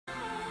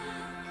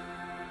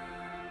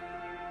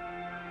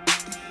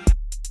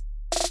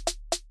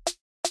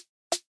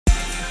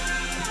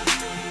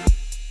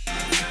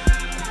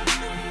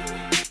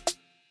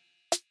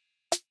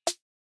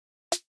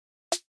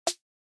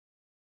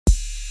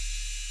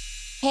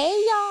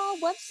Hey y'all,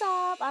 what's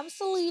up? I'm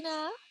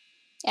Selena,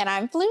 And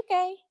I'm Fluke.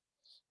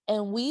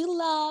 and we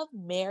love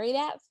Married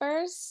at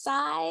First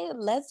Sight.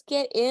 Let's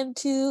get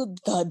into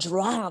the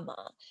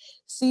drama.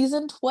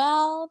 Season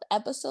 12,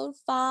 episode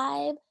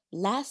 5.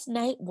 Last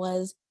night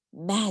was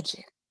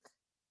magic.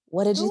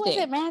 What did you Who was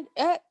it, think? man?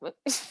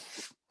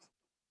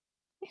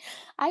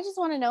 I just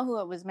want to know who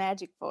it was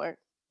magic for.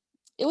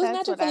 It was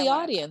That's magic what for I the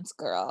want to know. audience,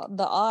 girl.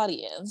 The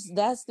audience.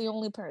 That's the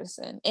only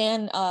person.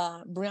 And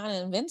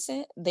Brianna and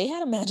Vincent, they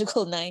had a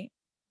magical night.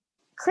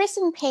 Chris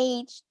and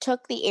Paige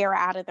took the air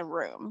out of the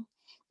room.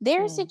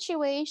 Their Mm.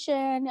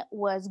 situation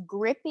was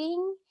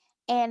gripping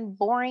and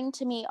boring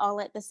to me all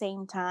at the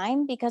same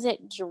time because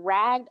it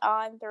dragged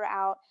on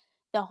throughout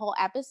the whole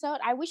episode.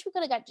 I wish we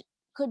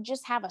could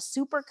just have a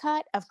super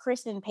cut of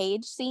Chris and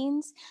Paige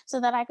scenes so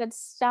that I could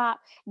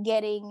stop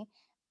getting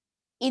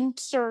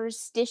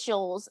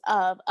interstitials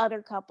of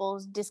other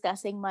couples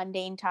discussing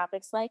mundane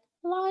topics like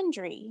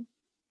laundry,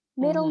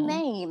 middle Mm-hmm.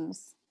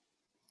 names.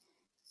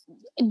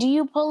 Do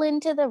you pull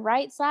into the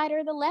right side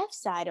or the left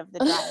side of the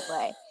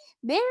driveway?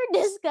 They're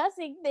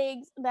discussing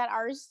things that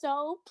are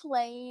so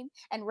plain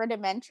and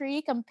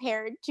rudimentary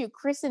compared to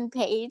Chris and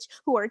Paige,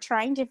 who are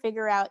trying to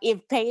figure out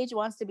if Paige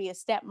wants to be a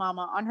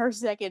stepmama on her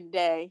second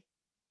day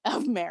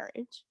of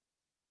marriage.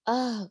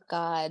 Oh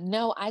God,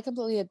 no, I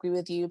completely agree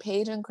with you.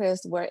 Paige and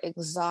Chris were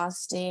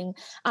exhausting.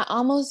 I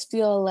almost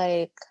feel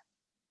like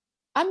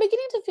I'm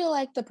beginning to feel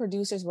like the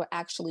producers were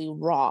actually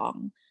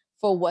wrong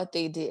for what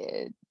they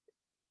did.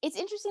 It's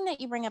interesting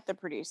that you bring up the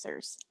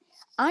producers.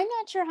 I'm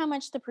not sure how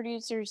much the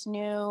producers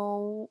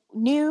knew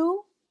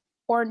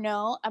or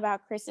know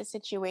about Chris's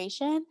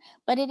situation,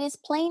 but it is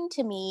plain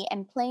to me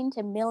and plain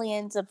to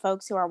millions of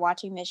folks who are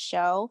watching this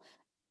show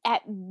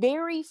at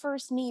very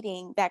first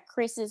meeting that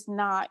Chris is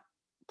not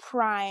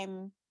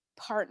prime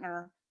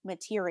partner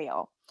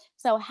material.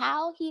 So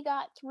how he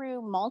got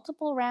through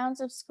multiple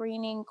rounds of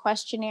screening,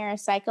 questionnaire,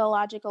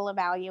 psychological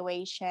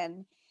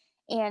evaluation,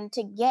 and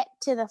to get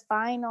to the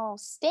final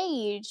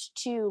stage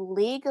to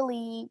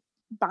legally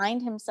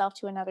bind himself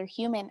to another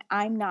human,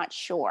 I'm not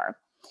sure.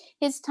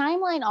 His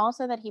timeline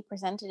also that he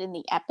presented in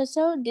the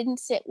episode didn't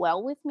sit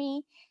well with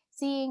me,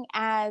 seeing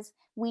as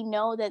we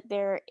know that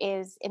there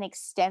is an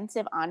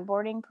extensive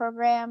onboarding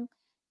program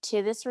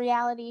to this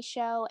reality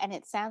show, and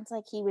it sounds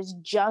like he was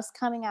just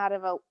coming out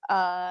of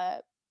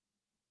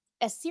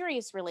a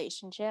serious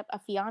relationship, a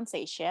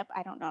fiance ship.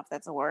 I don't know if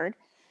that's a word,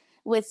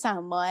 with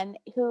someone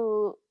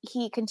who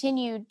he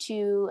continued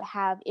to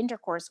have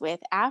intercourse with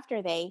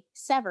after they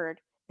severed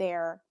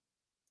their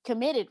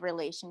committed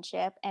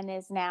relationship and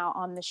is now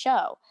on the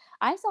show.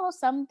 I saw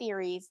some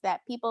theories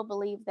that people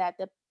believe that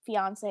the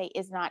fiance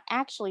is not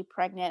actually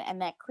pregnant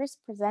and that Chris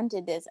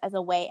presented this as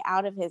a way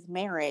out of his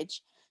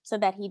marriage so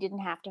that he didn't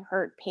have to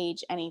hurt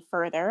Paige any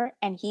further.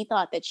 And he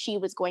thought that she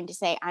was going to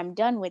say, I'm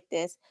done with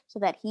this, so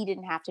that he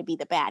didn't have to be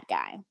the bad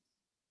guy.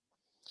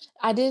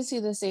 I did see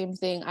the same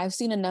thing. I've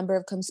seen a number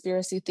of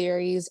conspiracy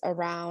theories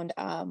around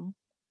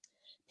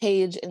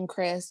Paige and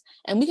Chris,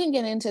 and we can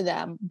get into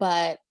them,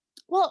 but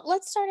Well,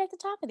 let's start at the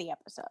top of the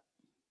episode.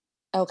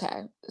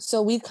 okay.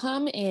 So we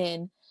come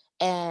in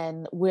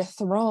and we're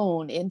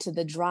thrown into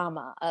the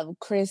drama of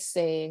Chris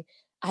saying,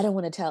 I don't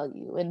want to tell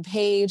you. And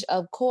Paige,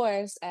 of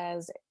course,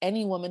 as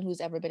any woman who's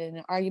ever been in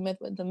an argument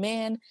with a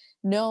man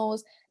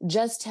knows,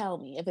 just tell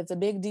me. If it's a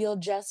big deal,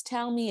 just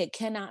tell me. It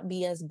cannot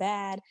be as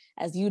bad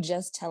as you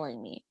just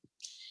telling me.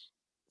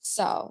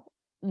 So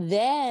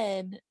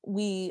then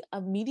we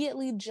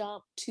immediately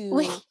jump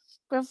Wait, to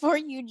before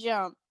you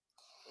jump,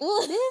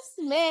 this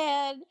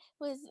man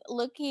was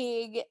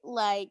looking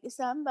like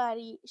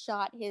somebody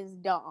shot his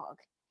dog.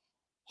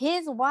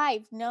 His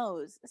wife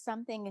knows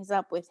something is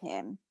up with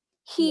him.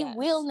 He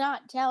will yes.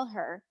 not tell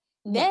her.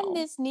 Then No.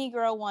 this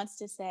Negro wants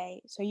to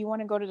say, so you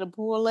want to go to the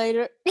pool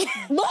later?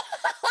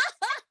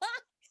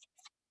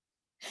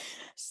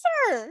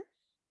 Sir,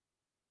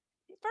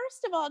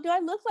 first of all, do I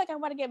look like I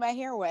want to get my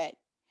hair wet?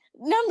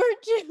 Number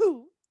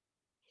two,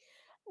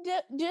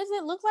 does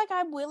it look like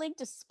I'm willing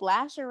to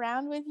splash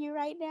around with you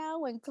right now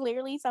when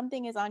clearly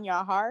something is on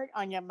your heart,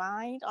 on your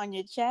mind, on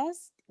your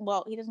chest?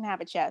 Well, he doesn't have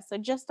a chest, so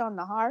just on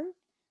the heart?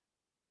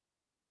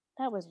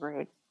 That was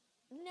rude.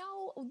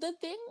 No, the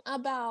thing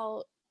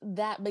about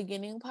that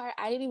beginning part,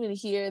 I didn't even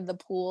hear the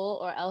pool,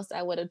 or else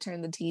I would have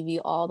turned the TV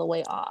all the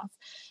way off.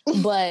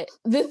 But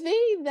the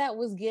thing that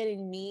was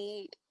getting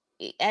me,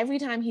 every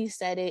time he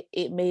said it,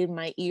 it made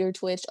my ear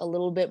twitch a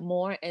little bit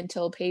more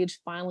until Paige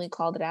finally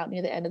called it out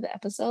near the end of the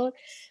episode.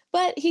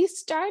 But he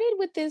started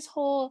with this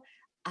whole,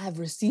 I've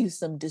received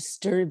some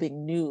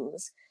disturbing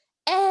news.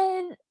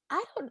 And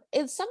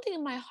it's something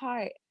in my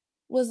heart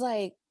was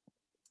like,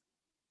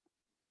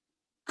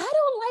 I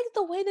don't like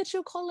the way that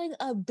you're calling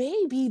a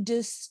baby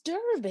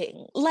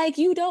disturbing. Like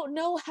you don't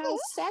know how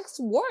sex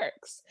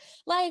works.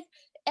 Like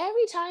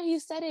every time you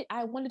said it,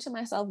 I wondered to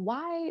myself,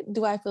 why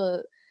do I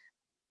feel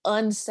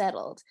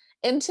unsettled?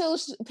 Until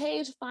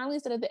Paige finally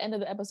said at the end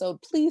of the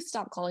episode, please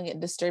stop calling it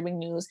disturbing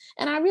news.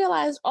 And I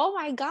realized, oh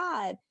my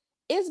God,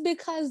 it's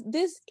because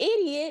this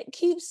idiot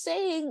keeps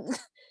saying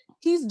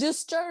He's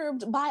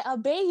disturbed by a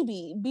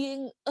baby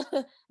being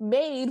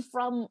made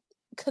from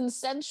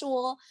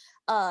consensual,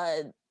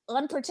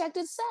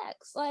 unprotected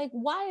sex. Like,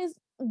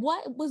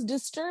 what was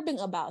disturbing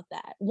about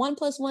that?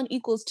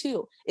 1+1 =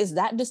 2. Is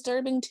that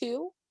disturbing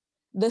too?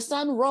 The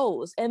sun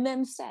rose and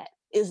then set.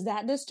 Is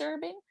that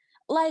disturbing?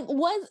 Like,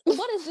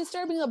 what is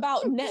disturbing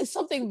about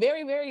something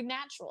very, very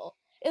natural?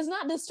 It's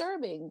not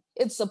disturbing.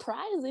 It's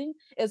surprising.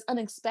 It's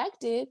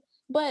unexpected,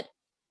 but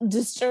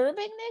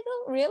disturbing,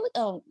 nigga? Really?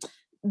 Oh,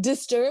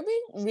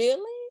 disturbing?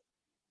 Really?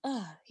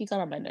 He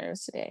got on my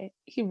nerves today.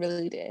 He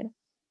really did.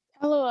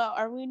 LOL,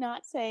 are we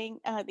not saying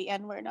the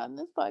N-word on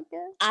this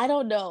podcast? I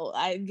don't know.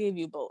 I gave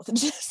you both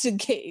just in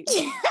case.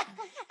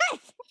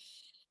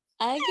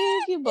 I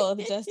gave you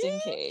both just in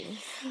case.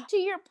 To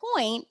your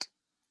point,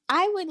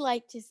 I would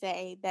like to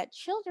say that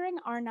children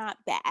are not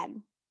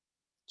bad.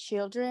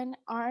 Children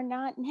are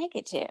not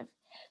negative.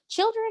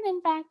 Children,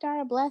 in fact,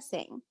 are a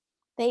blessing.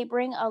 They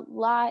bring a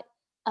lot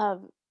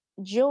of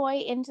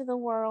joy into the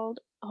world,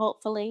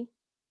 hopefully.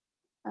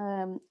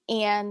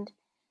 And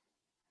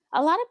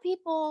a lot of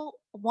people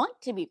want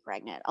to be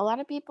pregnant. A lot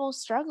of people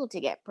struggle to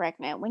get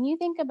pregnant. When you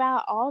think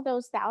about all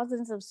those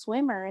thousands of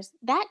swimmers,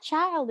 that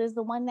child is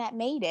the one that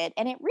made it.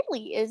 And it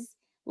really is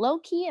low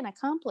key an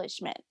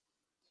accomplishment.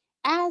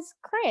 As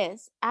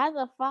Chris, as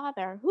a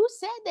father, who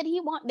said that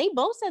they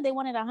both said they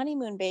wanted a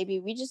honeymoon baby.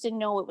 We just didn't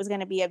know it was going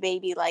to be a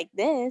baby like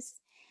this.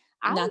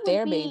 Not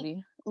their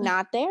baby.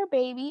 Not their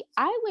baby.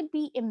 I would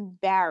be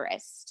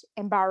embarrassed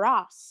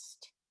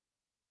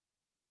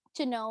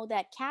to know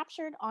that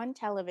captured on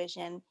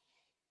television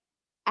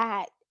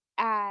at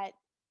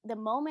the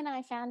moment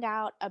I found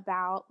out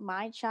about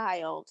my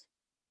child,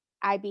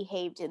 I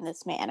behaved in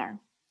this manner.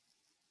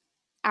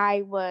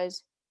 I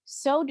was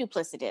so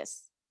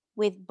duplicitous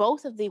with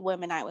both of the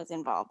women I was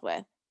involved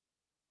with.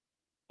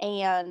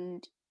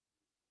 And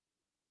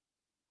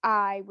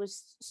I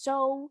was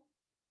so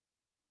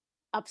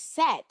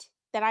upset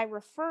that I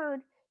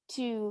referred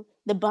to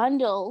the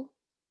bundle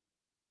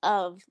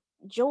of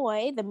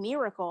joy, the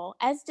miracle,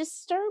 as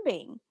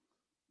disturbing.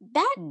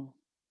 That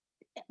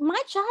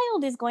my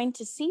child is going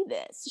to see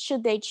this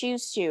should they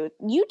choose to.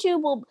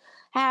 YouTube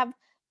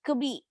could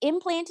be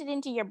implanted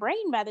into your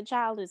brain by the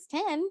child who's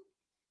 10.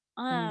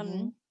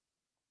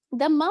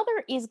 The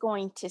mother is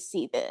going to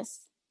see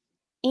this.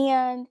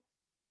 And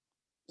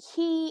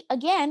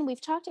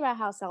we've talked about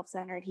how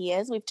self-centered he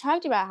is. We've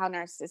talked about how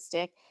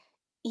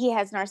he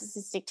has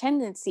narcissistic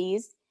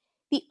tendencies.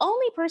 The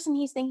only person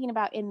he's thinking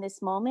about in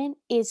this moment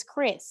is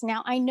Chris.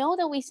 Now, I know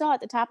that we saw at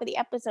the top of the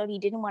episode he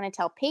didn't want to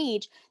tell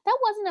Paige. That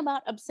wasn't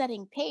about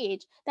upsetting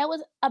Paige. That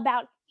was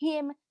about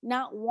him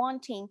not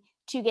wanting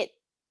to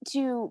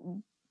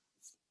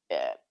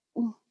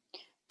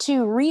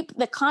reap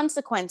the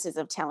consequences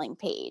of telling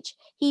Paige.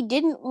 He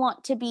didn't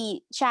want to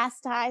be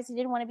chastised. He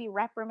didn't want to be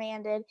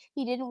reprimanded.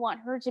 He didn't want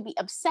her to be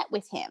upset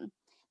with him.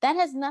 That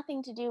has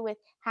nothing to do with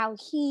how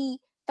he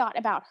thought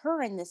about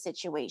her in this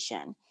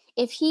situation.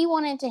 If he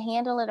wanted to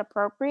handle it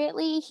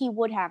appropriately, he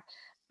would have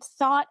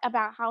thought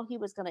about how he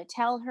was going to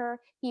tell her.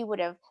 He would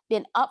have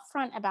been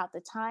upfront about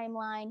the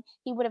timeline.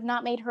 He would have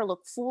not made her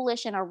look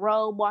foolish in a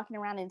robe, walking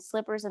around in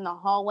slippers in the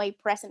hallway,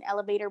 pressing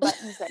elevator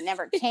buttons that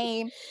never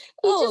came.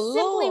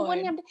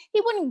 He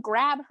wouldn't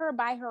grab her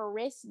by her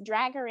wrist,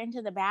 drag her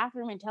into the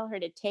bathroom and tell her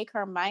to take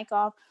her mic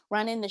off,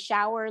 run in the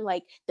shower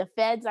like the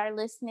feds are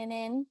listening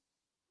in.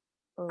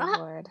 Oh,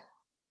 Lord.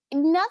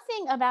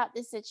 Nothing about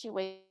this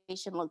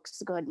situation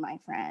looks good, my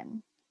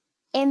friend.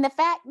 And the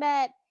fact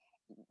that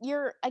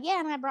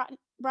I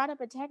brought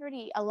up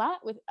integrity a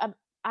lot with,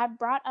 I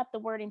brought up the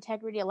word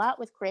integrity a lot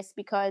with Chris,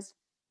 because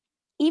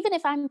even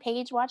if I'm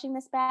Paige watching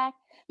this back,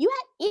 you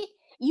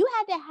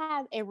had to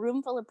have a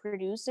room full of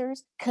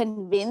producers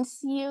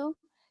convince you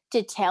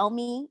to tell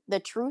me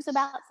the truth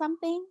about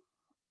something.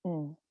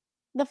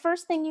 The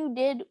first thing you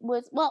did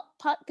was,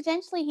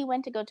 potentially he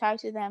went to go talk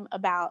to them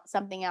about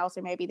something else,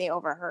 or maybe they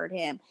overheard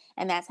him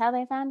and that's how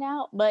they found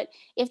out. But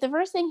if the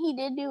first thing he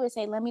did do is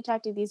say, let me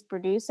talk to these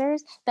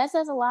producers, that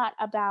says a lot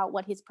about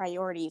what his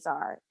priorities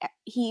are.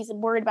 He's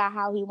worried about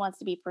how he wants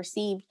to be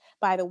perceived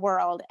by the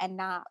world and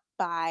not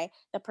by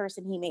the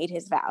person he made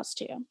his vows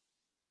to.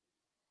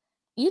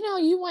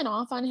 You went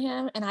off on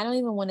him, and I don't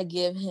even want to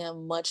give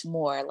him much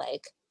more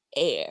like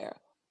air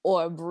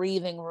or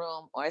breathing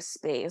room or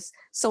space.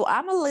 So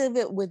I'm gonna leave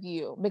it with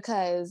you,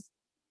 because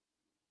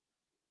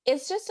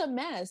it's just a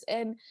mess.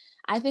 And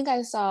I think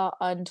I saw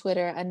on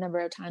Twitter a number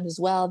of times as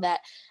well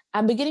that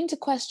I'm beginning to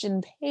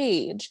question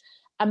Paige.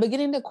 I'm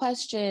beginning to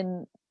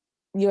question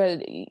your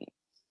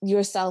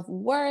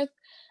self-worth,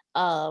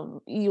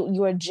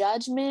 your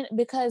judgment,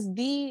 because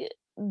the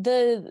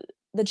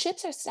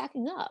chips are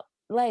stacking up.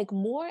 Like,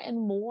 more and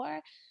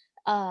more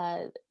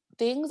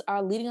things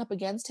are leading up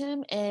against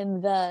him,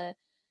 and the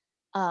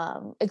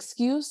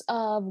excuse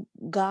of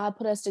God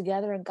put us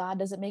together and God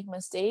doesn't make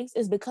mistakes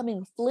is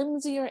becoming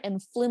flimsier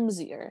and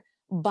flimsier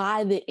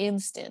by the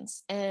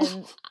instance.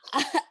 And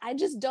I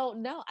just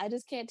don't know. I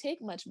just can't take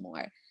much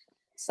more.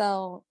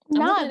 So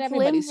I'm looking at Not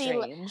everybody flimsy,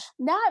 strange.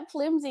 not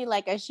flimsy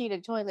like a sheet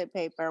of toilet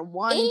paper, It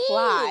one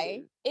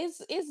ply.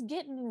 is. It's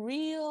getting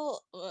real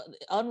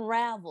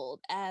unraveled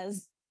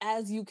as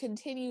you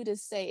continue to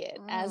say it,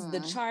 as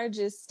the Mm.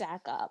 charges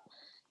stack up.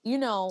 You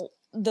know,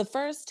 the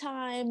first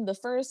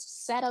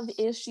set of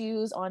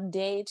issues on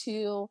day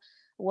 2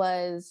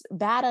 was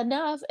bad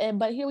enough, and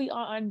but here we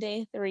are on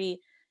day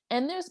 3,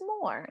 and there's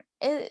more.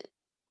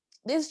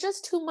 It's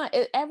just too much.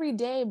 Every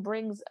day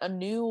brings a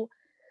new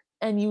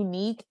and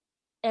unique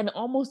and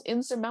almost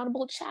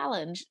insurmountable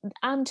challenge.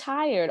 I'm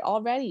tired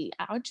already.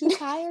 Aren't you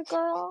tired,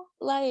 girl?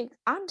 Like,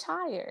 I'm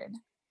tired.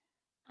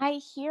 I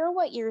hear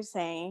what you're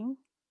saying.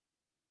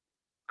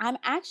 I'm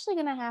actually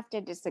going to have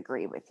to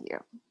disagree with you.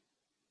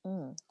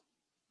 Mm.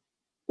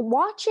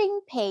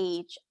 Watching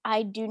Paige,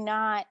 I do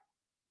not.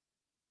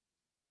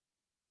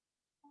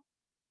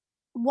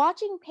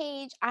 Watching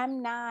Paige,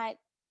 I'm not.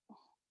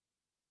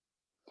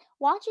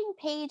 Watching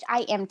Paige,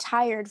 I am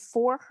tired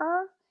for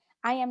her.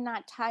 I am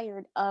not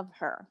tired of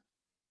her.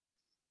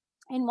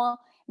 And while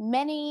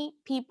many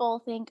people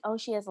think, oh,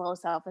 she has low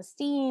self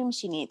esteem,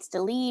 she needs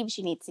to leave,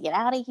 she needs to get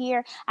out of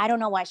here. I don't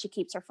know why she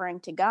keeps referring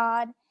to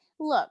God.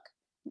 Look,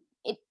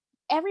 it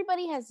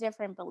everybody has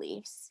different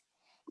beliefs.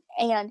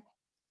 And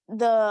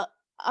the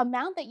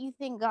amount that you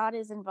think God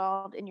is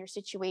involved in your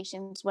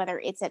situations, whether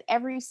it's at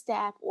every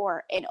step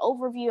or an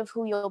overview of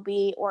who you'll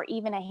be, or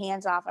even a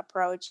hands off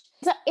approach,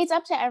 it's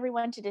up to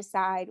everyone to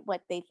decide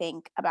what they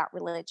think about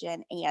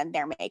religion and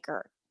their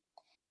maker.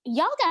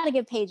 Y'all got to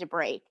give Paige a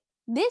break.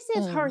 This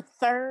is her Mm.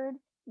 third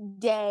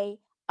day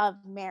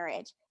of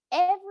marriage.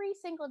 Every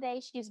single day,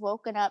 she's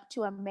woken up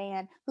to a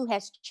man who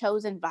has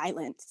chosen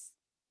violence.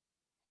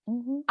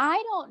 Mm-hmm.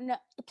 I don't know.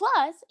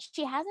 Plus,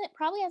 she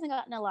probably hasn't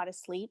gotten a lot of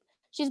sleep.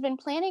 She's been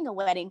planning a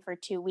wedding for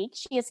 2 weeks.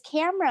 She has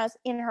cameras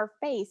in her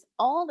face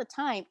all the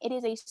time. It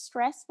is a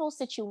stressful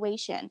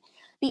situation.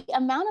 The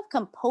amount of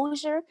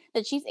composure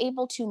that she's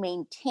able to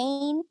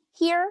maintain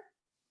here,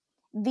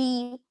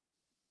 the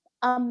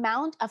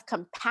amount of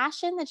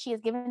compassion that she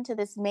has given to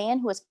this man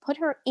who has put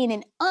her in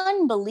an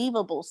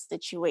unbelievable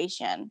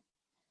situation.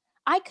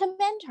 I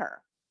commend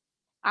her.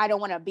 I don't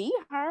want to be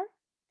her,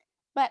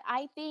 but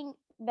I think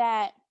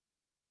that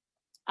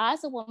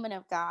as a woman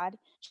of God,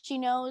 she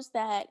knows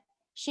that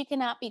she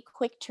cannot be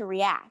quick to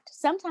react.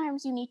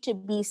 Sometimes you need to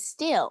be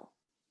still.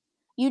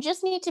 You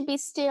just need to be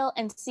still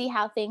and see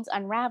how things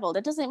unravel.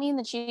 That doesn't mean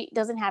that she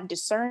doesn't have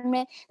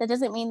discernment. That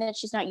doesn't mean that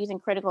she's not using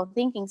critical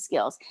thinking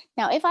skills.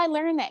 Now, if I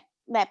learn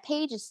that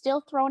Paige is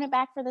still throwing it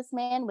back for this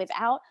man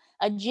without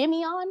a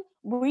Jimmy on,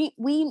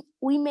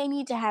 we may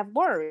need to have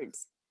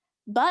words.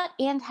 But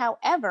and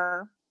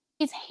however,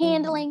 is Mm-hmm.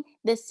 handling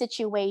this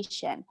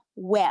situation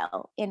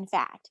well, in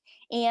fact.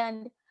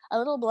 And a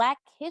little Black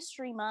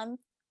History Month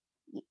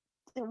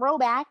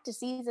throwback to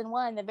season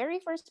 1, the very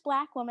first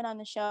Black woman on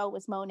the show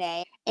was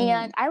Monet.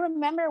 And Mm. I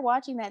remember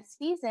watching that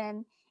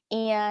season,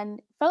 and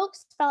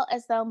folks felt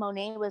as though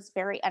Monet was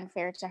very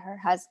unfair to her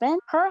husband.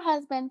 Her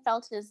husband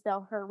felt as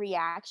though her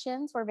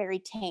reactions were very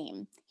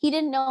tame. He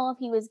didn't know if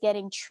he was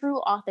getting true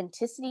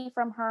authenticity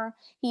from her.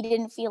 He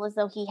didn't feel as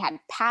though he had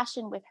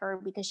passion with her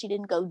because she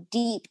didn't go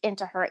deep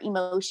into her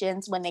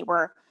emotions when they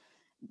were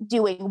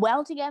doing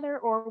well together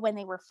or when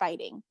they were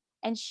fighting.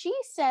 And she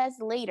says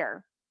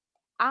later,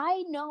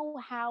 I know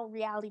how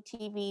reality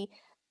TV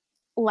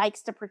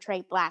likes to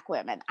portray Black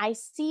women. I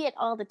see it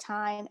all the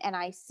time, and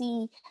I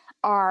see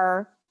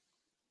our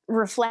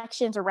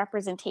reflections or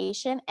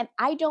representation, and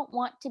I don't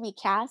want to be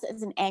cast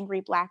as an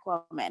angry Black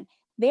woman.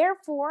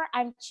 Therefore,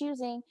 I'm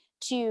choosing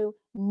to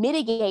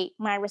mitigate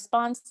my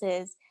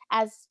responses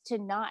as to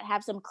not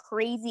have some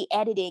crazy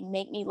editing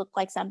make me look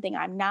like something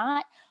I'm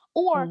not,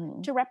 or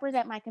Mm. to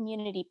represent my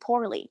community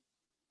poorly.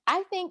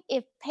 I think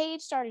if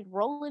Paige started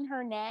rolling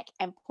her neck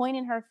and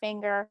pointing her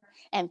finger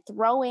and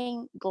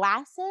throwing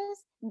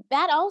glasses,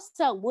 that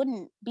also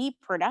wouldn't be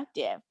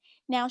productive.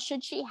 Now,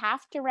 should she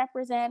have to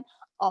represent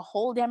a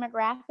whole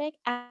demographic?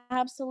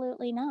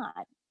 Absolutely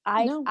not.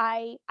 No.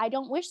 I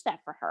don't wish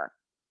that for her.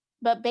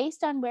 But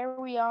based on where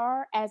we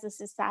are as a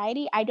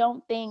society, I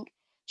don't think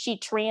she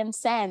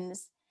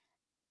transcends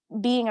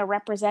being a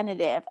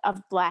representative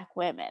of Black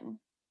women.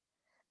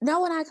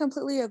 No, and I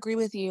completely agree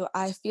with you.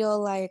 I feel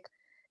like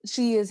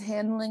she is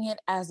handling it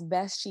as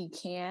best she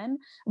can,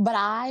 but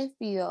I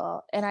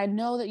feel, and I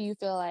know that you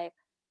feel like,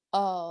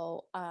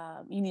 oh,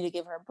 you need to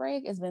give her a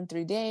break. It's been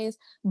 3 days.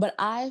 But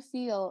I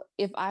feel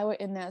if I were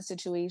in that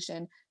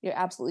situation, you're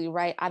absolutely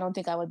right. I don't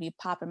think I would be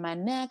popping my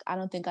neck. I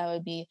don't think I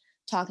would be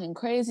talking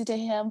crazy to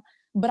him.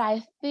 But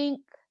I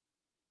think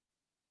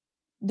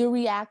the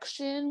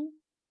reaction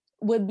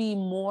would be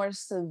more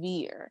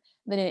severe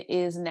than it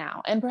is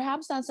now. And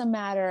perhaps that's a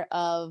matter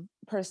of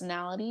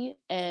personality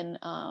and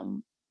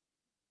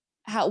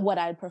how what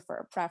I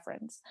prefer,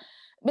 preference.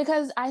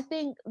 Because I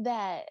think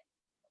that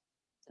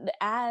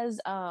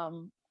as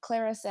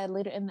Clara said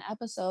later in the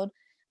episode,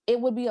 it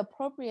would be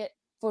appropriate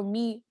for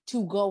me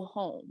to go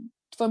home,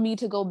 for me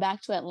to go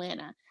back to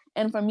Atlanta.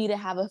 and for me to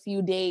have a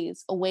few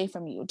days away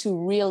from you to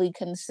really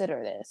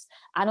consider this.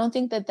 I don't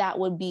think that that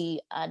would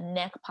be a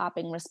neck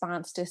popping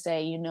response to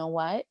say, you know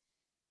what?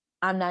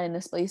 I'm not in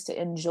a space to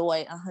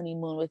enjoy a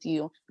honeymoon with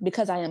you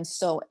because I am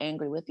so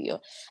angry with you.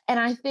 And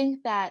I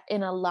think that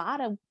in a lot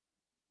of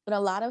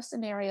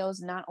scenarios,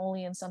 not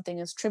only in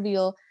something as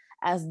trivial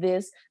as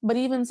this, but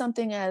even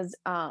something as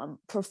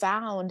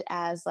profound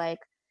as like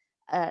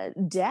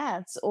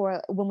deaths,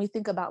 or when we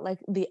think about like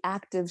the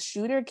active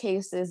shooter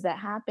cases that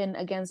happen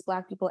against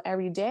Black people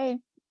every day,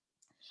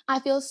 I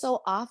feel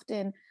so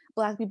often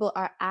Black people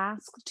are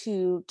asked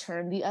to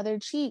turn the other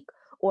cheek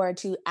or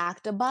to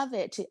act above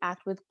it, to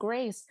act with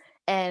grace.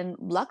 And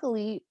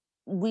luckily,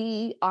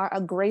 we are a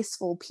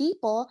graceful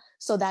people.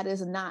 So that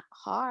is not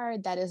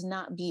hard, that is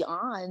not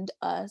beyond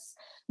us.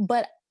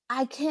 But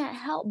I can't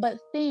help but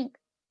think,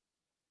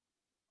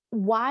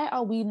 why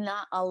are we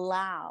not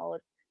allowed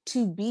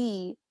to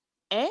be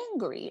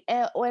angry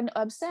and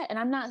upset? And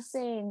I'm not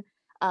saying,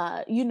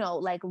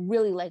 like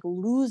really like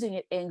losing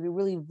it angry,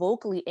 really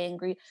vocally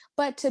angry,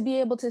 but to be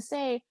able to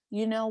say,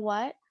 you know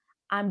what?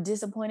 I'm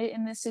disappointed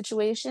in this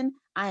situation.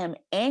 I am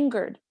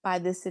angered by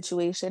this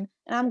situation,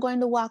 and I'm going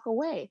to walk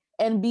away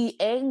and be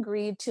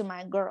angry to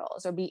my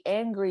girls, or be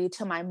angry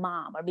to my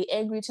mom, or be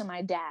angry to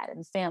my dad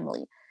and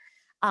family.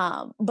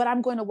 But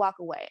I'm going to walk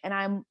away, and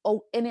I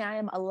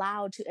am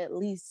allowed to at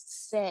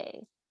least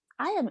say,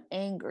 I am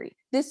angry.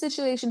 This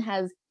situation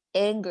has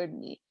angered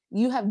me.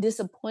 You have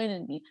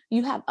disappointed me.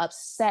 You have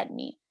upset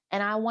me,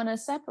 and I want to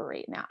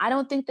separate now. I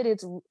don't think that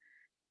it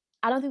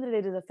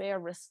is a fair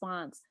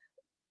response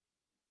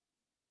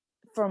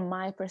from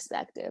my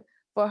perspective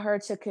for her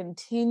to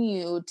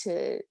continue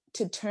to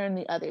turn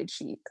the other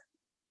cheek.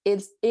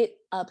 It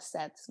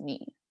upsets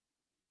me.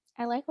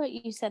 I like what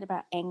you said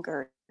about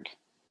angered.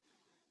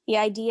 The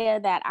idea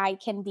that I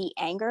can be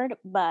angered,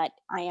 but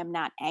I am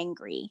not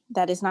angry.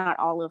 That is not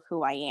all of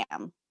who I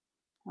am.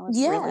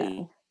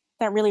 Yeah.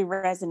 That really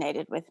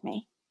resonated with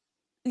me.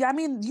 Yeah, I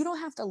mean, you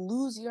don't have to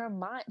lose your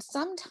mind.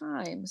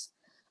 Sometimes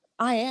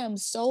I am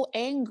so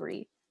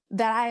angry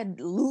that I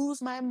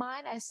lose my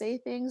mind. I say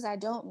things I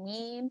don't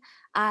mean.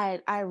 I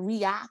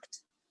react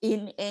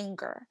in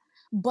anger.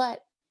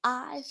 But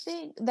I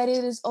think that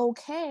it is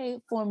okay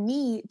for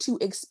me to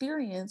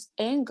experience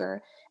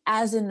anger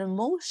as an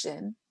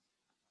emotion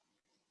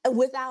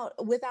without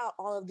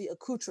all of the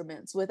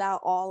accoutrements,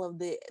 without all of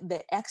the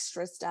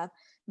extra stuff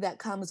that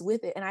comes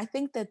with it. And I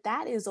think that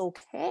that is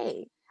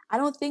okay. I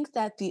don't think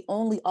that the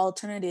only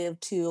alternative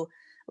to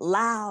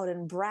loud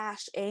and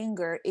brash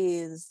anger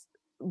is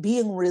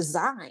being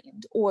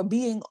resigned or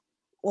being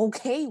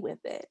okay with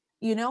it.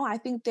 I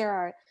think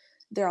there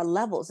are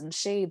levels and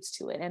shades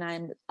to it, and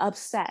I'm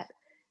upset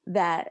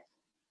that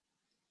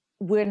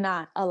we're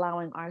not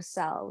allowing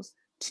ourselves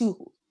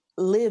to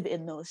live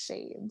in those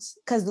shades,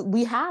 because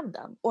we have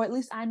them, or at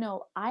least I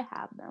know I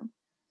have them.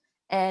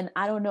 And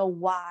I don't know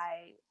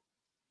why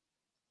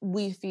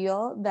we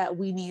feel that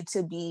it needs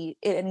to be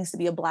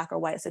a black or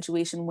white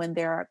situation when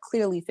there are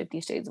clearly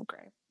 50 shades of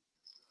gray.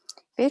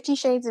 50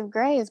 Shades of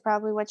Grey is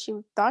probably what she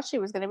thought she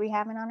was going to be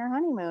having on her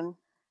honeymoon.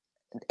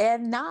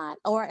 And not,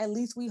 or at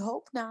least we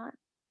hope not.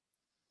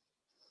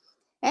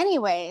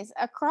 Anyways,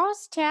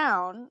 across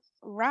town,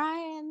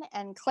 Ryan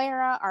and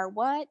Clara are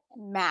what?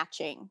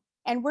 Matching.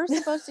 And we're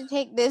supposed to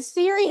take this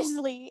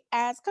seriously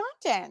as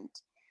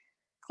content.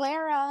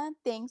 Clara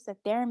thinks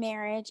that their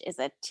marriage is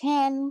a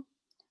 10.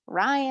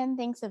 Ryan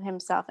thinks of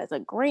himself as a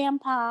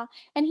grandpa,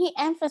 and he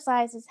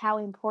emphasizes how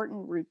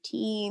important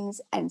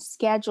routines and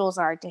schedules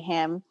are to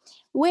him.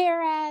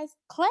 Whereas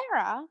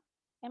Clara,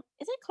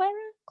 is it Clara?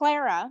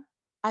 Clara.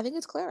 I think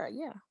it's Clara,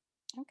 yeah.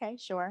 Okay,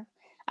 sure.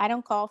 I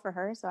don't call for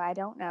her, so I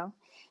don't know.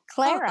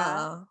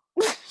 Uh-uh.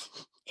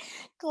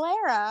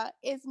 Clara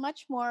is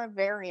much more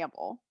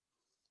variable.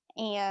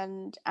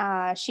 And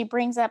she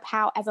brings up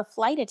how, as a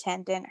flight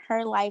attendant,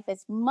 her life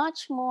is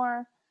much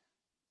more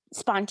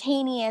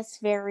spontaneous,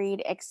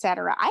 varied,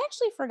 etc. I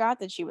actually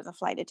forgot that she was a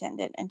flight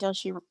attendant until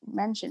she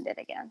mentioned it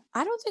again.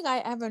 I don't think I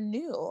ever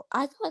knew.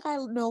 I feel like I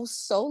know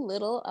so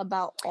little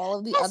about all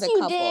of the Yes, other you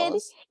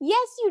couples. did.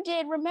 Yes, you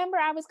did. Remember,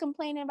 I was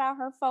complaining about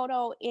her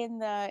photo in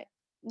the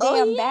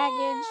Oh damn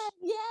baggage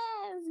yeah,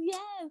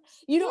 yes.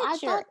 I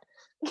picture.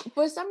 thought,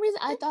 for some reason,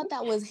 I thought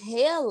that was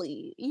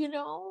Haley.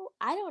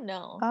 I don't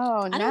know.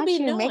 Oh, I don't be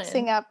not you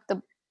mixing knowing. up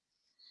the.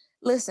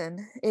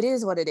 Listen, it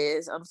is what it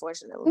is,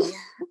 unfortunately.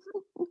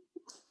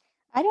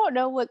 I don't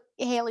know what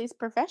Haley's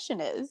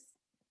profession is.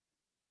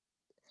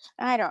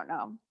 I don't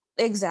know.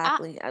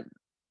 Exactly.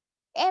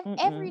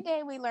 Every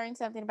day we learn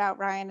something about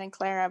Ryan and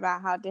Clara,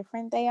 about how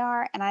different they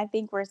are, and I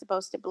think we're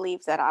supposed to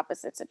believe that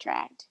opposites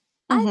attract.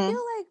 I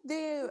feel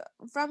like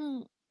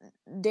from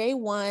day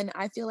one,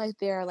 I feel like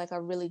they're like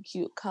a really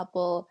cute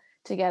couple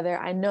together.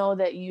 I know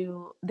that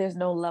there's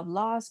no love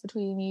lost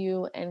between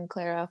you and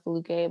Clara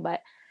Fluke, but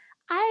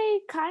I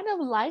kind of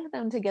like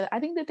them together. I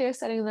think that they're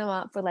setting them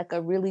up for like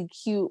a really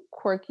cute,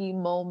 quirky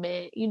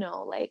moment,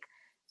 like,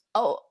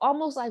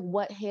 almost like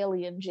what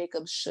Haley and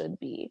Jacob should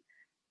be,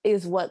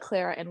 is what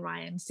Clara and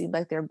Ryan seem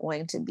like they're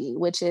going to be,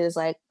 which is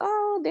like,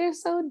 oh, they're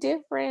so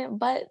different,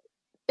 but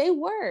they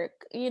work,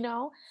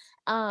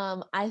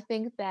 I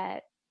think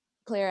that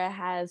Clara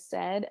has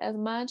said as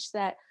much,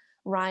 that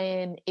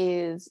Ryan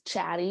is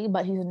chatty,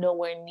 but he's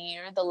nowhere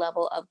near the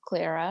level of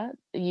Clara.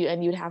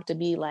 You'd have to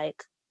be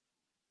like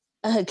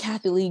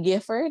Kathy Lee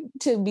Gifford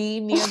to be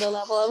near the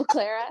level of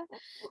Clara.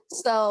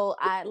 So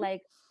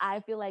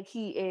I feel like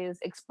he is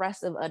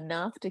expressive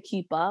enough to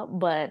keep up,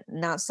 but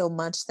not so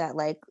much that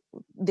like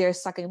they're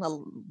sucking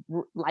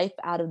the life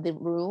out of the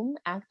room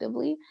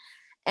actively.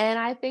 And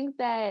I think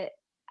that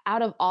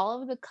out of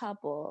all of the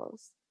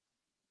couples,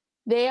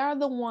 they are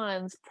the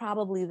ones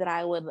probably that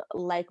I would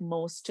like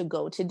most to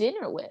go to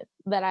dinner with,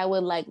 that I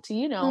would like to,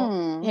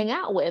 Hmm. hang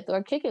out with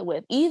or kick it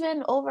with,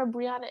 even over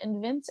Brianna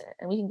and Vincent.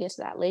 And we can get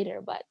to that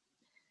later, but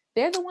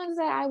they're the ones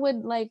that I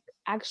would like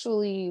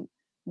actually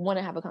want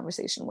to have a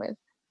conversation with.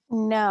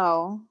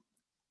 No,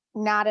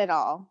 not at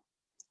all.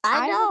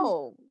 I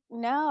know.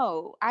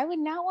 No, I would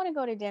not want to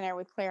go to dinner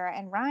with Clara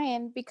and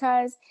Ryan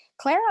because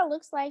Clara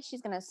looks like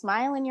she's going to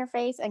smile in your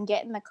face and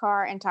get in the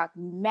car and talk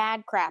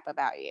mad crap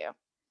about you.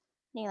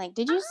 And you're like,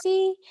 did you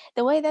see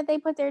the way that they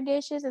put their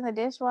dishes in the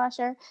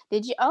dishwasher?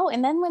 Did you? Oh,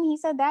 and then when he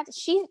said that,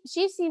 she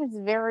seems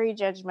very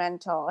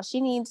judgmental.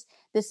 She needs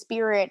the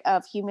spirit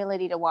of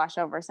humility to wash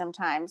over her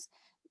sometimes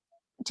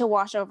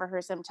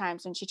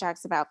when she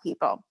talks about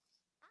people.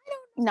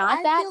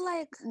 Not that, feel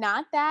like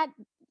not that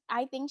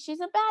I think she's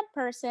a bad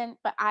person,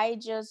 but I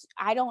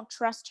don't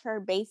trust her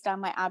based on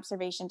my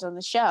observations on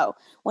the show.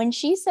 When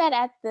she said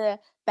at the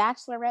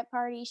bachelorette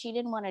party she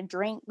didn't want to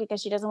drink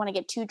because she doesn't want to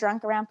get too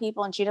drunk around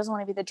people and she doesn't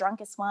want to be the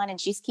drunkest one and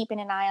she's keeping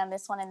an eye on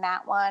this one and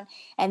that one.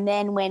 And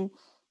then when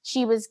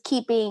she was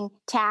keeping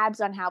tabs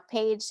on how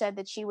Paige said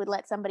that she would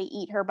let somebody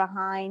eat her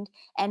behind.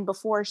 And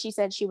before she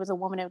said she was a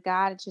woman of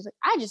God, and she's like,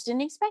 I just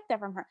didn't expect that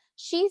from her.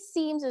 She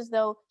seems as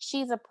though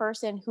she's a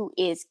person who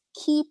is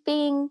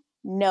keeping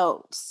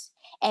notes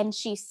and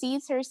she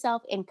sees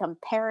herself in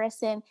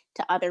comparison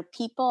to other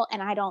people.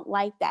 And I don't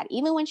like that.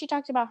 Even when she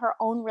talked about her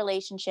own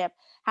relationship,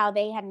 how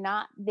they had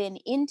not been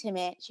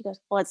intimate, she goes,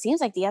 well, it seems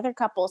like the other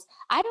couples.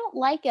 I don't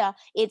like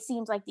it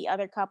seems like the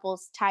other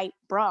couples type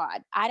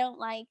broad. I don't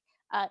like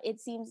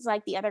it seems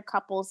like the other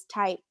couple's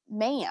type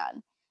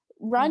man.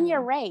 Run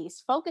your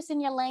race, focus in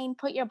your lane,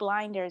 put your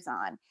blinders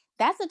on.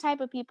 That's the type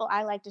of people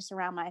I like to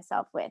surround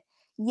myself with.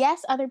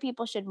 Yes, other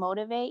people should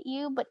motivate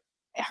you, but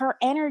her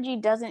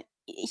energy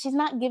she's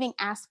not giving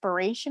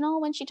aspirational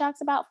when she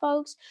talks about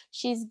folks.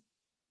 She's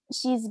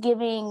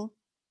giving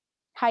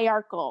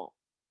hierarchical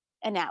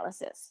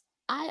analysis.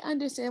 I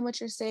understand what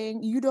you're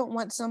saying. You don't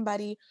want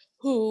somebody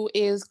who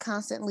is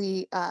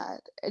constantly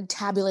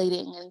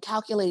tabulating and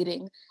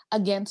calculating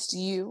against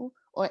you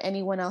or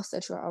anyone else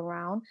that you're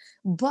around.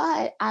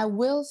 But I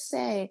will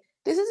say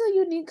this is a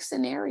unique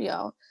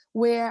scenario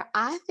where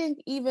I think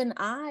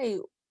I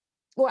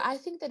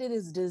think that it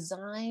is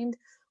designed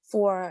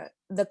for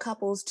the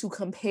couples to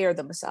compare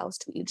themselves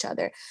to each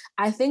other.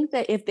 I think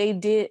that if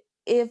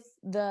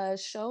the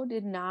show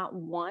did not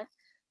want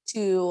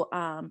to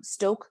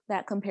stoke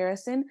that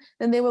comparison,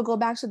 then they would go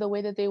back to the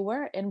way that they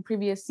were in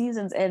previous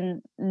seasons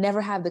and never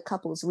have the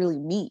couples really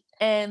meet.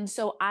 And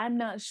so I'm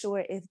not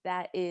sure if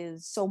that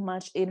is so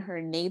much in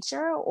her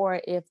nature or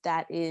if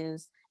that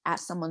is at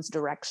someone's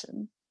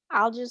direction.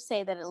 I'll just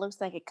say that it looks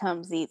like it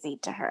comes easy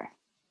to her.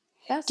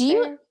 That's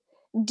fair.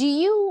 Do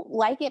you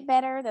like it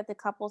better that the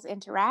couples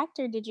interact,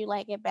 or did you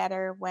like it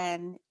better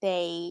when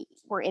they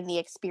were in the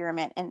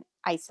experiment and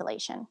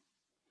isolation?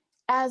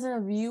 As a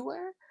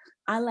viewer,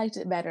 I liked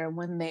it better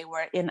when they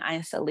were in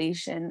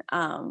isolation,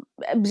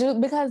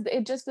 because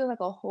it just feels like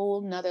a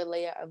whole nother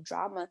layer of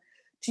drama.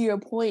 To your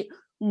point,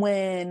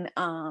 when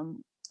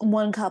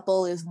one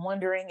couple is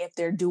wondering if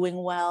they're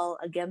doing well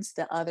against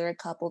the other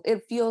couple,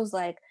 it feels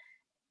like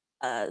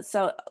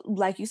so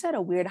like you said,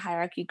 a weird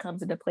hierarchy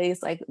comes into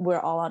place, like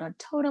we're all on a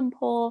totem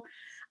pole.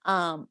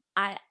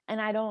 I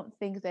don't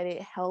think that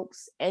it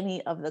helps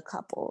any of the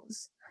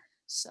couples.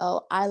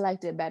 So I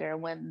liked it better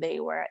when they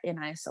were in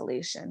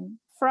isolation.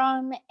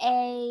 From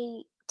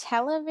a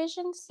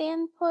television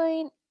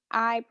standpoint,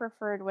 I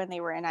preferred when they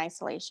were in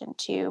isolation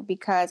too,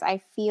 because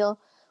I feel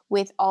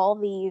with all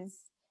these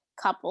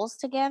couples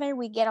together,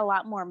 we get a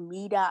lot more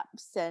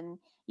meetups and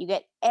you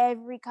get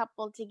every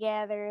couple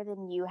together,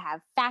 then you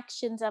have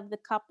factions of the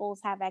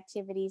couples have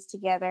activities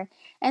together.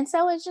 And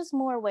so it's just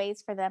more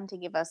ways for them to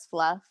give us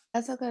fluff.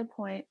 That's a good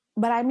point.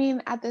 But I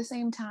mean, at the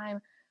same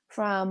time,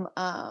 from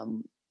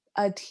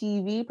a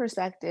TV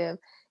perspective,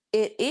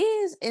 it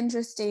is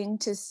interesting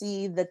to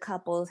see the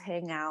couples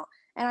hang out.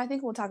 And I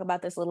think we'll talk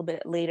about this a little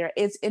bit later.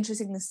 It's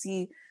interesting to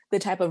see the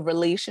type of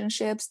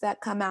relationships that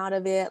come out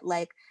of it,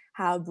 like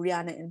how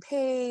Brianna and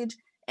Paige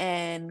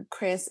and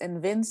Chris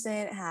and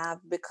Vincent have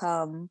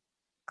become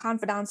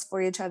confidants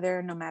for each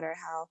other, no matter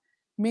how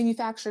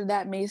manufactured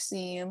that may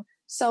seem.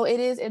 So it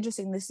is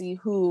interesting to see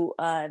who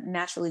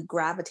naturally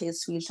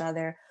gravitates to each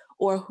other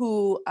or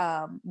who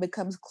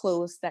becomes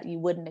close that you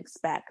wouldn't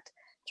expect.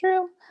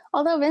 True.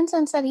 Although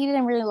Vincent said he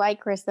didn't really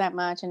like Chris that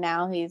much, and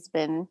now he's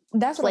been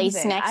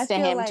placed next to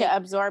him to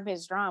absorb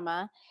his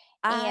drama.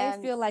 I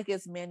feel like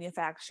it's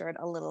manufactured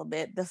a little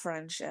bit, the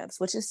friendships,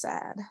 which is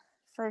sad.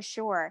 for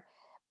sure.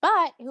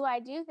 But who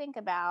I do think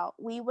about,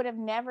 we would have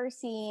never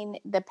seen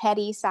the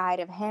petty side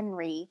of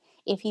Henry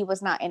if he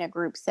was not in a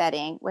group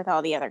setting with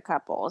all the other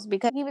couples,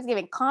 because he was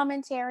giving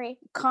commentary,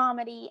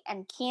 comedy,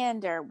 and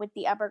candor with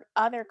the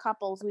other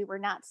couples we were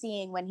not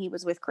seeing when he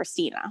was with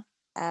Christina.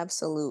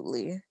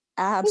 Absolutely.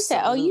 He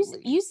said, "Oh,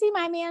 Absolutely. you see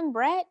my man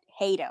Brett?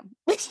 Hate him."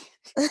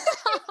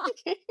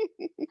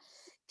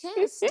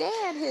 Can't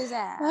stand his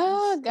ass.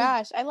 Oh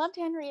gosh, I loved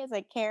Henry as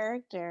a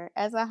character.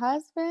 As a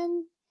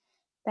husband,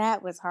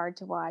 that was hard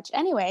to watch.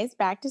 Anyways,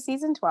 back to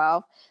season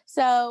 12.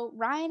 So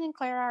Ryan and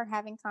Clara are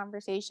having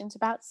conversations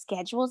about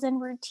schedules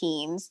and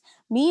routines.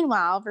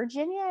 Meanwhile,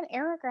 Virginia and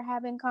Eric are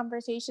having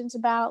conversations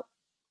about,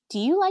 do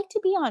you like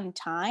to be on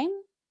time?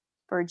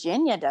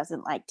 Virginia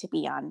doesn't like to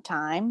be on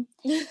time.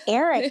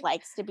 Eric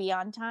likes to be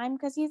on time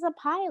because he's a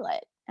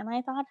pilot. And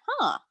I thought,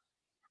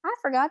 I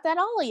forgot that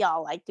all of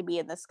y'all like to be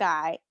in the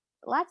sky.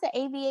 Lots of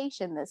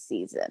aviation this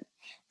season.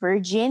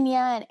 Virginia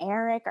and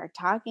Eric are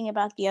talking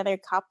about the other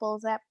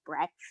couples at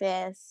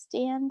breakfast.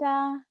 And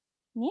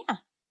yeah,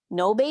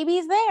 no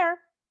babies there.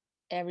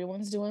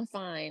 Everyone's doing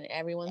fine.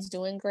 Everyone's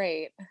doing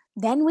great.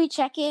 Then we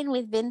check in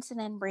with Vincent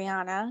and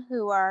Brianna,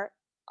 who are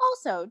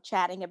also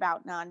chatting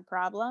about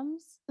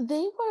non-problems.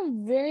 They were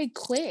very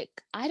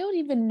quick. I don't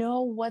even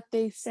know what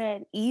they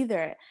said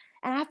either.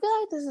 And I feel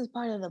like this is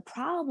part of the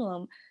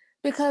problem,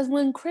 because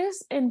when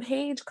Chris and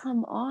Paige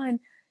come on,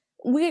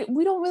 we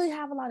don't really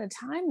have a lot of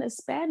time to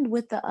spend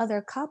with the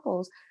other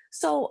couples.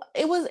 So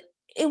it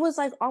was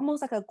like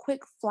almost like a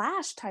quick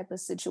flash type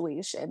of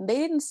situation. They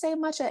didn't say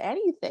much of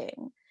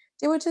anything.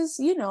 They were just,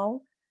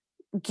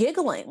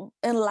 giggling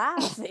and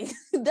laughing.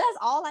 That's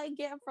all I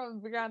get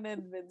from Brianna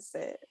and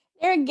Vincent.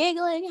 They're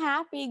giggling,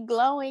 happy,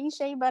 glowing,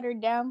 shea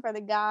buttered down for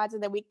the gods.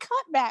 And then we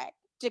cut back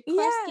to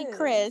crusty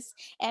Chris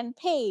and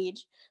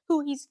Paige,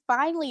 who he's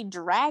finally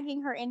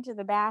dragging her into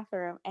the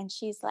bathroom. And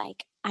she's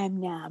like,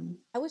 I'm numb.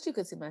 I wish you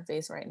could see my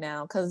face right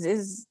now, because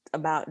it's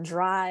about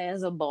dry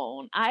as a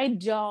bone. I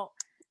don't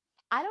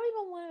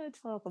even want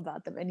to talk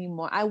about them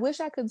anymore. I wish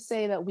I could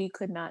say that we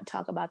could not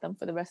talk about them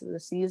for the rest of the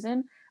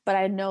season, but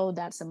I know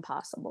that's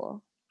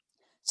impossible.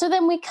 So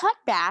then we cut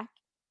back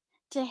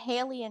to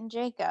Haley and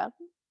Jacob,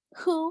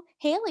 who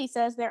Haley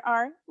says there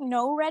are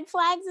no red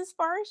flags as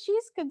far as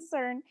she's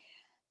concerned.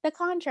 The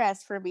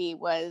contrast for me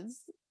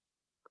was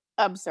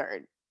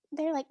absurd.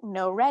 They're like,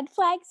 no red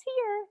flags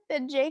here.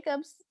 Then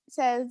Jacob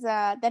says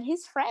that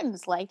his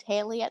friends liked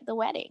Haley at the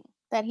wedding,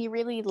 that he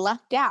really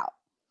lucked out.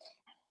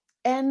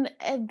 And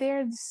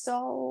they're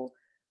so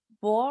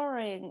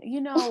boring.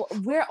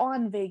 We're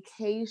on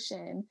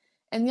vacation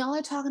and y'all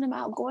are talking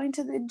about going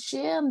to the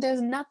gym.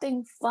 There's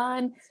nothing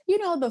fun.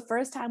 The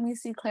first time we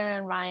see Clara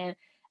and Ryan,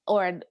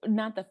 or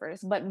not the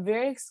first, but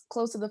very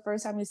close to the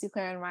first time we see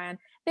Clara and Ryan,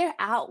 they're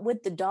out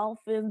with the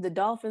dolphins. The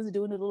dolphins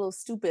doing the little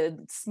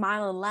stupid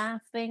smile and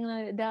laugh thing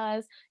that it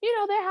does.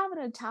 They're having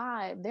a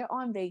time. They're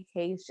on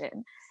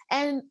vacation.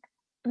 And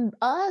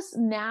us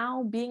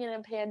now being in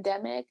a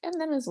pandemic, and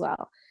them as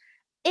well,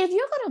 if you're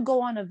going to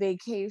go on a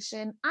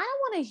vacation, I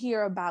don't want to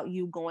hear about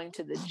you going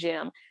to the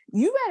gym.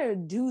 You better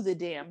do the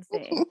damn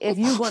thing if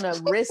you're going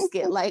to risk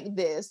it like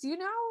this.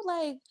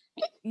 Like,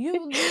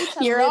 you need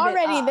to You're live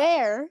already it up.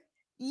 there.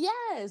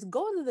 Yes,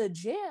 go to the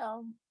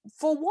gym.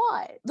 For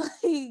what?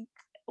 Like,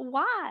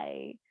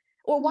 why?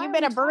 Or why you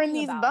better burn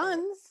these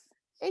buns.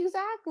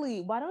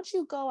 Exactly. Why don't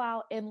you go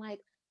out and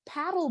like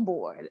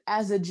paddleboard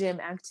as a gym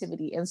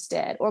activity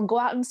instead, or go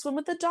out and swim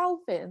with the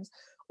dolphins,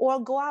 or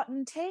go out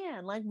and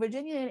tan like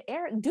Virginia and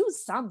Eric? Do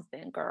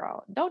something,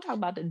 girl. Don't talk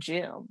about the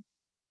gym.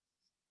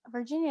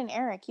 Virginia and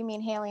Eric, you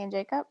mean Haley and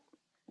Jacob?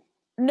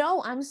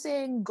 No, I'm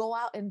saying go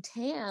out and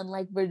tan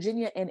like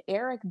Virginia and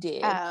Eric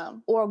did,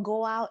 or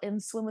go out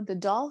and swim with the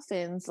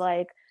dolphins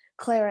like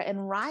Clara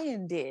and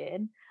Ryan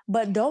did.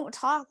 But don't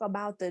talk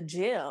about the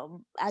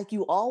gym like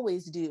you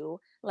always do,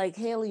 like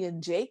Haley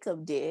and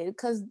Jacob did,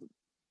 because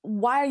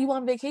why are you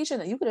on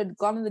vacation? You could have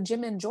gone to the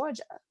gym in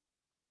Georgia.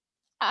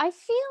 I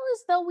feel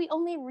as though we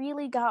only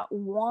really got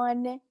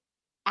one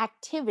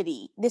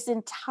activity this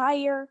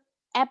entire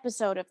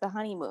episode of the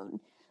honeymoon.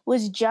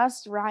 Was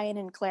just Ryan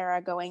and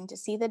Clara going to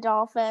see the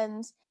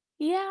dolphins.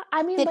 Yeah,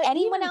 I mean, did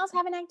anyone else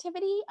have an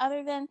activity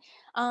other than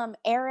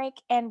Eric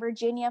and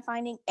Virginia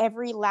finding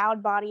every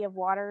loud body of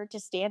water to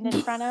stand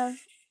in front of?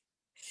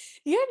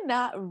 You're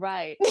not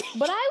right.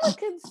 But I would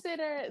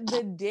consider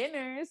the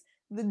dinners,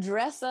 the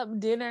dress-up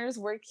dinners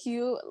were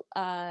cute.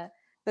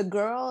 The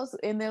girls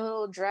in their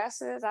little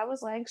dresses, I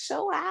was like,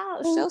 show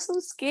out, show some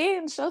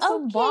skin, show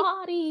some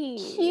body.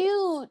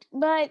 Cute,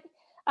 but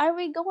are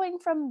we going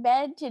from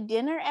bed to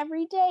dinner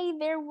every day?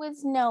 There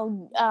was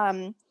no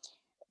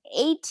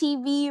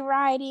ATV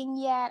riding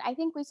yet. I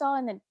think we saw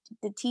in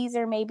the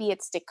teaser, maybe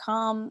it's to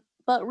come.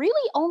 But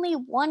really only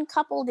one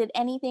couple did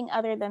anything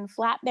other than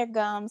flap their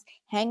gums,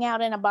 hang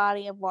out in a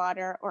body of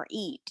water, or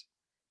eat.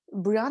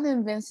 Brianna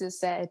and Vincent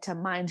said to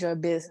mind your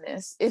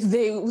business if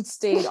they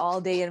stayed all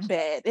day in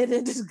bed and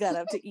then just got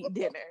up to eat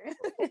dinner.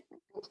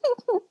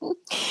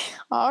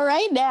 All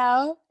right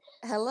now.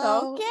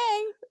 Hello.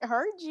 Okay.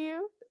 Heard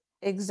you.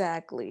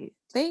 Exactly.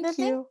 Thank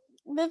you.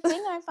 The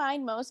thing I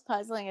find most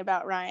puzzling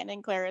about Ryan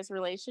and Clara's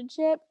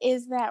relationship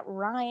is that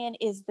Ryan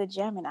is the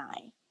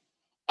Gemini.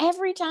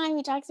 Every time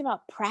he talks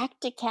about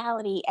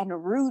practicality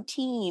and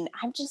routine,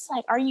 I'm just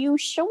like, are you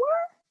sure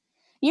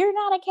you're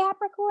not a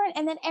Capricorn?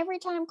 And then every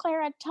time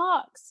Clara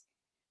talks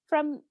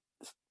from,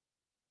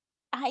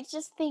 I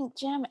just think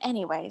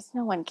anyways,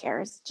 no one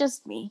cares,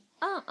 just me.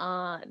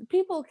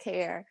 People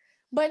care.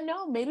 But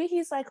no, maybe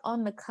he's like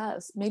on the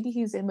cusp. Maybe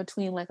he's in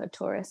between like a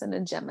Taurus and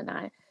a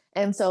Gemini.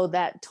 And so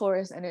that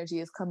Taurus energy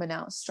is coming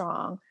out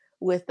strong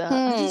with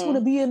I just want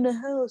to be in the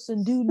house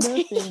and do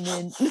nothing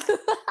and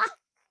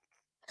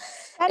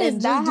That is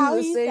and just not do how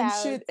the he same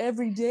sounds. shit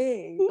every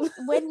day.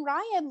 When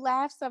Ryan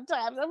laughs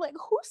sometimes, I'm like,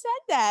 who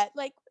said that?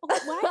 Like, why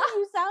do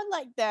you sound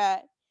like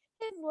that?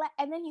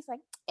 And then he's like,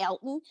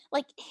 Elton.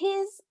 Like,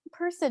 his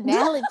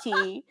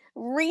personality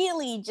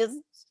really just,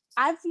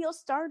 I feel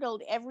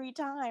startled every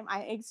time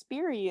I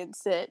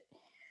experience it.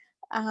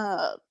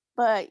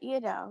 But,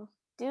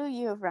 do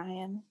you,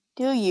 Ryan?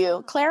 Do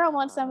you? Clara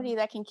wants somebody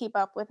that can keep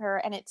up with her,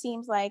 and it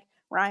seems like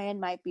Ryan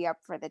might be up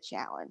for the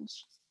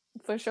challenge.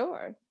 For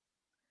sure.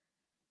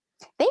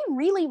 They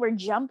really were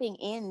jumping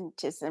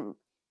into some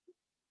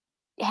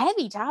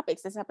heavy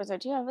topics this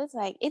episode too. I was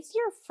like, it's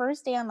your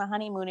first day on the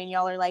honeymoon, and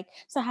y'all are like,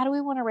 so how do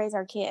we want to raise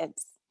our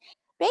kids?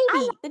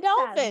 Baby, the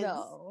dolphins.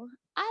 No,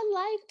 I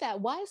like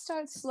that. Why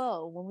start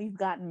slow when we've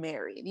gotten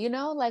married?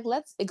 Like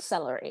let's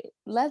accelerate.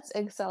 Let's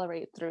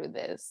accelerate through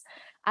this.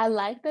 I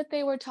like that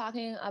they were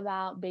talking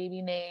about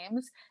baby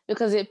names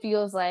because it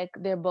feels like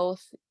they're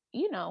both,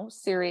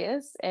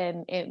 serious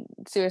and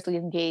seriously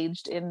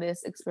engaged in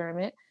this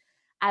experiment.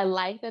 I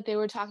like that they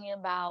were talking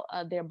about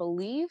their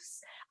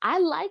beliefs. I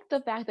like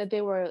the fact that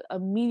they were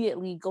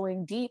immediately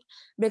going deep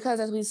because,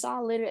 as we saw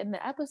later in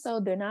the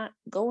episode, they're not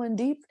going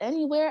deep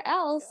anywhere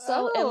else.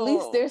 So at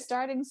least they're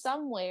starting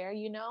somewhere,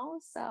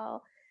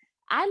 So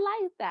I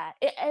like that.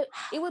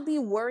 It would be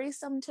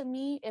worrisome to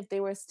me if they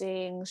were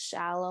staying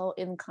shallow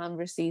in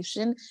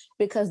conversation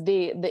because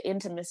the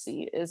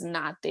intimacy is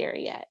not there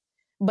yet.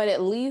 But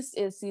at least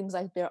it seems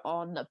like they're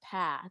on the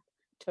path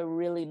to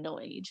really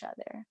knowing each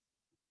other.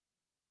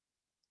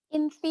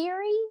 In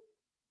theory,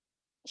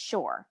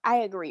 sure, I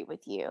agree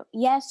with you.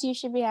 Yes, you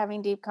should be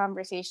having deep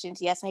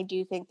conversations. Yes, I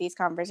do think these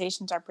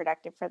conversations are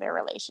productive for their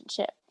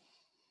relationship.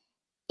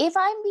 If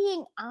I'm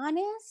being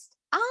honest,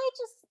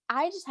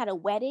 I just had a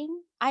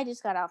wedding. I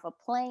just got off a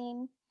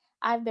plane.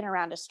 I've been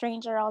around a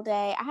stranger all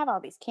day. I have all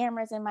these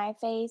cameras in my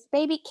face.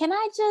 Baby, can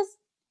I just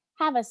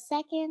have a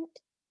second?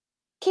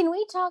 Can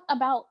we talk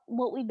about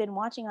what we've been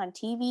watching on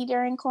TV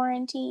during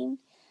quarantine?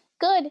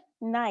 Good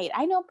night.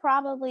 I know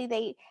probably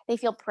they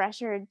feel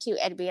pressured to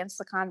advance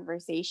the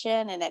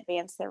conversation and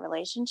advance their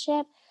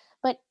relationship,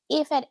 but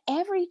if at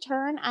every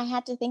turn I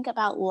had to think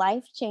about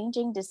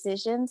life-changing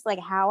decisions like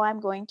how I'm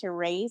going to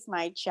raise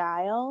my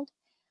child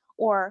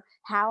or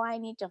how I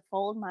need to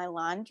fold my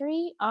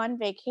laundry on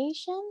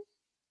vacation,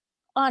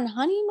 on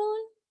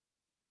honeymoon,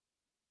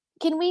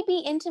 can we be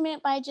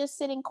intimate by just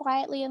sitting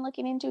quietly and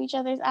looking into each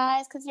other's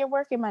eyes? Because you're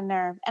working my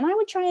nerve. And I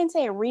would try and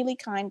say it really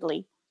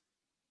kindly.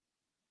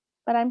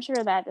 But I'm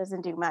sure that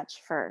doesn't do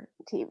much for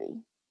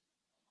TV.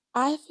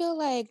 I feel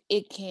like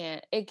they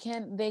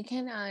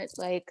cannot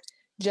like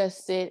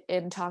just sit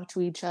and talk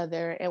to each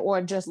other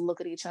or just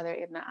look at each other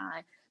in the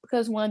eye.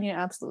 Because one, you're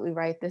absolutely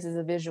right. This is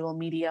a visual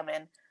medium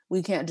and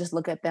we can't just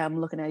look at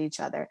them looking at each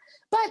other.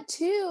 But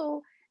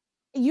two,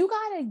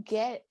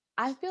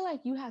 I feel like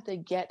you have to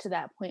get to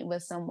that point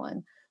with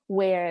someone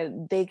where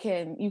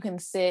you can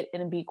sit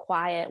and be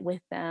quiet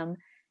with them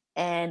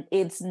and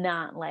it's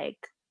not like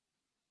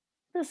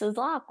this is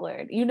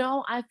awkward.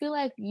 I feel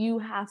like you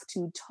have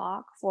to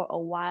talk for a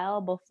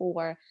while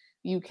before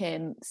you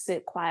can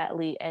sit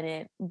quietly and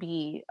it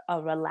be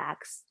a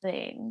relaxed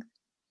thing.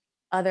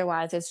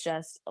 Otherwise, it's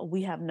just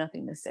we have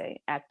nothing to say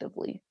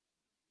actively.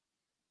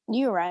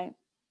 You're right.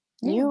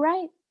 Yeah. You're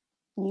right.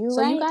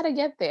 So you got to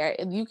get there.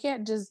 And you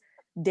can't just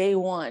day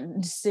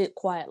one sit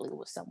quietly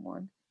with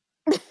someone.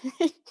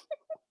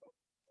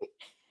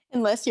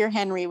 Unless you're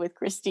Henry with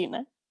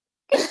Christina.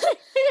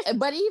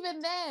 But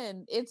even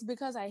then, it's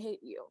because I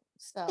hate you.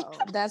 So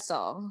that's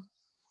all.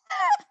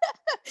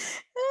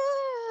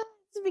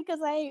 It's because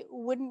I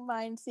wouldn't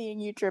mind seeing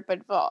you trip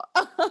and fall.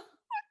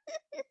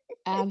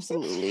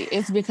 Absolutely.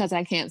 It's because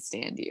I can't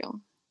stand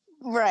you.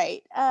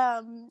 Right.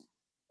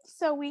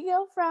 So we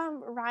go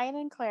from Ryan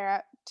and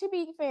Clara. To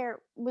be fair,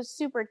 was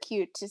super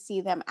cute to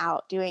see them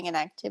out doing an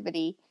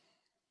activity.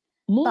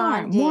 More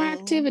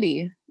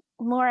activity.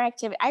 More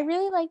activity. I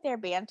really like their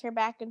banter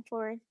back and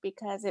forth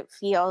because it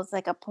feels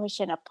like a push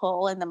and a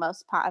pull in the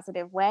most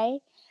positive way.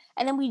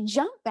 And then we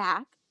jump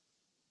back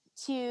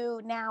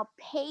to now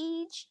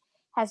Paige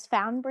has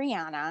found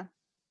Brianna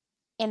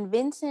and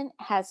Vincent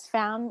has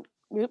found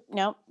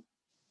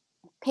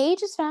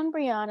Paige has found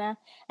Brianna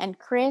and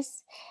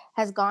Chris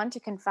has gone to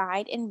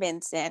confide in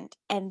Vincent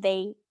and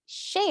they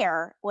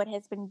share what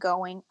has been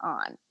going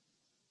on.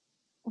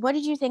 What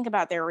did you think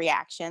about their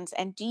reactions?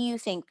 And do you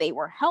think they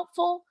were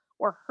helpful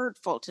or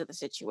hurtful to the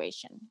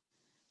situation?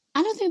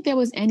 I don't think there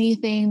was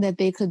anything that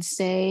they could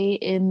say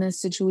in the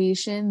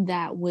situation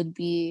that would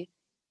be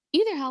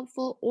either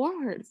helpful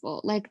or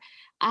hurtful. Like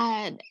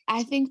I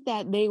think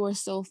that they were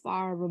so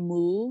far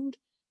removed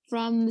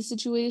from the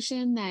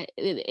situation that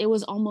it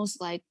was almost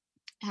like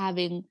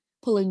having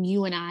pulling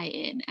you and I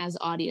in as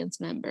audience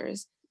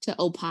members to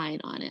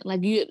opine on it.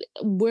 Like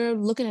we're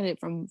looking at it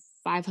from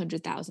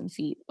 500,000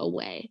 feet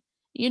away,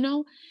 you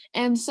know?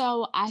 And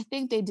so I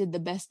think they did the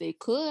best they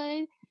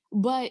could,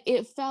 but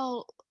it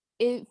felt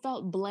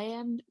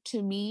bland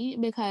to me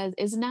because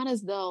it's not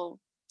as though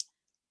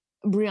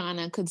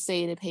Brianna could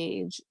say to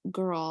Paige,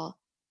 girl,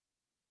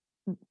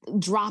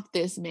 drop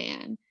this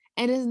man.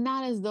 And it's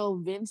not as though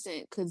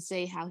Vincent could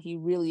say how he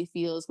really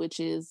feels, which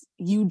is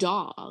you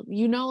dog.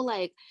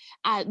 Like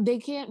they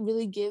can't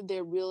really give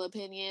their real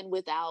opinion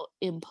without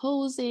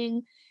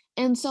imposing.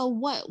 And so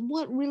what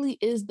really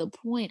is the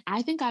point?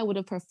 I think I would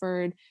have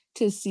preferred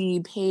to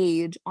see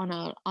Paige on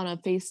a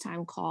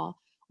FaceTime call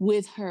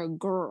with her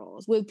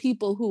girls, with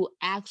people who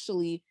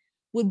actually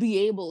would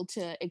be able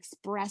to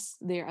express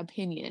their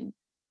opinion,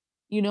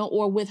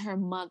 or with her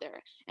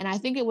mother. And I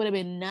think it would have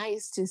been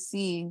nice to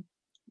see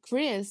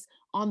Chris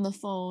on the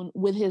phone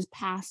with his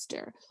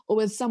pastor or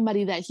with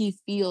somebody that he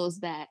feels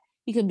that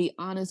he can be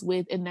honest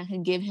with and that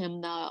can give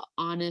him the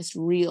honest,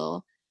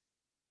 real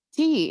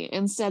tea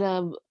instead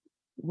of,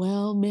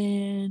 well,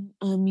 man,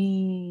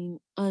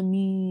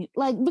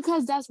 like,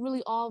 because that's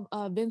really all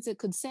Vincent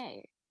could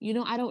say.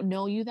 I don't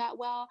know you that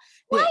well.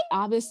 Why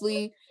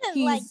Obviously,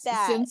 isn't like he's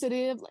that?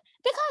 sensitive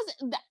because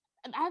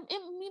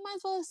we might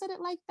as well have said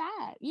it like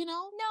that.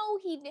 No,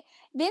 He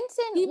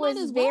might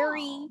as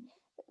well.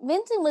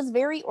 Vincent was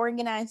very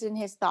organized in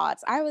his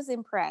thoughts. I was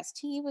impressed.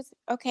 He was,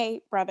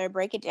 okay, brother,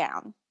 break it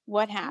down.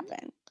 What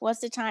happened?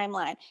 What's the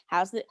timeline?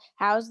 How's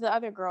the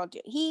other girl do?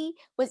 He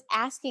was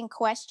asking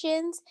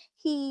questions.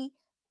 He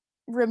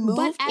But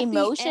removed at the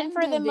emotion end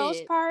for the of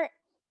most it, part.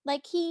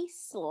 Like, he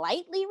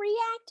slightly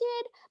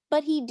reacted,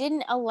 but he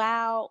didn't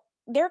allow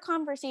their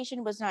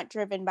conversation was not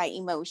driven by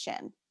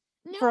emotion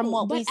from no,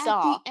 what we but at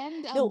saw. the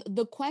end of No,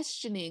 the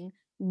questioning,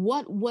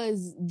 what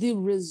was the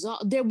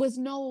result? There was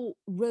no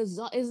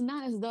result. It's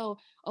not as though,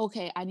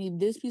 okay, I need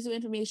this piece of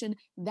information,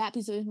 that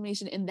piece of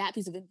information, and that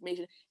piece of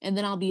information, and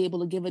then I'll be able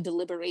to give a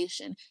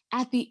deliberation.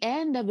 At the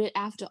end of it,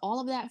 after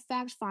all of that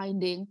fact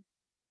finding,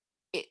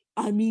 like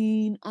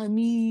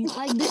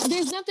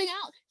there's nothing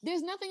else.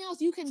 There's nothing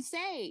else you can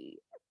say.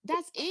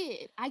 That's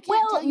it. I can't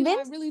tell well, you how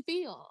I really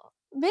feel.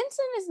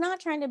 Vincent is not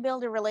trying to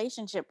build a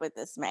relationship with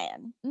this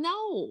man.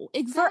 No, For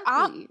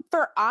exactly.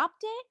 for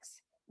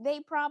optics, they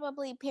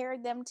probably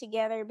paired them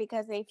together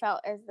because they felt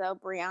as though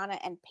Brianna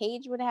and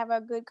Paige would have a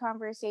good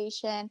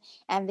conversation,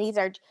 and these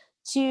are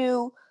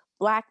two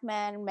black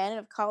men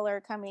of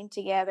color coming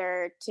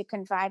together to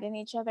confide in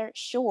each other.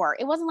 Sure,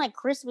 it wasn't like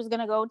Chris was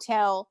going to go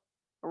tell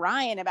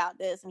Ryan about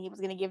this and he was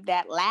going to give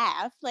that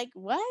laugh. Like,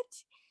 what?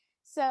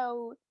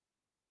 So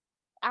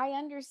I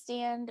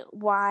understand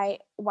why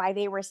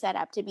they were set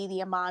up to be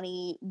the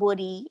Amani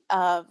Woody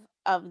of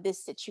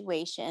this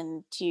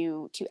situation,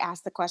 to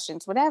ask the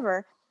questions,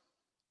 whatever.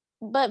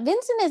 But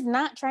Vincent is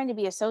not trying to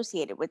be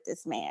associated with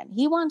this man.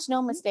 He wants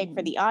no mistake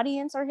for Mm-mm. the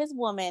audience or his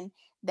woman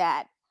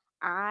that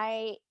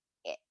I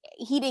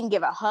he didn't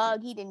give a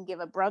hug, he didn't give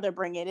a brother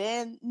bring it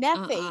in,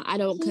 nothing. I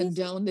don't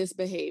condone this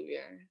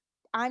behavior.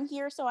 I'm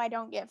here so I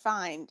don't get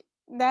fined.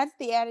 That's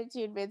the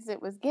attitude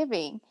Vincent was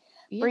giving.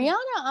 Yeah.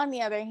 Brianna, on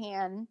the other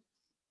hand,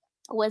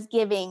 was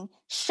giving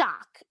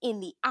shock in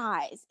the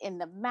eyes, in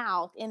the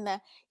mouth,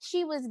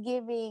 she was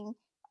giving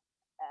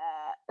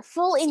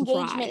full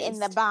engagement in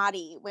the Surprised.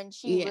 body when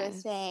she was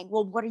Yes. saying,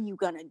 well, what are you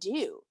going to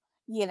do?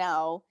 You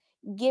know,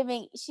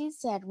 she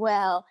said,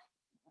 well,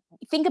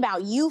 think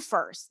about you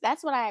first.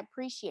 That's what I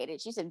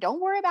appreciated. She said,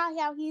 don't worry about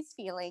how he's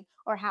feeling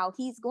or how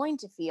he's going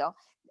to feel.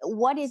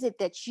 What is it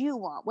that you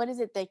want? What is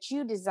it that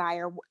you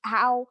desire?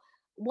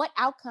 What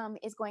outcome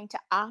is going to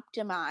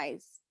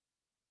optimize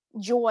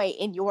joy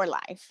in your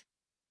life?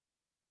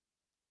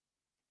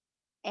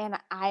 And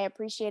I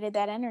appreciated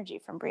that energy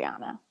from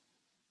Brianna.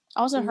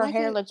 Also, her Like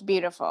hair it looked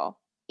beautiful.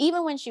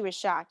 Even when she was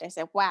shocked, I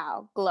said,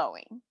 wow,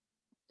 glowing.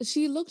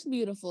 She looked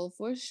beautiful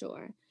for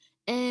sure.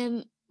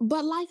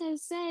 But like I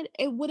said,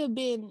 it would have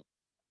been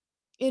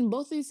in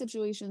both these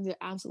situations, you're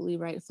absolutely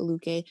right,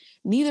 Feluke.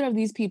 Neither of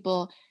these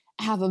people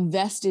have a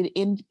vested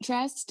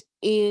interest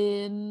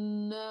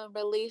in a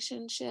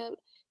relationship.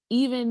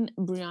 Even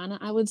Brianna,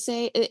 I would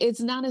say, it's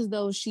not as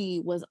though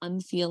she was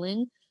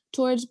unfeeling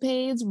towards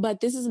Paige, but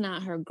this is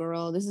not her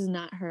girl. This is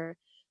not her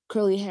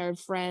curly haired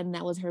friend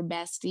that was her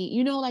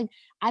bestie. Like,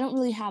 I don't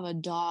really have a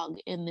dog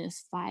in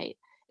this fight.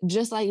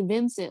 Just like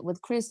Vincent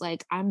with Chris,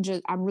 like I'm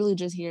really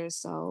just here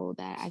so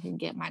that I can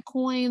get my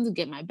coins,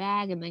 get my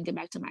bag, and then get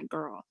back to my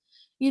girl,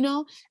 you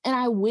know? And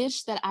I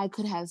wish that I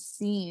could have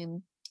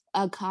seen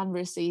a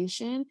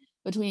conversation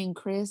between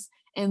Chris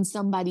and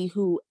somebody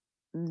who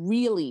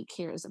really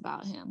cares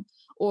about him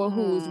or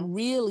who's Mm.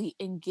 really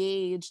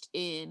engaged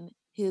in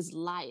his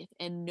life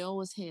and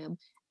knows him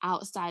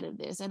outside of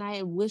this. And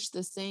I wish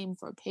the same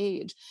for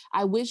Paige.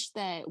 I wish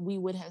that we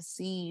would have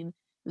seen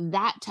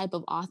that type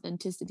of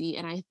authenticity.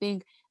 And I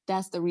think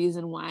that's the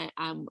reason why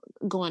I'm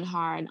going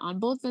hard on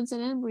both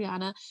Vincent and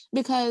Brianna,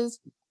 because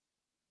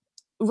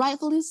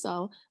rightfully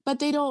so, but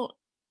they don't,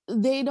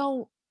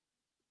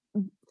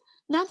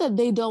 not that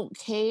they don't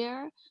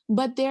care,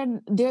 but they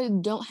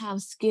don't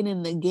have skin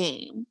in the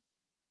game.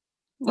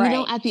 You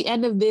know, Right. at the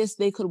end of this,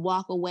 they could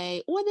walk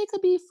away or they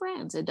could be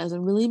friends. It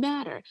doesn't really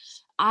matter.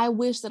 I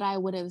wish that I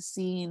would have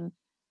seen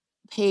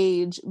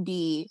Paige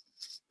be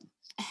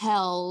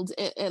held,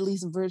 at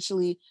least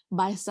virtually,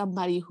 by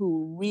somebody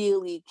who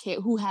really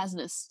who has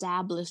an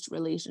established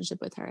relationship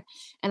with her.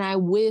 And I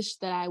wish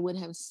that I would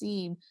have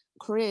seen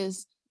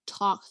Chris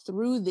talk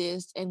through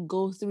this and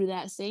go through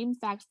that same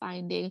fact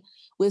finding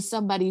with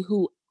somebody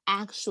who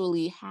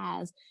actually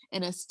has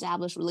an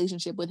established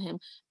relationship with him,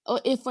 or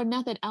if for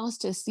nothing else,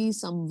 to see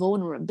some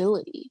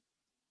vulnerability.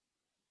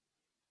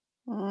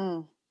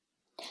 I'm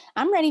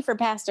ready for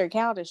Pastor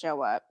Cal to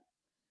show up.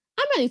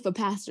 I'm ready for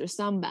Pastor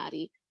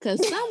somebody,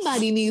 because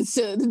somebody needs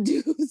to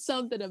do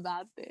something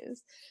about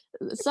this.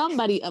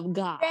 Somebody of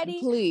God, Ready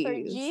please. for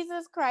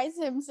Jesus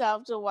Christ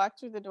himself to walk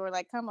through the door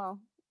like, come on.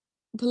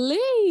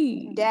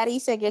 Please. Daddy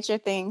said, get your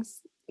things.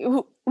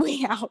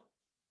 We out.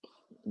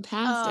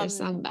 Pastor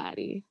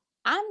somebody.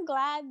 I'm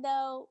glad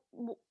though,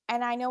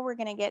 and I know we're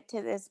going to get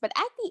to this, but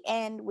at the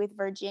end with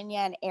Virginia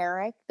and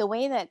Eric, the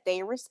way that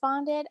they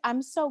responded,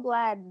 I'm so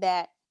glad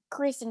that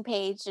Chris and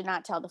Paige did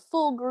not tell the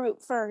full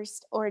group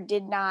first or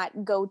did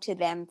not go to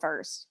them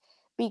first.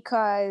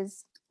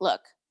 Because,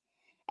 look,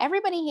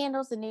 everybody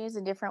handles the news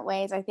in different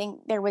ways. I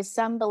think there was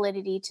some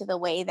validity to the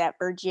way that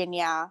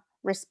Virginia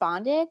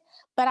responded,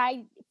 but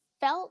I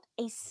felt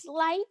a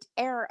slight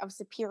air of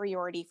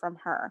superiority from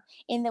her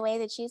in the way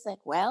that she's like,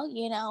 well,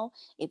 you know,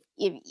 if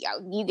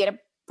you get a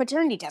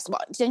paternity test,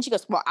 well, then she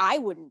goes, well, I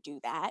wouldn't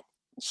do that.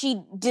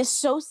 She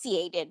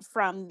dissociated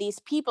from these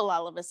people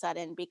all of a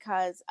sudden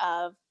because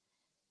of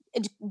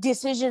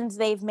decisions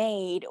they've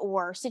made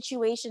or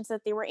situations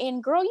that they were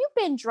in. Girl, you've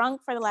been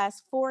drunk for the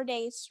last 4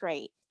 days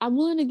straight. I'm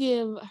willing to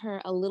give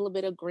her a little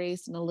bit of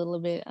grace and a little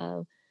bit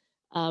of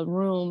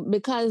room,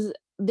 because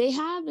they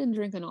have been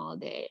drinking all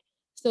day.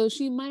 So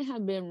she might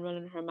have been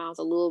running her mouth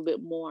a little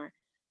bit more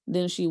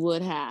than she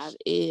would have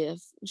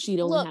if she'd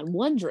only had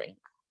one drink.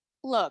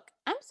 Look,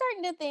 I'm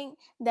starting to think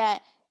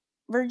that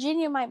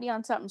Virginia might be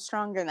on something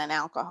stronger than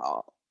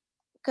alcohol.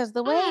 Because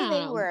the way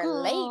they were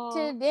late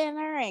to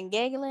dinner and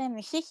giggling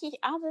and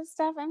all this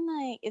stuff, I'm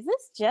like, is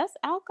this just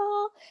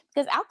alcohol?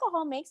 Because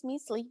alcohol makes me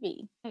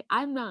sleepy.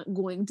 I'm not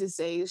going to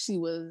say she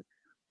was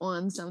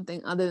on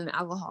something other than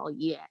alcohol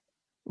yet,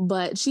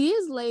 but she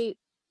is late.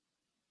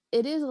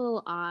 It is a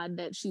little odd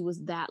that she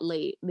was that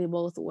late. They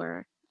both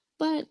were.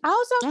 But I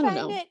also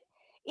find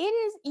it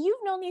is, you've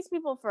known these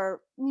people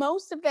for,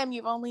 most of them,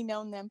 you've only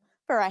known them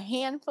for a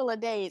handful of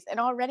days, and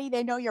already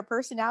they know your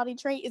personality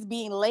trait is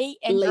being late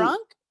and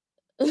drunk.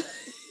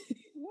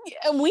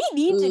 We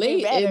need to late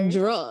do better. And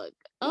drunk.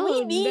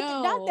 We need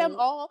not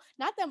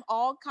them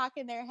all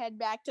cocking their head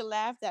back to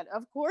laugh that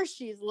of course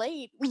she's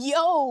late.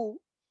 Yo.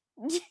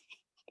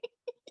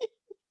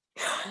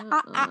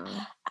 How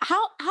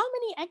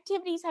many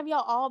activities have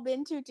y'all all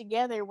been to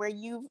together where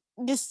you've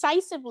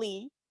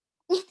decisively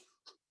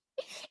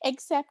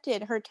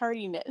accepted her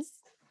tardiness?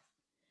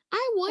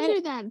 I wonder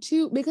that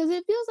too, because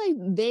it feels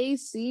like they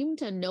seem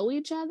to know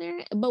each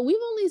other, but we've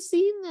only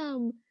seen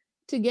them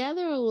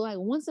together like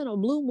once in a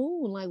blue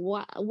moon. Like,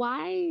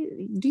 why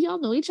do y'all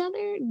know each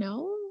other?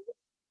 No,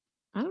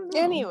 I don't know.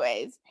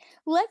 Anyways,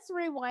 let's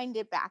rewind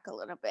it back a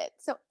little bit.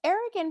 So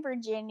Eric and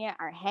Virginia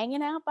are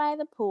hanging out by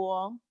the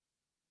pool.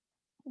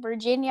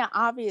 Virginia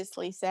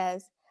obviously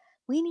says,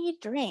 we need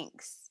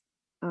drinks.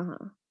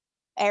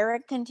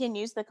 Eric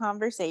continues the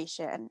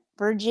conversation.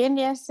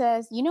 Virginia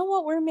says, you know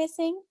what we're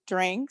missing?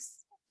 Drinks.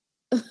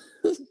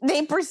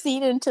 They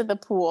proceed into the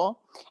pool.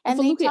 And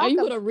Feluke, are you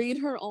going to read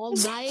her all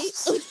night?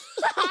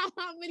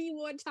 How many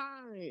more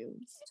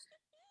times?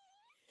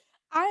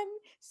 I'm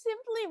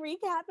simply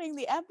recapping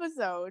the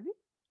episode.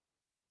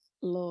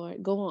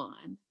 Lord, go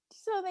on.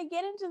 So they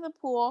get into the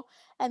pool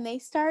and they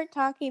start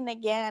talking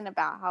again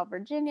about how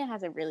Virginia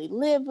hasn't really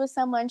lived with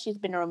someone she's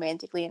been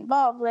romantically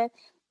involved with,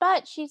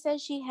 but she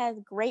says she has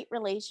great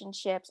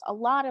relationships, a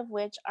lot of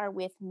which are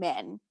with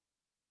men.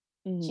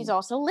 She's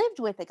also lived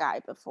with a guy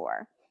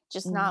before,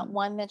 just not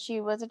one that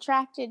she was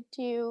attracted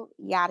to,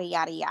 yada,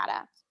 yada,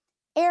 yada.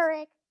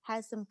 Eric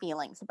has some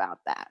feelings about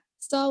that.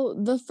 So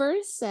the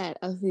first set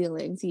of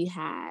feelings he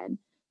had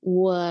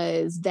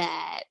was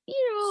that,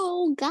 you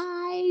know,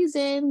 guys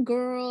and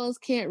girls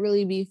can't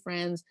really be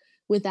friends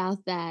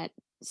without that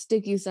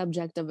sticky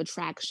subject of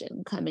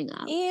attraction coming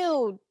up.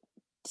 Ew,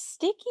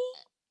 sticky?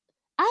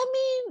 I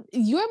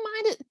mean, your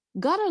mind is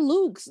gutter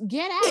Luke's,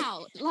 get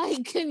out.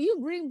 Like, can you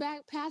bring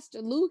back Pastor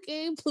Luke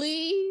in,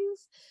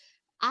 please?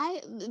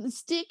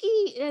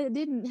 Sticky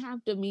didn't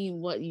have to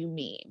mean what you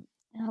mean.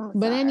 Oh,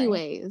 but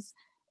anyways,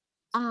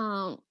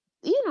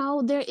 you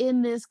know, they're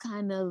in this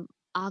kind of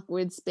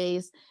awkward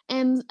space.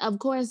 And of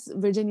course,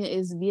 Virginia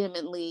is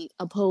vehemently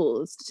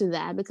opposed to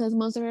that because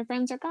most of her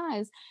friends are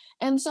guys.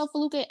 And so,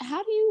 Feluke,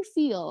 how do you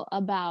feel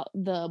about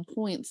the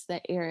points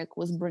that Eric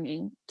was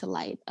bringing to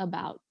light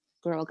about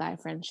girl guy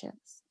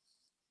friendships?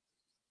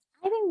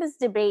 I think this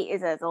debate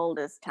is as old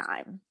as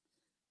time.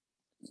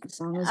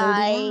 Song as old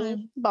as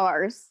rhyme.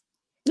 Bars.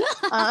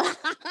 Uh,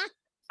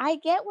 I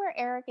get where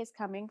Eric is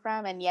coming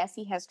from, and yes,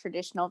 he has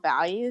traditional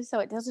values, so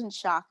it doesn't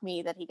shock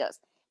me that he goes,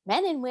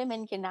 men and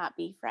women cannot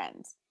be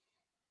friends.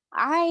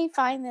 I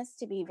find this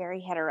to be very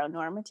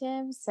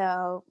heteronormative,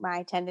 so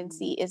my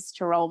tendency is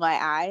to roll my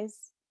eyes.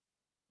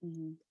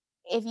 Mhm.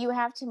 If you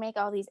have to make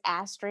all these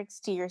asterisks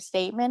to your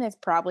statement, it's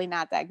probably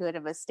not that good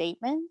of a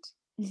statement.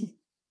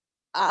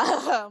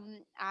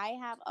 I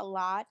have a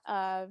lot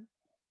of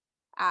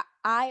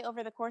I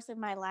over the course of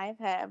my life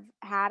have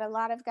had a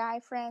lot of guy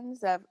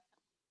friends of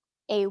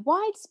a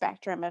wide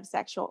spectrum of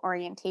sexual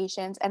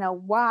orientations and a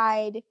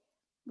wide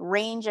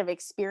range of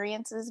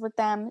experiences with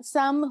them.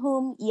 Some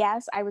whom,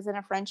 yes, I was in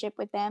a friendship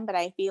with them, but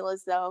I feel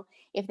as though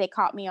if they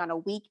caught me on a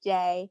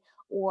weekday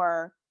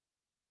or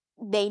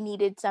they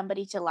needed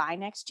somebody to lie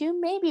next to,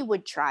 maybe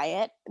would try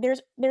it.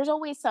 There's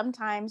always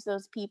sometimes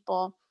those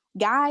people,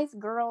 guys,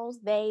 girls,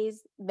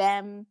 theys,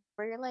 them,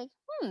 where you're like,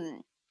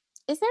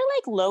 is there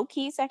like low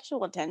key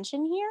sexual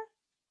attention here?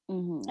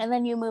 Mhm. And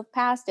then you move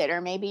past it,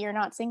 or maybe you're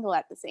not single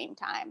at the same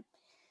time.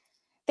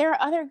 There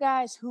are other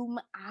guys whom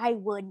I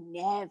would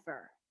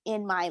never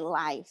in my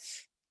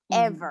life,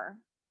 ever,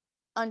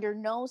 under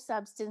no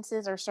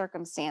substances or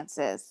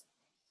circumstances,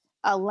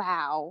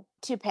 allow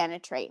to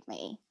penetrate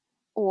me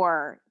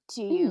or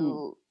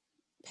to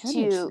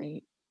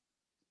Penetrate.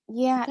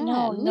 no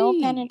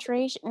Golly.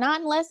 penetration.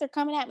 Not unless they're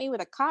coming at me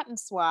with a cotton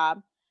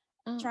swab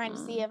trying to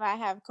Uh-uh. see if I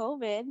have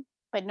COVID,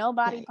 but no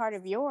body part Yikes.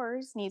 of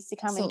yours needs to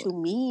come So into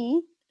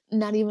me.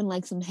 not even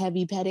like some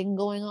heavy petting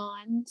going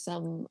on,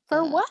 some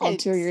For what?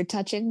 ulterior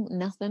touching,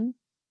 nothing.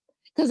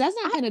 Because that's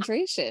not I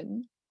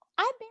penetration.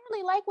 I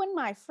barely like when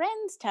my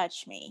friends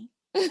touch me.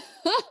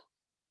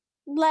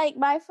 Like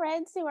my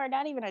friends who are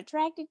not even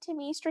attracted to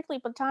me, strictly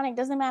platonic,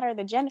 doesn't matter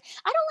the gender.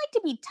 I don't like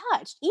to be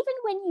touched. Even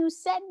when you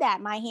said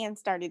that, my hands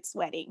started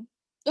sweating.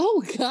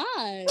 Oh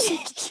God.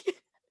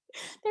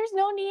 There's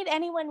no need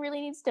anyone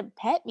really needs to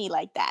pet me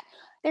like that.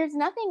 There's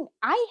nothing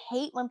I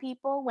hate when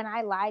people when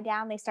I lie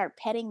down they start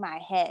petting my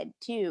head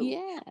too.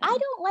 Yeah. I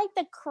don't like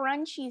the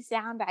crunchy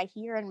sound I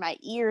hear in my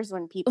ears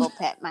when people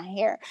pet my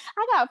hair.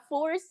 I got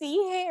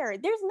 4C hair.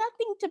 There's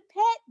nothing to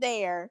pet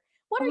there.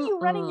 What are you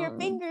running your Uh-uh.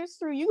 fingers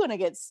through? You're gonna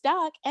get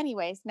stuck.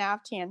 Anyways, now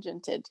I've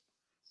tangented.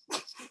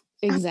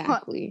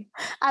 Exactly.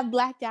 I've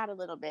blacked out a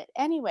little bit.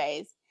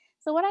 Anyways,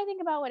 so what I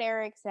think about what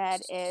Eric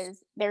said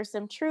is there's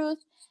some truth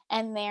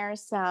and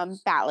there's some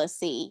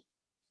fallacy.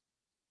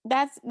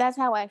 That's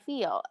how I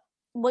feel.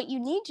 What you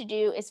need to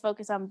do is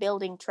focus on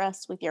building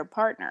trust with your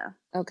partner.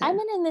 I've Okay.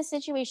 been in this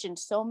situation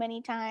so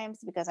many times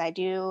because I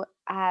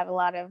have a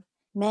lot of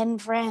men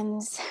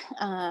friends.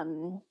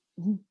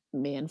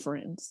 Man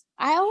friends.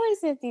 I always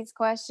get these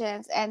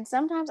questions, and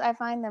sometimes I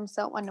find them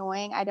so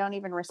annoying I don't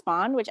even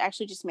respond, which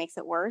actually just makes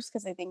it worse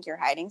because I think you're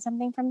hiding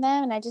something from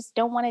them, and I just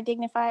don't want to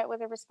dignify it with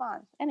a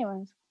response.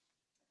 Anyways,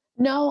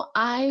 No,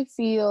 I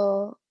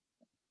feel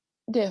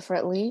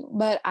differently,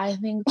 but I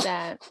think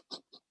that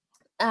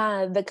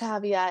the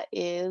caveat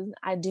is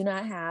I do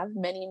not have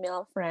many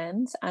male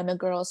friends. I'm a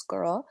girl's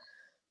girl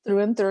through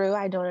and through.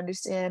 I don't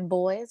understand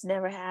boys,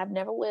 never have,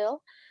 never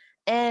will.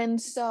 And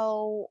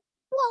so,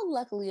 well,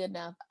 luckily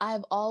enough,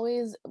 I've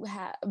always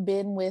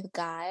been with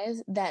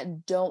guys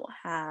that don't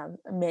have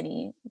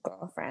many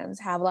girlfriends,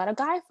 have a lot of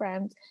guy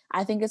friends.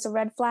 I think it's a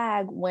red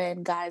flag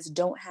when guys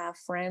don't have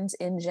friends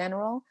in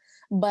general.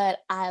 But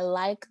I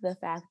like the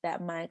fact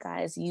that my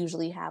guys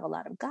usually have a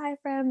lot of guy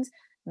friends,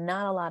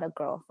 not a lot of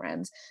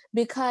girlfriends,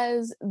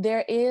 because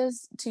there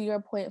is, to your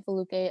point,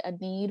 Feluke, a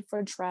need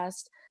for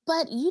trust.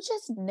 But you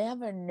just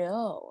never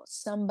know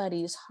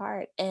somebody's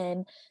heart.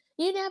 And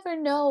you never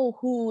know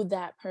who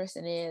that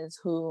person is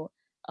who,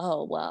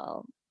 oh,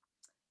 well,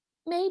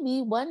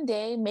 maybe one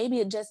day, maybe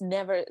it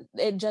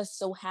just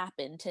so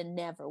happened to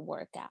never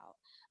work out.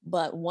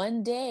 But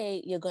one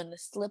day you're going to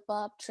slip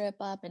up, trip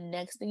up, and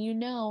next thing you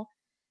know,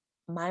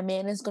 my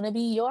man is going to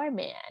be your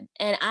man.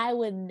 And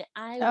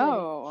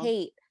oh,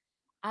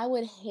 I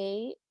would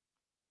hate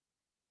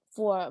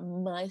for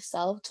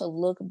myself to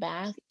look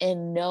back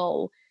and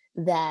know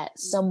that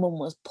someone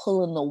was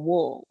pulling the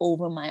wool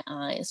over my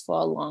eyes for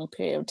a long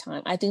period of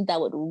time. I think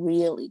that would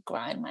really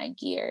grind my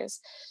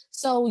gears.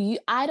 So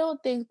I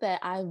don't think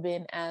that I've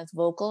been as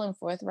vocal and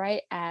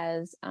forthright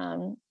as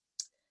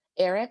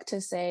Eric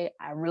to say,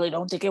 I really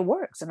don't think it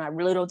works and I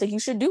really don't think you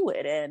should do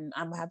it. And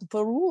I'm gonna have to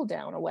put a rule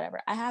down or whatever.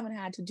 I haven't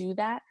had to do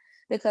that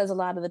because a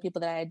lot of the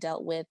people that I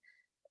dealt with,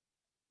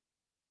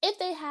 if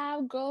they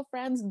have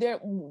girlfriends,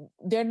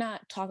 they're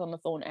not talking on the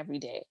phone every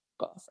day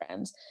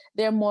girlfriends.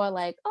 They're more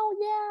like, oh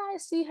yeah, I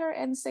see her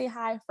and say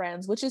hi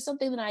friends, which is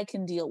something that I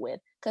can deal with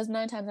because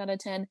 9 times out of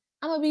 10,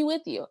 I'm gonna be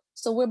with you.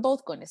 So we're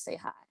both going to say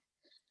hi.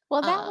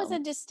 Well, that was a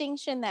Um,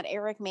 distinction that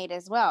Eric made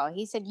as well.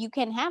 He said, you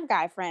can have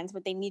guy friends,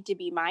 but they need to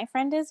be my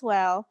friend as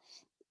well.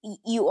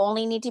 You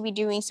only need to be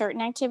doing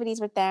certain activities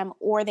with them,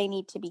 or they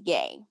need to be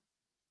gay.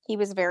 He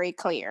was very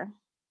clear.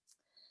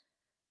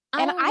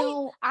 I And don't I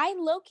know. I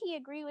low key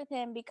agree with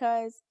him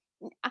because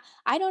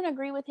I don't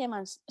agree with him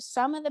on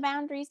some of the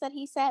boundaries that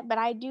he set, but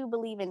I do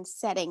believe in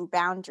setting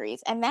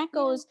boundaries. And that Yeah,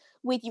 goes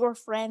with your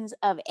friends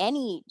of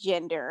any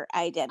gender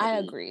I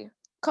identity agree. Yes.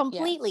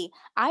 completely.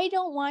 I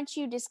don't want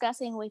you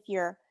discussing with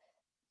your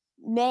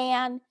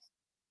man,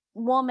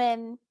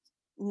 woman,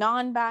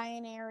 non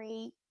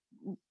binary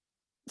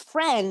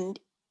friend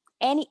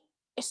any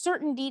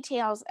certain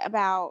details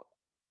about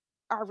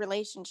our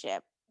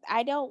relationship.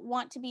 I don't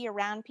want to be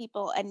around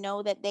people and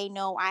know that they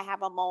know I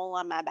have a mole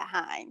on my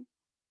behind.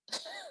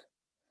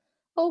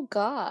 Oh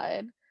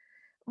God.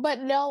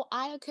 But no,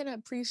 I can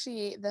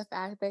appreciate the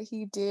fact that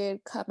he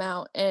did come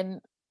out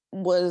and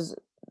was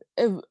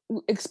ev-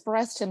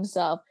 expressed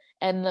himself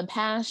and the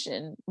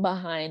passion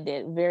behind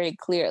it very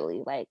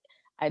clearly. Like,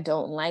 I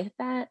don't like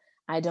that.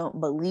 I don't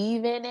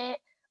believe in it.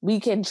 We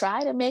can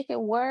try to make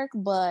it work,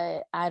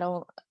 but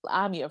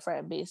I'm your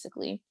friend,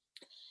 basically.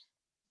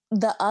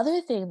 The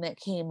other thing that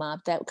came up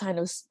that kind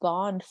of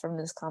spawned from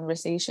this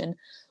conversation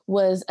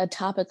was a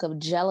topic of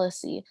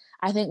jealousy.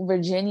 I think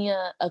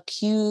Virginia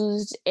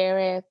accused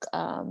Eric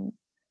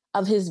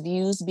of his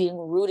views being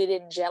rooted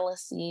in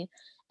jealousy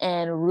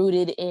and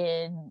rooted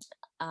in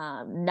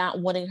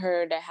not wanting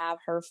her to have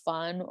her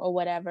fun or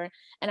whatever.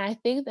 And I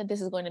think that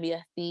this is going to be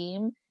a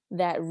theme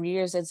that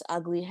rears its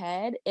ugly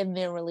head in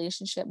their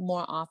relationship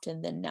more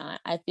often than not.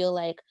 I feel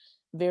like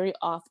very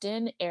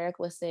often Eric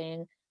was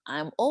saying,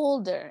 I'm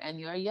older and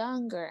you're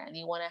younger and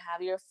you want to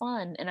have your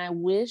fun. And I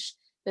wish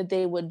that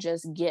they would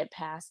just get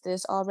past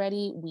this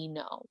already. We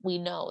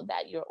know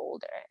that you're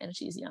older and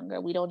she's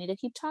younger. We don't need to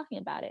keep talking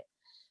about it.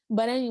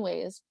 But,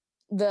 anyways,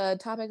 the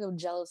topic of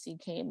jealousy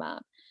came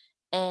up.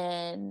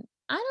 And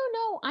I don't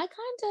know,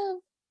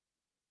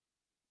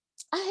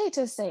 I hate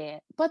to say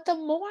it, but the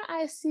more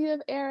I see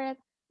of Eric,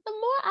 the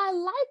more I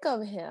like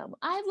of him.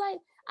 I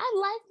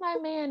like my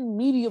man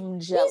medium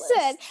He said,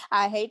 jealous.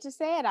 I hate to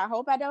say it, I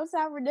hope I don't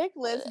sound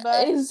ridiculous, but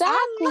I like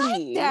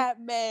Exactly.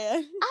 that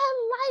man.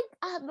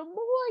 The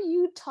more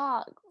you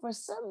talk, for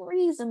some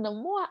reason, the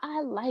more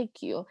I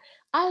like you.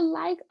 I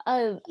like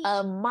a He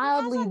has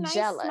mildly a nice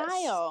jealous.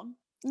 smile.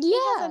 He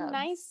has a Yeah,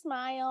 nice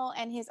smile,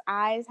 and his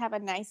eyes have a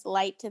nice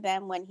light to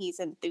them when he's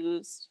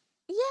enthused.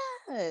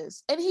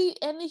 yes. And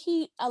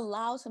he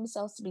allows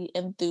himself to be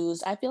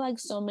enthused. I feel like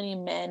so many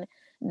men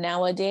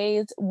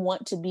nowadays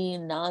want to be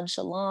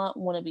nonchalant,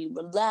 want to be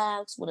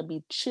relaxed, want to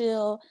be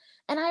chill.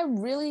 And I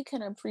really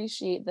can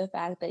appreciate the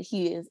fact that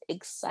he is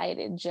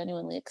excited,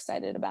 genuinely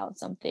excited about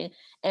something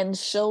and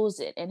shows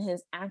it in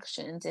his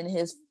actions, in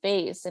his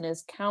face, in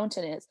his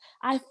countenance.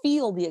 I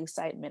feel the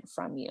excitement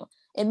from you.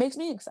 It makes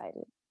me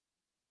excited.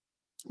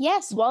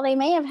 Yes, while they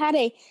may have had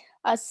a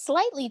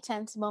slightly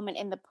tense moment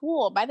in the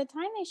pool, by the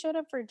time they showed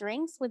up for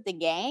drinks with the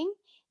gang,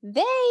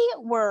 they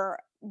were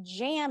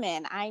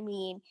jamming. I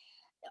mean,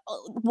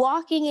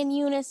 walking in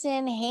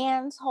unison,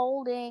 hands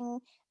holding.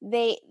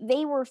 They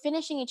were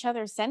finishing each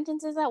other's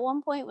sentences at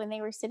one point when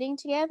they were sitting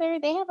together.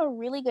 They have a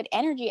really good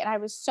energy, and I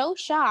was so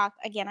shocked.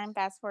 Again, I'm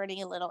fast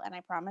forwarding a little, and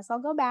I promise I'll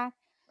go back.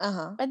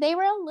 Uh-huh. But they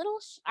were a little.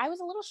 I was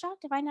a little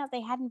shocked to find out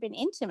they hadn't been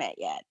intimate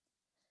yet.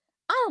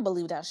 I don't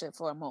believe that shit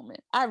for a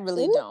moment. I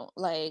really Ooh, don't.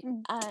 Like,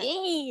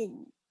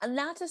 dang!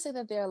 not to say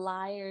that they're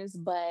liars,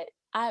 but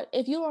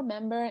if you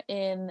remember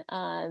in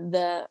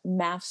the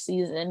math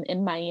season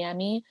in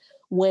Miami,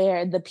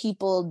 where the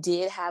people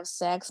did have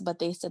sex, but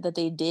they said that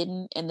they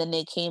didn't, and then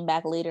they came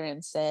back later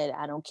and said,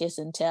 I don't kiss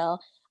and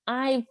tell.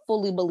 I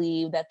fully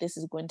believe that this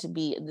is going to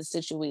be the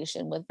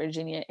situation with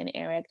Virginia and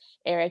Eric.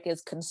 Eric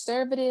is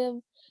conservative.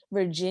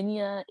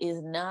 Virginia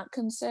is not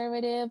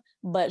conservative,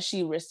 but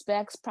she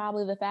respects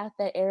probably the fact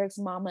that Eric's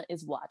mama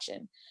is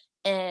watching.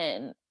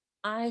 And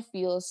I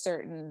feel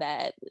certain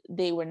that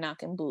they were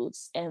knocking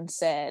boots and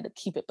said,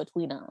 "Keep it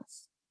between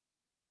us."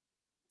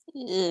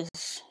 Ugh.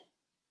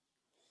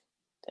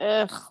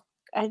 Ugh.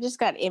 I just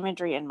got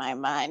imagery in my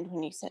mind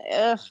when you said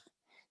ugh.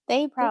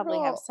 They probably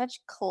have Girl,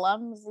 such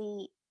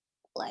clumsy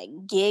like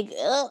gig.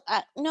 Ugh,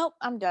 nope,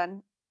 I'm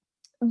done.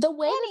 the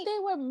way that Any they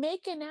were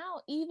making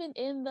out even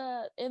in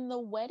the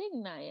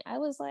wedding night, I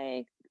was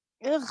like,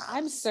 ugh.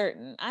 I'm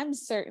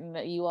certain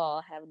that you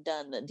all have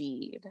done the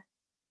deed.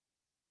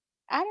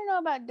 I don't know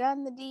about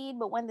done the deed,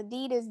 but when the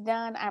deed is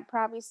done, I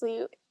promise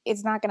you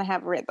it's not gonna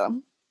have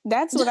rhythm.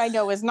 That's what I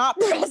know is not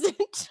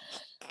present.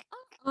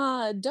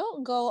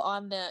 Don't go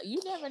on that. You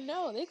never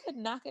know. They could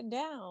knock it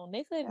down.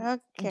 They could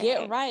get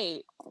Okay.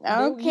 right.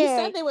 You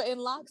said Okay. they were in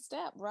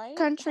lockstep, right?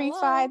 Countrify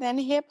Hello. then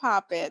hip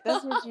hop it.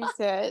 That's what you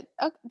said.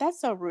 Oh, that's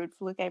so rude,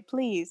 Fluke.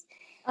 Please.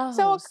 Oh,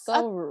 So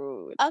so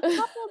rude. a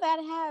couple that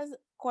has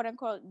quote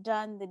unquote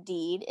done the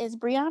deed is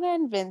Brianna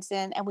and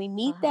Vincent, and we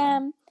meet Uh-huh.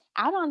 them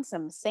out on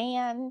some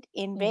sand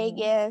in Mhm.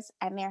 Vegas,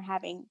 and they're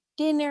having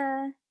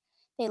dinner.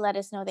 They let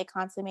us know they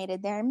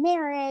consummated their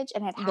marriage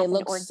and it They happened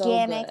look so good.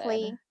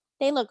 organically.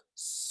 They look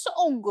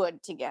so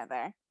good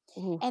together.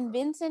 Oof. And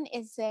Vincent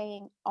is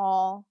saying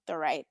all the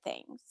right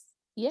things.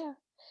 Yeah.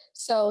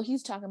 So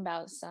he's talking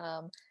about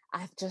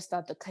I just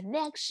thought the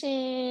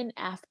connection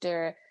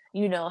after,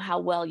 how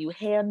well you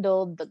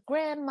handled the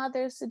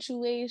grandmother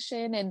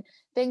situation. And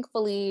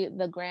thankfully,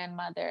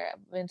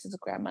 Vincent's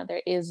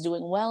grandmother, is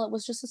doing well. It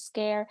was just a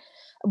scare.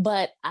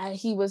 But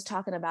he was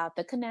talking about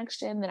the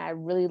connection that I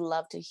really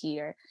love to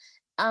hear.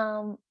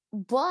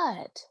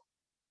 But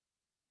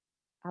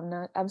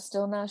I'm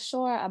still not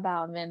sure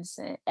about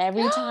Vincent.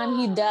 Every time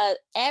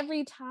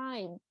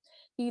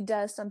he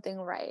does something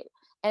right.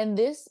 And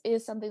this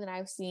is something that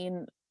I've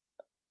seen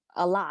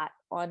a lot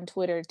on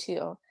Twitter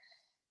too.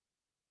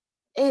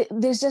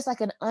 There's just like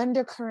an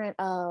undercurrent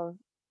of,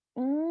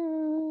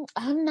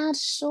 I'm not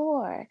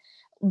sure.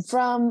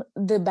 From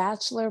the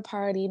bachelor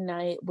party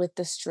night with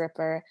the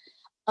stripper.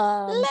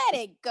 Let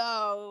it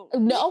go.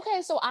 No,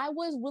 okay, so I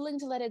was willing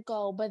to let it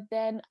go, but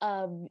then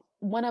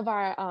one of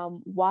our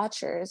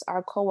watchers,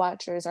 our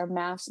co-watchers, our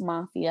Maths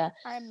Mafia,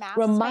 Our maths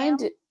fam.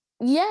 reminded,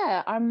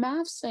 yeah, our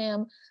Maths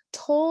fam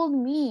told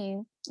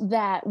me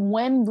that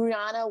when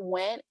Brianna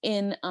went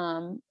in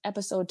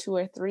episode 2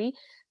 or 3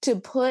 to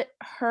put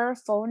her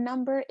phone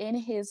number in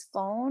his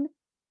phone,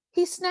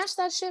 he snatched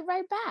that shit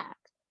right back.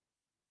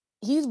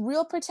 He's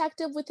real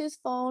protective with his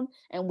phone,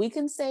 and we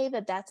can say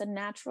that that's a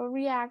natural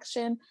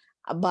reaction,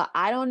 but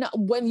I don't know,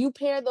 when you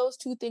pair those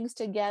two things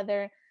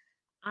together,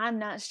 I'm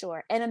not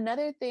sure. And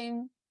another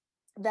thing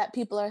that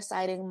people are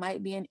citing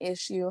might be an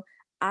issue,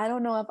 I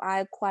don't know if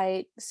I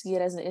quite see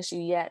it as an issue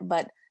yet,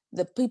 but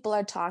the people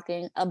are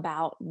talking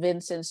about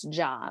Vincent's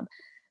job.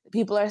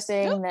 People are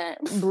saying that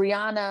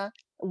Brianna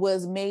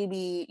was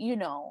maybe,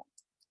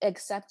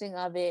 accepting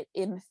of it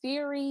in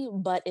theory,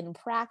 but in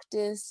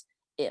practice,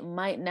 it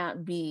might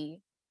not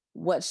be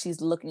what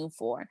she's looking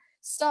for.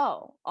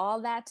 So,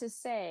 all that to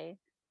say,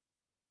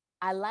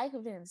 I like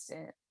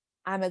Vincent.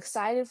 I'm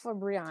excited for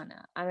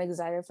Brianna. I'm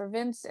excited for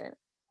Vincent.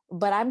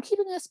 But I'm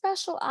keeping a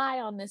special eye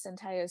on this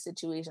entire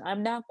situation.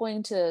 I'm not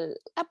going to,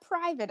 A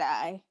private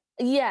eye.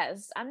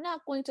 yes, I'm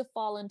not going to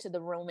fall into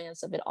the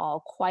romance of it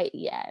all quite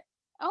yet.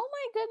 Oh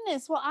my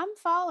goodness. Well, I'm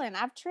falling.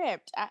 I've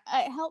tripped.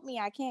 Help me.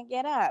 I can't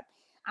get up.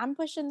 I'm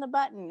pushing the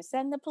button.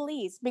 Send the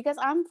police because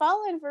I'm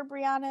falling for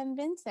Brianna and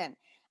Vincent.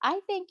 I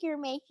think you're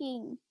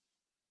making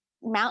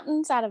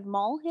mountains out of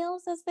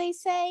molehills, as they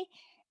say.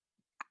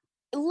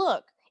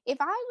 Look, if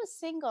I was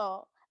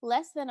single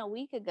less than a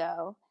week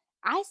ago,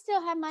 I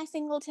still have my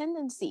single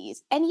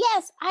tendencies. And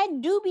yes, I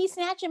do be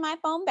snatching my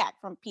phone back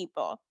from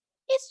people.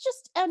 It's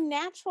just a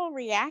natural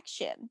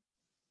reaction.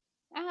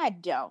 I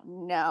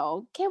don't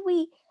know. Can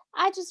we?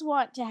 I just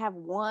want to have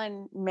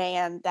one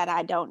man that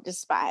I don't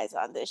despise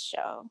on this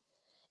show.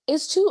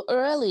 It's too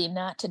early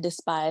not to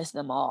despise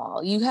them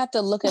all. You have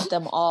to look at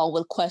them all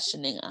with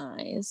questioning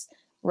eyes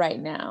right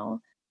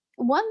now.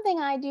 One thing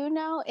I do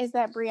know is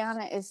that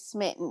Brianna is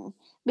smitten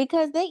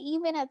because they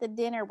even at the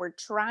dinner were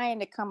trying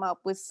to come up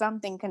with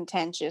something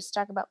contentious.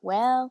 Talk about,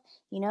 well,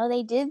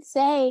 they did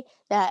say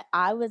that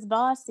I was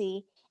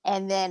bossy.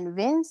 And then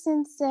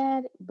Vincent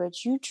said,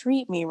 but you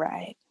treat me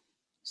right.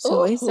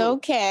 So it's Ooh.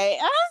 okay.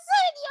 I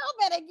said,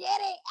 y'all better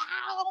get it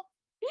out.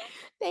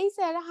 They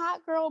said,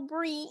 hot girl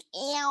Brie,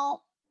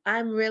 ow.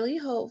 I'm really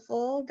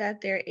hopeful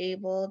that they're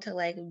able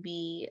to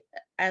be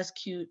as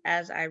cute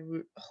as I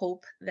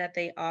hope that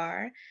they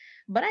are.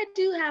 But I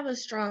do have a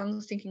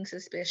strong sinking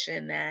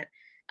suspicion that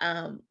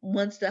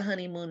once the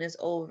honeymoon is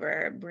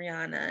over,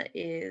 Brianna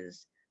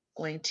is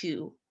going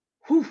to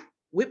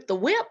whip the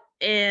whip.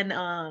 And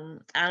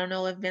I don't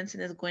know if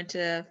Vincent is going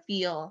to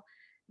feel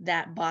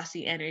that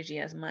bossy energy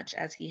as much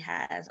as he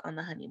has on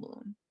the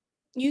honeymoon.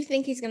 You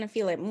think he's going to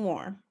feel it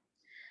more?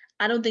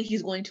 I don't think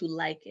he's going to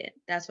like it.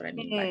 That's what I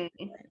mean by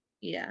it.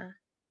 Yeah.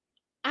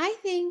 I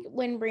think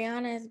when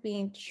Brianna is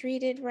being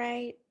treated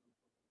right,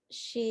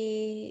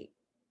 she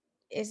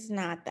is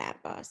not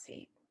that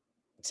bossy.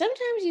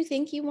 Sometimes you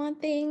think you want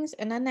things,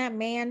 and then that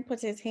man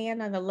puts his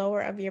hand on the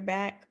lower of your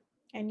back,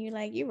 and you're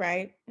like, you're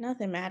right.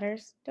 Nothing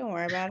matters. Don't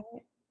worry about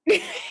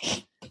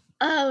it.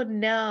 Oh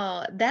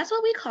no, that's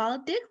what we call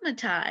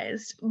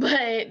digmatized.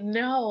 But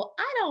no,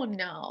 I don't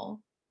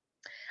know.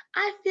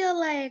 I feel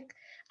like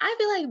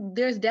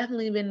there's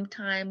definitely been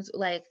times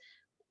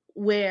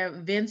where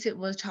Vincent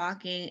was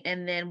talking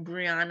and then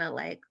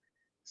Brianna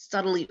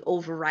subtly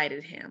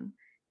overrided him.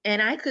 And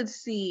I could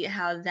see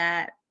how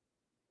that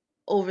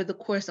over the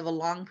course of a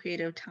long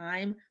period of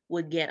time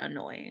would get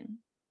annoying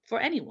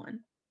for anyone.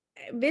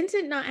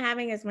 Vincent not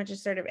having as much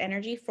assertive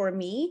energy for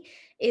me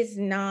is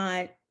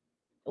not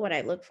what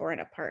I look for in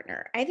a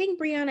partner. I think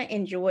Brianna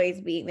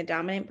enjoys being the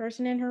dominant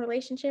person in her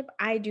relationship.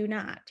 I do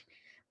not.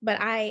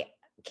 But I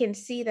can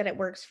see that it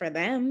works for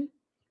them.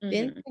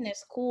 Vincent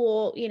is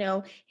cool.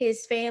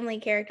 His family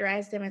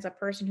characterized him as a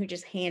person who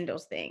just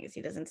handles things.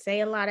 He doesn't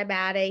say a lot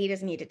about it. He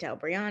doesn't need to tell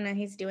Brianna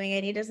he's doing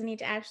it. He doesn't need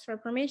to ask for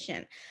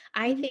permission.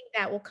 I think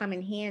that will come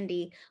in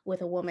handy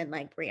with a woman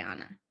like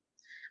Brianna.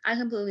 I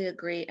completely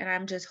agree. And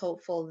I'm just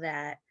hopeful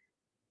that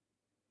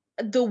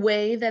the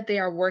way that they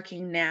are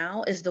working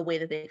now is the way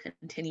that they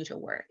continue to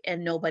work,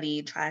 and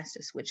nobody tries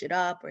to switch it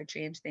up or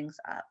change things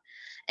up.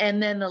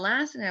 And then the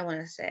last thing I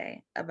want to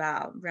say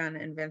about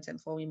Brianna and Vincent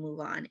before we move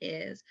on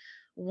is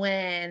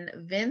when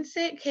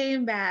Vincent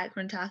came back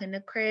from talking to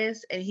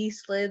Chris and he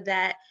slid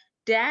that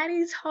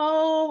 "Daddy's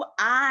home,"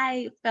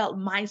 I felt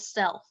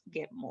myself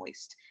get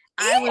moist.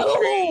 I was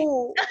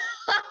Ew!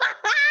 like,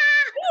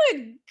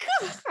 Good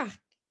God.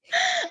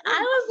 I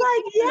was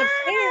like,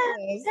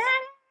 Affairs. yes,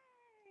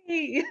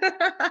 Daddy.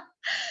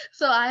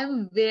 So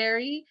I'm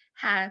very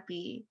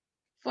happy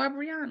for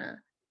Brianna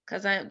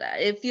because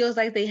it feels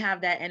like they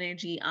have that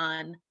energy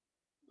on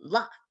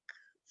lock.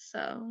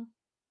 So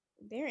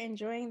They're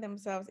enjoying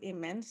themselves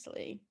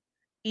immensely.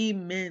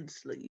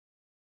 immensely.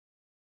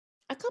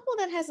 A couple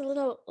that has a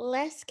little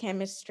less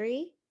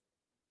chemistry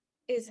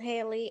is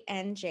Haley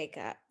and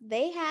Jacob.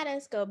 They had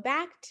us go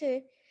back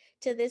to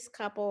this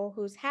couple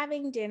who's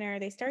having dinner.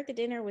 They start the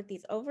dinner with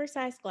these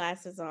oversized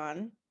glasses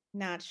on.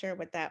 Not sure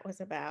what that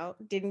was about.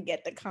 Didn't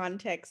get the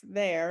context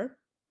there.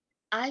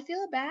 I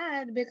feel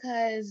bad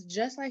because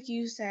just like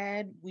you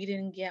said, we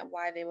didn't get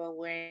why they were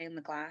wearing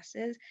the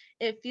glasses.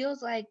 It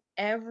feels like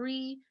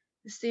every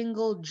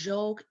single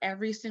joke,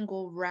 every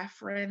single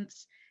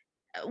reference,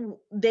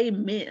 they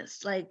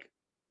missed. Like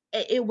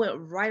it went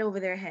right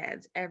over their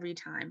heads every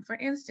time. For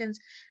instance,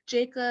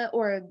 Jacob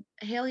or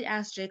Haley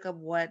asked Jacob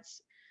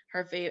what's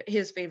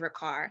his favorite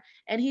car,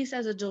 and he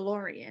says a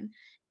DeLorean.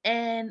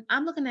 And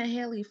I'm looking at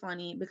Haley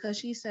funny because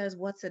she says,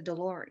 "What's a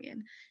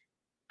DeLorean?"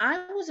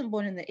 I wasn't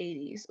born in the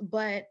 80s,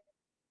 but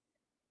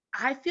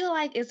I feel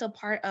like it's a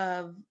part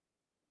of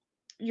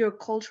your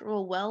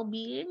cultural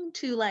well-being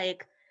to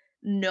like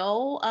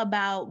know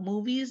about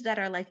movies that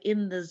are like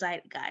in the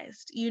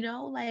zeitgeist,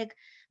 like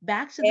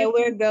Back to the Where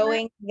we're Future.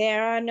 going,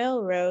 there are no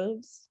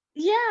roads.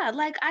 Yeah,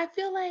 like I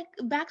feel like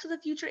Back to the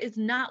Future is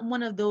not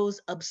one of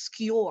those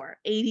obscure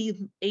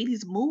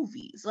 80s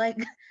movies. Like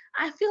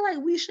I feel like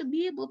we should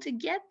be able to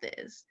get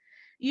this.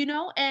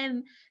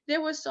 And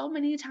there were so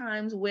many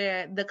times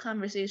where the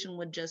conversation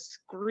would just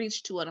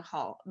screech to a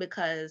halt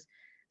because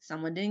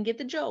someone didn't get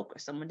the joke or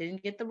someone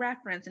didn't get the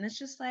reference. And it's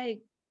just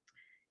like,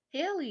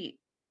 Haley,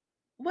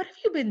 what have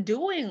you been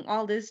doing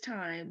all this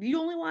time? You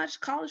only watch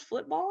college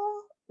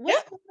football?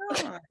 What's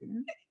going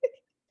on?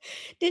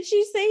 Did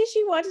she say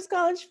she watches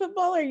college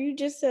football or you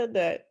just said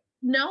that?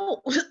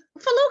 No,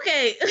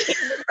 Faluke.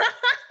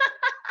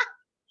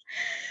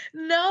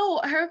 No,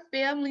 her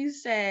family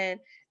said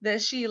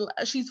that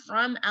she's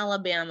from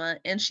Alabama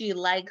and she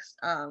likes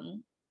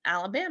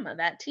Alabama,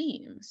 that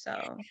team.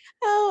 So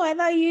Oh, I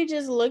thought you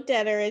just looked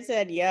at her and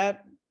said,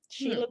 "Yep,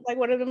 she hmm, looked like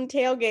one of them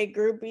tailgate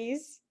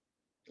groupies."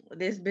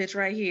 this bitch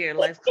right here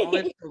likes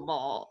college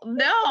football.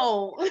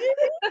 No.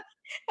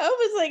 I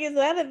was like, "Is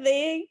that a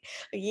thing?"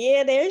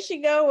 Yeah, there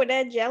she go with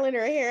that gel in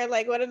her hair,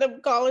 like one of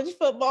them college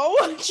football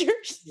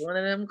watchers. One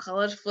of them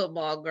college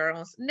football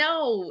girls.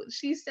 No,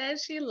 she said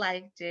she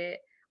liked it,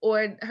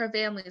 or her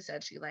family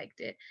said she liked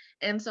it.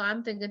 And so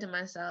I'm thinking to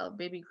myself,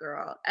 baby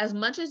girl, as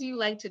much as you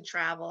like to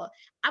travel,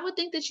 I would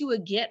think that you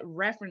would get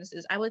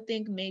references. I would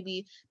think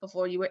maybe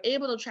before you were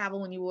able to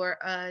travel when you were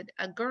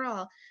a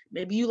girl,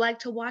 maybe you like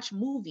to watch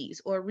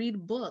movies or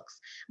read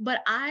books.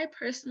 But I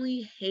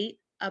personally hate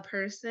a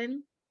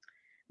person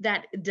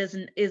that does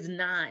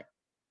not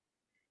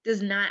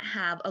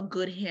have a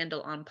good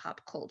handle on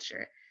pop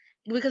culture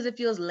because it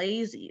feels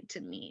lazy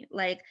to me.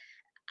 Like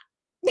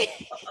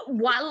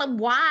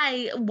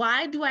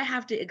why do I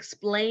have to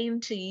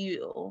explain to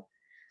you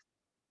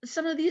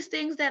some of these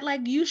things that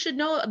like you should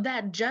know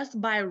that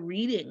just by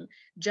reading,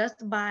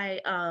 just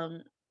by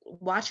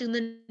watching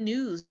the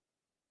news,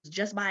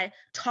 just by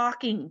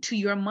talking to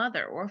your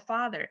mother or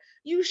father,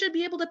 you should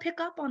be able to pick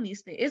up on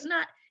these things. It's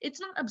not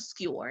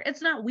obscure,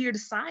 it's not weird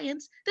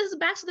science. This is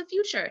Back to the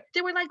Future.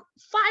 There were like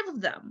 5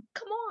 of them.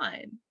 Come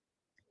on.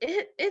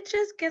 It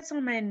just gets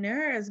on my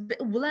nerves. But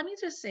let me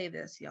just say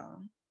this,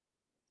 y'all.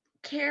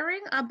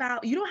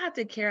 You don't have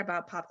to care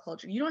about pop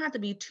culture. You don't have to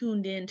be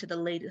tuned in to the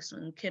latest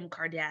on Kim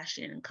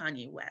Kardashian and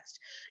Kanye West.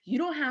 You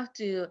don't have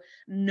to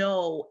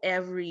know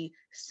every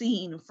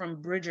scene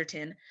from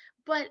Bridgerton.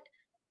 But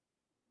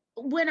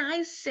when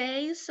I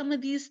say some of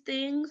these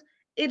things,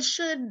 it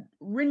should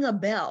ring a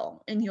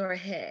bell in your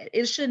head.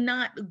 It should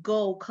not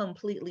go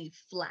completely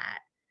flat.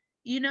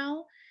 You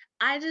know?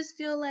 I just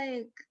feel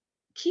like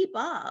keep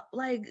up.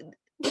 Like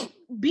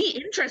be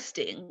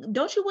interesting.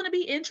 Don't you want to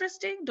be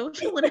interesting? Don't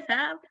you want to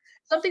have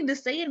something to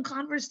say in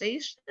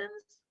conversations?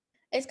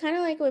 It's kind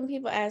of like when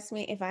people ask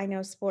me if I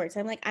know sports.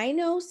 I'm like, I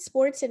know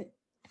sports and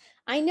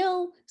I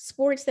know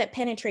sports that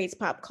penetrates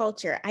pop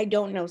culture. I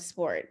don't know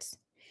sports.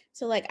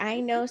 So like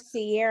I know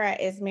Sierra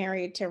is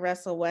married to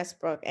Russell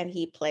Westbrook and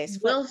he plays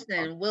football.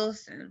 Russell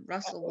Wilson.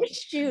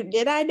 Shoot,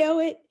 did I know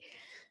it?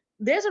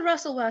 There's a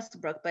Russell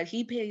Westbrook, but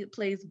he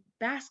plays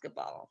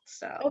basketball.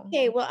 So,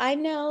 Okay, well I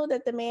know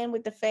that the man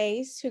with the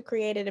face who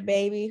created a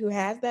baby who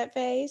has that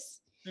face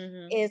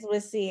mhm. is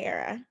with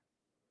Sierra.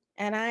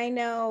 And I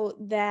know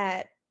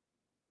that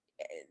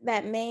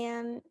that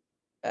man,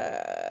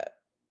 uh,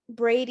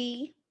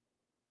 Brady,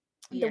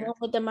 The Yes. one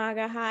with the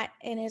MAGA hat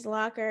in his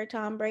locker,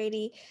 Tom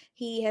Brady,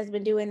 he has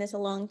been doing this a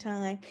long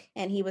time,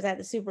 and he was at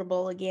the Super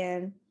Bowl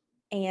again,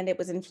 and it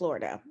was in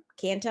Florida.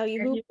 Can't tell you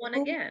And who. he won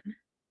Who? again.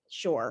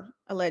 Sure,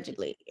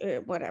 allegedly,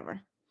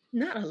 whatever.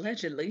 Not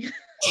allegedly.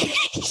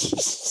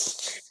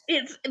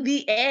 It's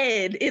the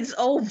end. It's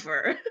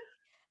over.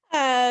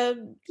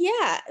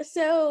 Yeah,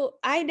 so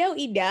I know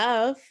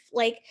enough.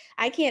 Like,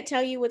 I can't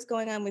tell you what's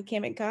going on with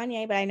Kim and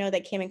Kanye, but I know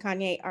that Kim and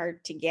Kanye are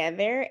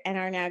together and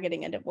are now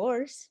getting a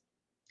divorce.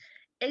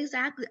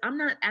 Exactly. I'm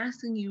not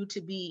asking you to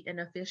be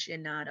an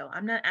aficionado.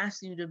 I'm not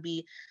asking you to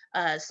be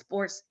a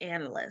sports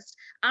analyst.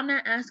 I'm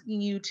not asking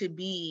you to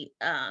be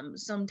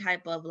some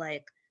type of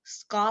like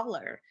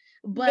scholar.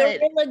 But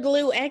Gorilla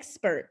glue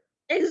expert.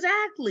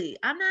 exactly.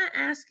 I'm not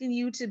asking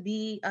you to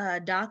be a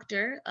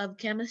doctor of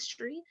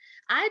chemistry.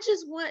 I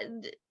just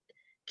want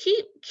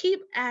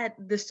keep at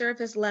the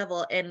surface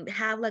level and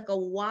have like a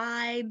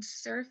wide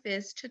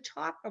surface to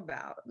talk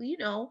about.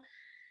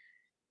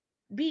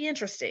 Be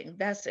interesting.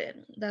 That's it.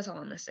 That's all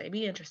I'm gonna say.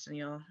 Be interesting,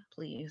 y'all.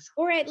 Please.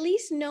 Or at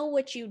least know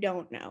what you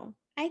don't know.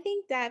 I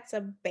think that's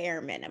a bare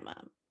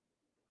minimum.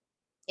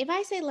 If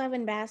I say love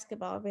and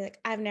basketball, I'll be like,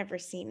 I've never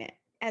seen it,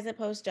 as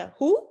opposed to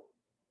who?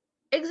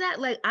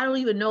 Exactly. Like I don't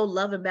even know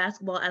love and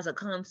basketball as a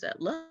concept.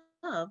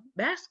 Love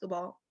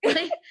basketball.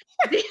 Like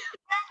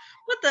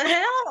what the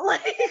hell?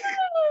 Like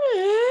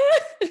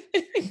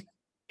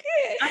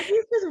are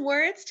these just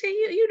words to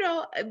you?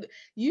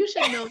 You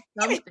should know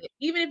something.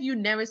 Even if you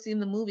never seen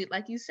the movie,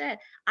 like you said,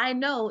 I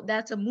know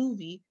that's a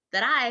movie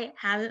that I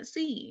haven't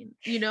seen,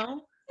 you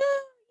know? You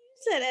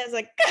said as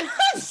a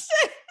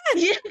concept.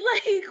 Yeah,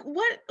 like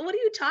what are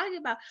you talking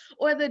about?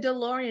 Or the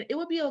DeLorean. It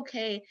would be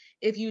okay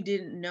if you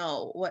didn't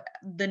know what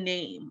the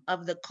name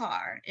of the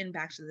car in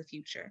Back to the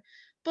Future.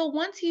 But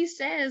once he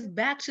says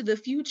Back to the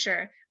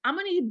Future, I'm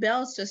gonna need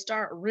bells to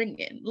start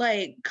ringing.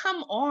 Like,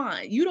 come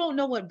on. You don't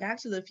know what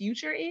Back to the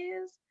Future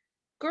is?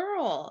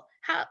 Girl,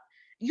 how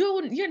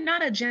you're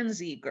not a Gen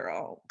Z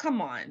girl.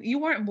 Come on. You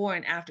weren't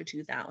born after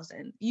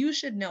 2000. You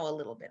should know a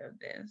little bit of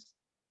this.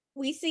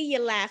 We see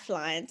your laugh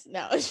lines.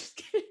 No, just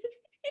kidding.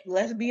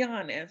 Let's be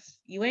honest.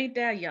 You ain't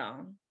that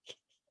young.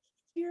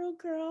 Hero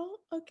girl.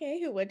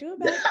 Okay, who went to a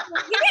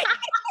basketball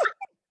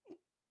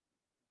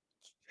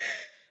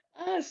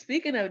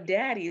Speaking of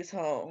daddy's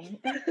home,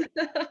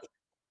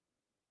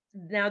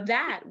 now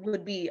that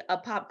would be a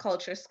pop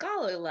culture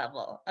scholar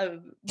level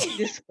of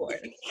discourse.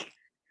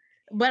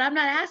 But I'm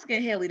not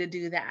asking Haley to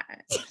do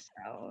that.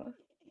 So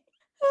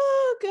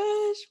Oh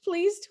gosh,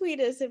 please tweet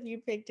us if you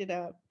picked it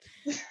up.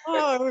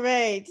 All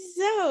right.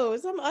 So,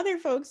 some other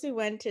folks who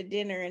went to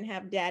dinner and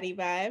have daddy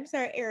vibes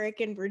are Eric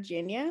and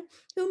Virginia,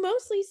 who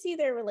mostly see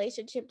their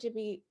relationship to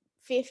be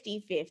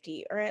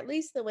 50-50, or at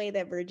least the way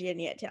that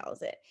Virginia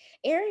tells it.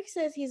 Eric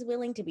says he's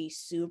willing to be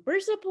super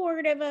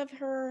supportive of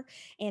her,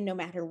 and no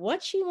matter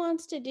what she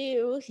wants to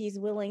do, he's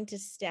willing to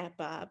step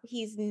up.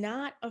 He's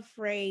not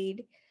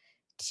afraid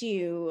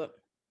to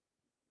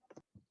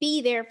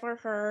be there for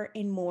her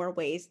in more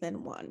ways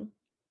than one.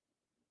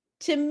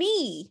 To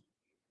me,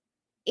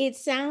 it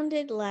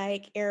sounded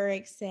like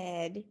Eric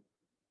said,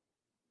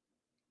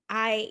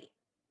 I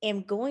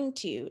am going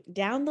to,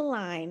 down the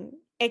line,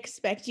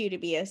 expect you to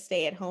be a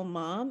stay at home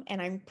mom,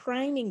 and I'm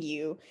priming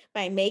you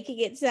by making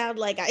it sound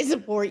like I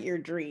support your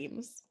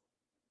dreams.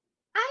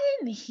 I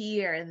didn't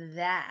hear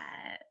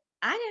that.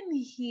 I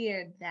didn't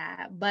hear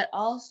that. But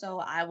also,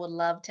 I would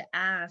love to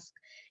ask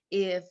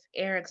if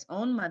Eric's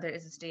own mother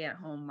is a stay at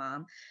home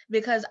mom,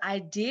 because I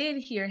did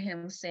hear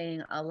him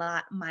saying a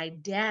lot, my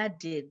dad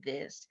did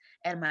this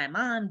and my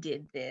mom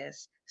did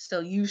this, so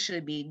you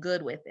should be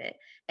good with it.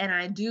 And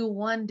I do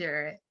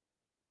wonder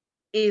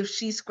if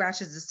she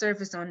scratches the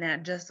surface on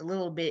that just a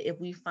little bit, if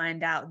we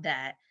find out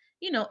that,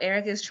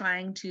 Eric is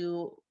trying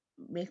to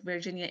make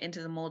Virginia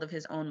into the mold of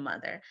his own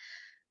mother.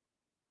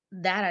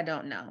 That I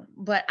don't know.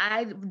 But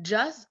I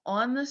just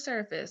on the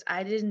surface,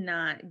 I did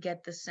not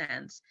get the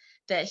sense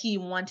that he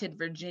wanted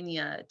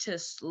Virginia to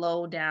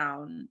slow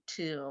down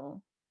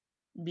to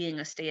being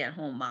a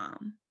stay-at-home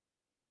mom.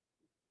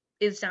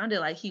 It sounded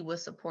like he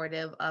was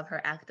supportive of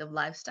her active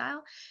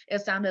lifestyle.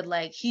 It sounded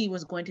like he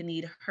was going to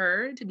need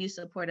her to be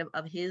supportive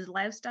of his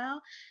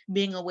lifestyle,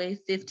 being away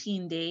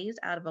 15 days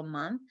out of a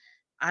month.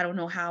 I don't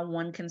know how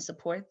one can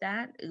support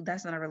that.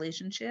 That's not a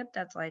relationship.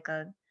 That's like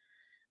a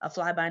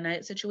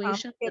fly-by-night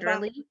situation,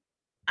 literally.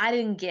 I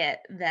didn't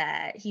get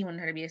that he wanted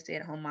her to be a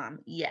stay-at-home mom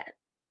yet.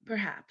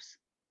 Perhaps.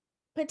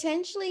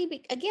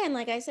 Potentially, again,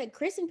 like I said,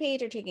 Chris and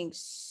Paige are taking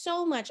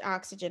so much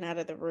oxygen out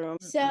of the room.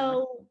 Mm-mm.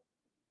 So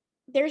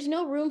there's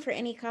no room for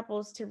any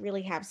couples to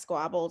really have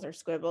squabbles or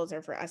squibbles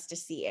or for us to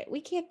see it. We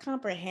can't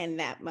comprehend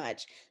that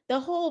much. The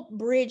whole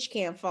bridge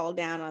can't fall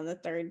down on the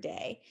third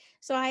day.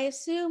 So I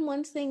assume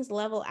once things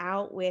level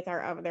out with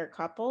our other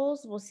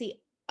couples, we'll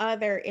see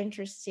other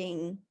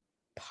interesting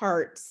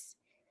parts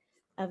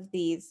of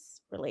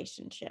these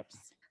relationships.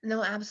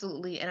 No,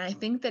 absolutely. And I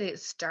think that it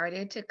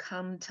started to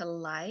come to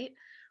light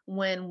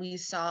when we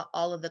saw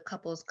all of the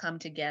couples come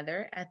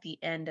together at the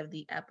end of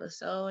the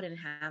episode and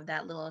have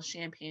that little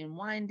champagne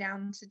wine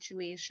down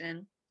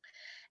situation.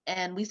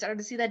 And we started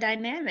to see the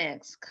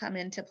dynamics come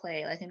into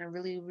play, like in a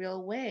really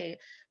real way,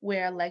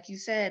 where, like you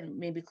said,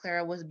 maybe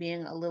Clara was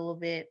being a little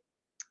bit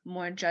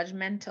more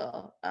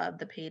judgmental of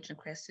the Paige and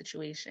Chris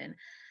situation,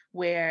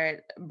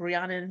 where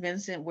Brianna and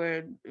Vincent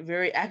were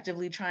very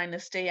actively trying to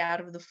stay out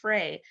of the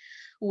fray,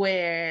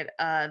 where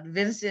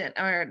Vincent,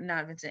 or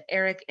not Vincent,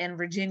 Eric and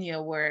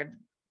Virginia were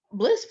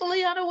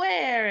blissfully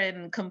unaware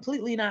and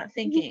completely not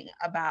thinking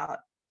about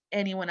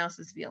anyone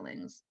else's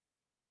feelings,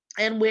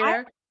 and I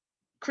where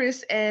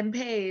Chris and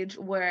Paige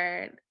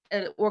were,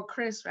 or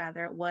Chris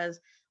rather,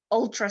 was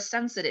ultra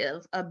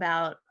sensitive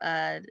about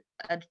a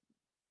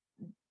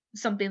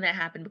something that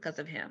happened because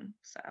of him.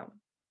 So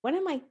One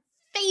of my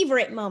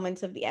favorite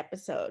moments of the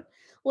episode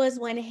was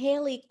when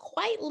Haley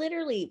quite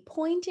literally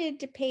pointed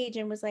to Paige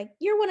and was like,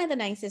 "You're one of the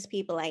nicest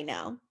people I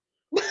know."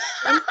 And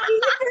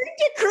she turned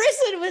to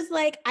Chris and was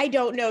like, "I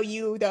don't know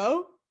you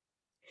though."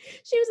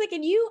 She was like,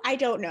 "And you, I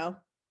don't know."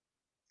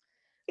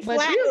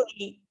 but you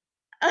Flatly.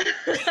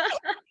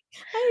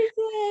 I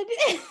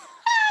said,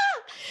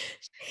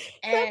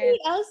 and somebody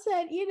else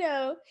said,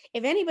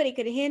 if anybody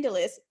could handle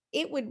this,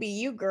 it would be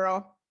you,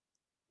 girl.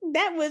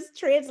 That was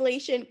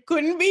translation.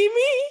 Couldn't be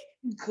me.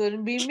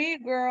 couldn't be me,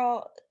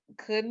 girl.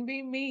 Couldn't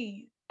be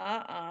me.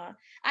 I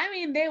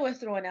mean, they were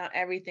throwing out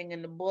everything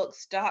in the book,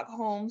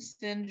 Stockholm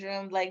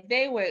syndrome. Like,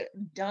 they were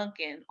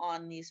dunking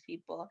on these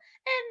people.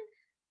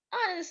 And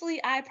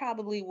honestly, I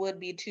probably would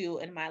be too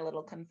in my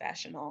little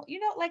confessional.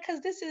 Like,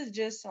 cause this is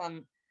just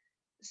some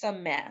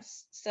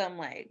mess, some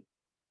like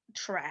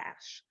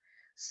trash.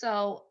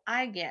 So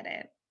I get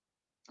it.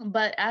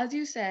 But as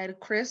you said,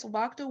 Chris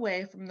walked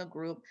away from the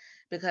group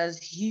because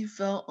he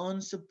felt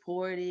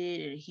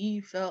unsupported and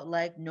he felt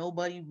like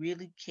nobody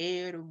really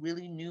cared or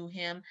really knew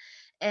him.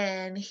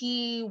 And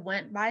he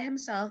went by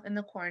himself in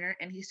the corner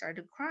and he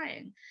started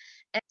crying.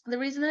 The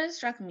reason that it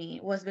struck me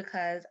was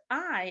because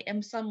I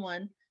am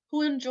someone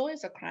who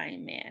enjoys a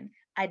crying man.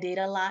 I date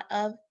a lot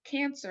of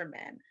cancer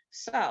men.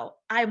 So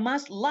I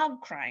must love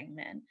crying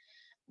men.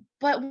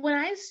 But when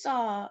I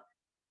saw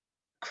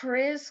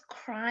Chris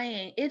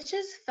crying, it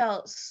just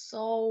felt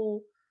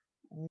so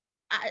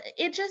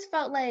it just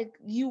felt like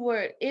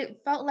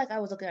it felt like I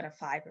was looking at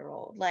a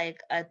 5-year-old,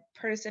 like a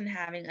person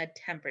having a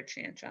temper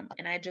tantrum.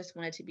 And I just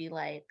wanted to be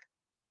like,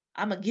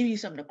 I'm gonna give you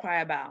something to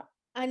cry about.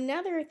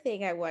 Another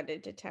thing I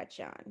wanted to touch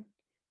on,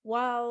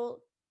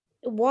 while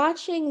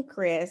watching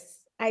Chris,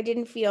 I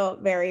didn't feel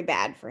very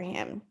bad for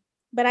him,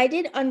 but I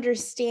did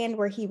understand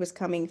where he was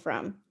coming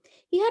from.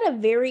 He had a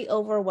very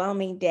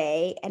overwhelming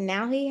day, and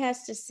now he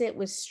has to sit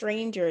with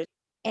strangers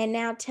and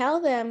now tell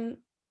them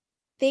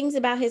things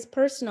about his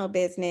personal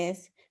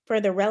business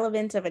for the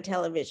relevance of a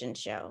television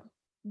show.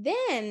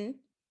 Then,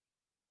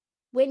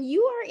 when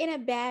you are in a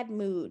bad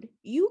mood,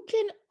 you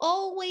can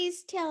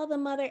always tell the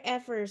mother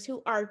effers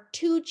who are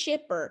too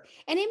chipper.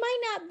 And it might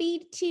not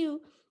be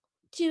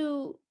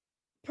to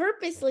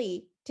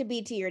purposely to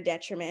be to your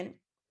detriment.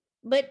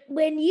 But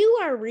when you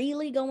are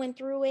really going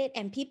through it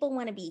and people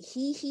want to be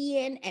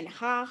hee-heeing and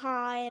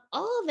ha-ha and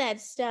all of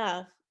that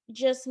stuff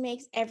just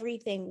makes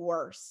everything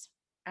worse.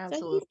 So he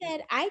Absolutely.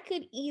 said, I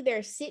could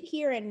either sit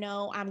here and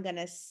know I'm going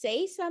to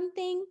say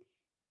something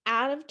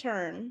out of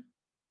turn,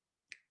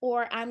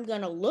 or I'm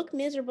going to look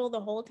miserable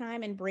the whole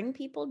time and bring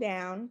people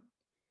down.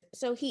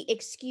 So he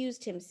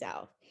excused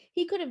himself.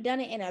 He could have done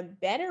it in a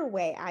better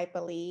way, I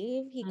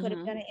believe. He could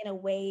have Hmm. done it in a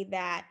way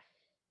that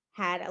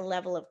had a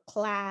level of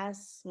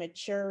class,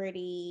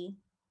 maturity.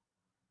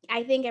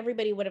 I think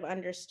everybody would have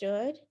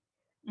understood.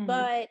 Hmm.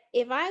 But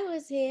if I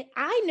was him,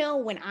 I know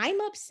when I'm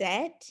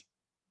upset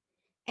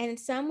and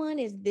someone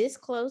is this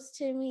close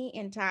to me,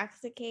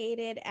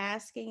 intoxicated,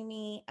 asking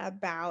me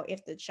about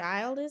if the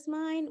child is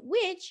mine,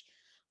 which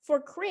for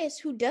Chris,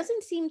 who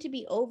doesn't seem to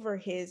be over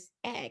his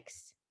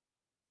ex,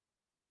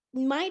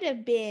 might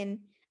have been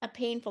a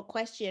painful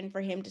question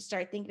for him to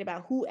start thinking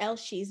about who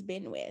else she's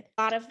been with.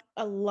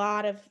 A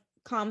lot of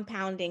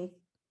compounding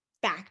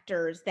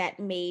factors that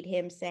made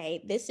him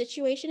say, this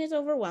situation is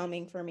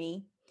overwhelming for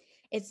me.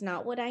 It's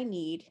not what I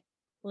need.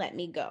 Let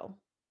me go.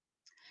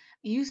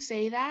 You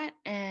say that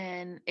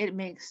and it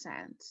makes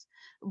sense.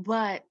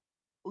 But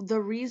the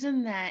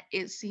reason that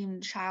it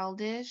seemed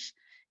childish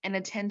and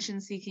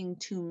attention seeking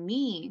to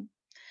me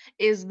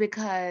is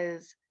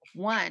because,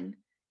 one,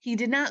 he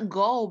did not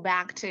go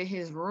back to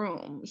his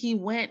room. He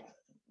went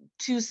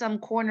to some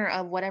corner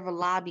of whatever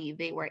lobby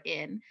they were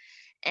in,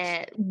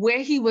 and where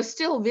he was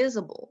still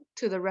visible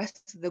to the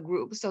rest of the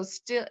group. So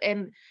still,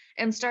 and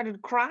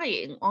started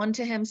crying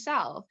onto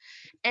himself.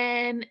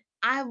 And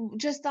I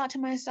just thought to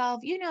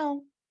myself,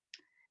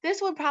 this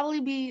would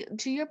probably be,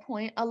 to your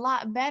point, a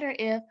lot better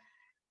if,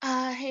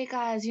 hey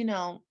guys,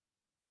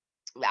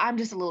 I'm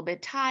just a little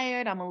bit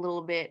tired. I'm a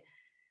little bit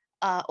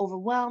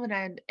overwhelmed,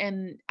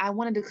 and I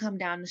wanted to come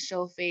down to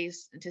show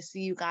face to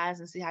see you guys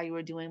and see how you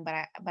were doing,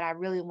 but I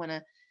really want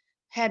to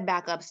head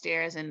back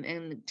upstairs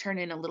and turn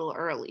in a little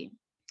early.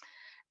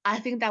 I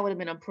think that would have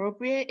been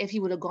appropriate. If he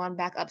would have gone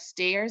back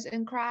upstairs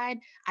and cried,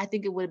 I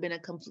think it would have been a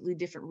completely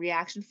different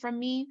reaction from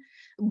me.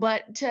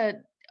 But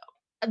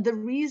the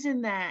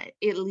reason that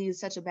it leaves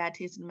such a bad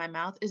taste in my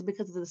mouth is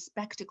because of the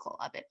spectacle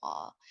of it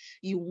all.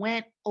 You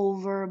went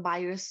over by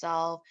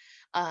yourself.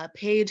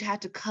 Paige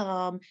had to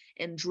come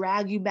and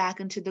drag you back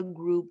into the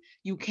group.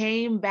 You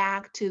came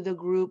back to the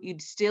group. You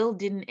still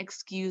didn't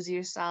excuse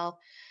yourself.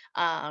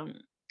 Um,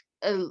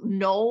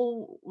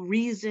 no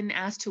reason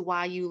as to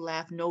why you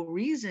left, no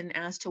reason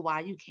as to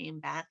why you came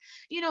back.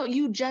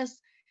 You just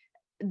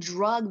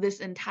drug this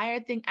entire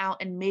thing out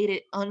and made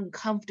it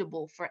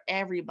uncomfortable for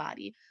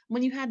everybody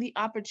when you had the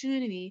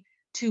opportunity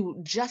to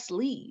just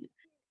leave.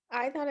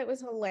 I thought it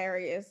was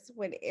hilarious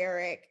when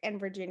Eric and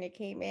Virginia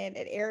came in,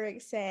 and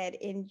Eric said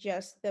in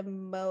just the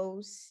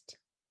most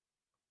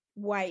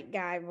white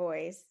guy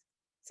voice,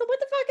 "So what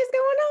the fuck is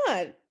going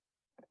on?"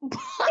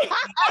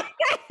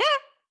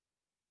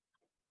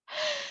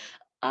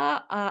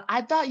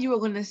 I thought you were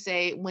going to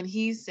say when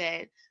he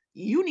said,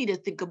 you need to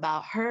think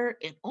about her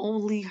and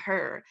only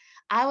her.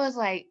 I was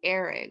like,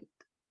 Eric,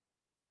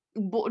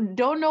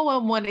 don't no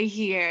one want to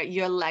hear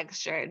your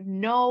lecture.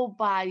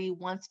 Nobody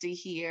wants to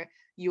hear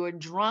your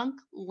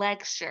drunk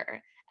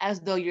lecture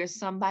as though you're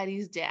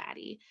somebody's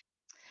daddy.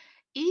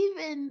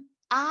 Even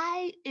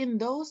in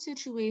those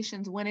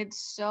situations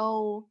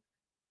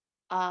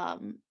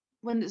um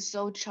when it's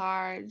so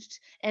charged,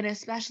 and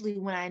especially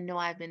when I know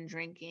I've been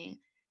drinking,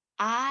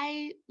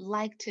 I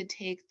like to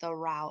take the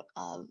route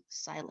of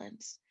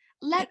silence.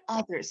 Let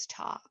others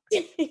talk.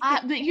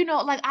 But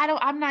like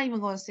I'm not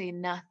even going to say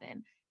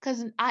nothing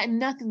because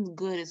nothing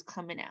good is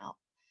coming out.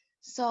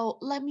 So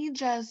let me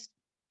just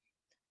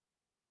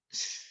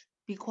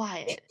be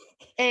quiet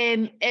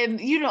and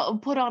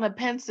put on a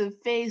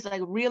pensive face,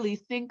 like really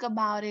think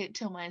about it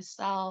to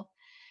myself,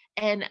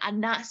 and I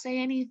not say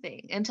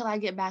anything until I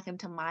get back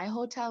into my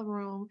hotel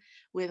room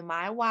with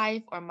my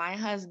wife or my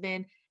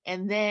husband,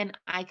 and then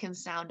I can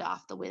sound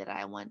off the way that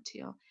I want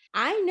to.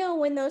 I know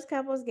when those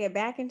couples get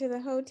back into the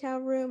hotel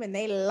room and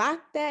they lock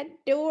that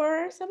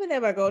door, some of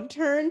them are going to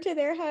turn to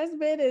their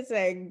husband and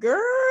say,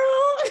 "Girl."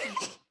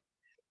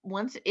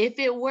 If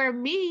it were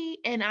me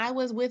and I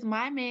was with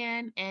my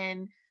man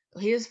and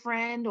his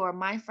friend or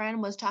my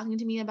friend was talking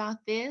to me about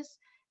this,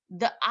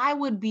 I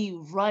would be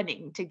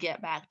running to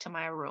get back to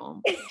my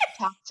room,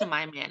 talk to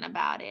my man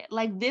about it.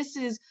 Like this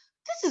is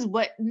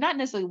what, not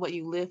necessarily what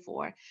you live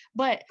for,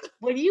 but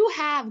when you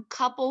have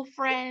couple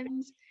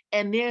friends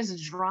and there's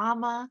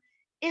drama,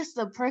 it's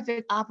the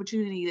perfect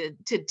opportunity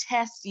to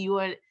test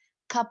your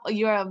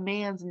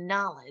man's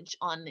knowledge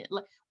on it.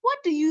 Like, what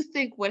do you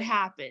think would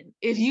happen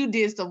if you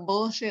did some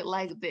bullshit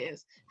like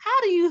this?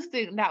 How do you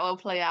think that would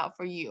play out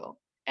for you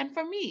and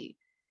for me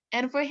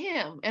and for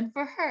him and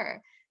for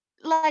her?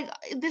 Like,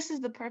 this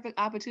is the perfect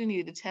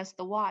opportunity to test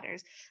the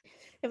waters.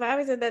 If I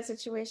was in that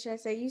situation,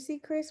 I'd say, "You see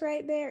Chris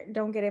right there?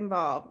 Don't get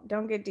involved.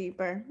 Don't get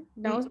deeper.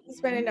 Don't be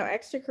spending no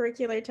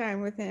extracurricular time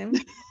with him."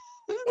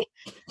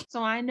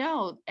 So I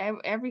know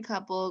every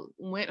couple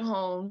went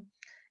home,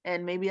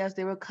 and maybe as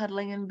they were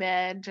cuddling in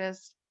bed,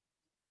 just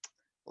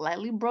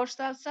lightly broached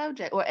that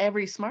subject, or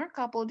every smart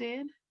couple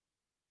did.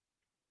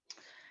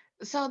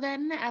 So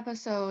then the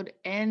episode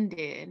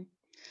ended,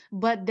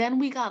 but then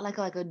we got like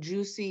a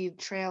juicy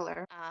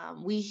trailer.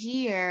 We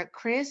hear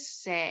Chris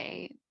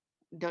say,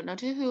 don't know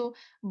to who,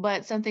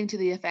 but something to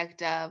the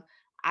effect of,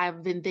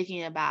 I've been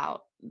thinking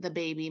about the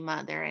baby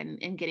mother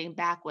and getting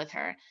back with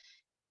her.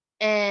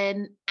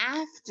 And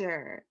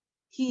after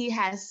he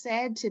has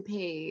said to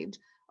Paige,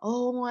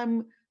 oh,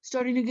 I'm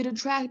starting to get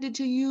attracted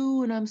to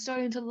you and I'm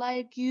starting to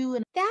like you.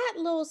 And That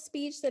little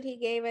speech that he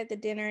gave at the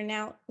dinner.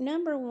 Now,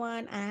 number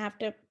one, I have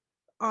to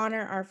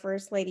honor our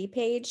First Lady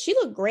Paige. She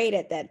looked great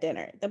at that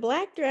dinner. The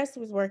black dress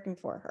was working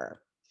for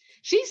her.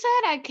 she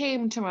said, I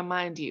came to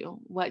remind you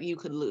what you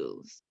could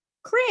lose.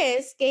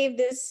 Chris gave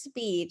this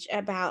speech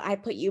about, "I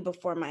put you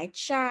before my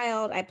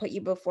child. I put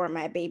you before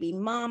my baby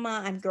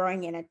mama. I'm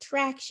growing an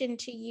attraction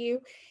to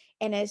you."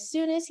 And as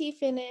soon as he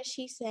finished,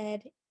 he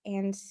said,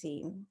 "And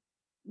scene."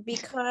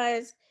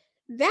 Because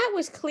that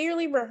was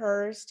clearly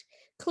rehearsed.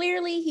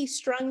 Clearly, he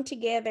strung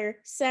together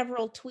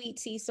several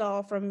tweets he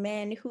saw from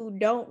men who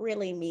don't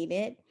really mean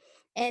it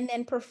and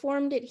then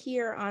performed it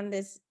here on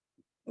this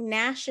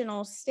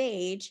national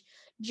stage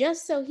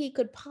just so he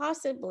could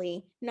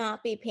possibly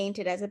not be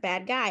painted as a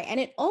bad guy. And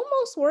it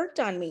almost worked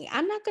on me.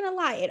 I'm not going to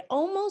lie. It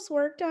almost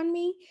worked on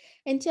me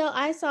until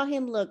I saw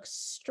him look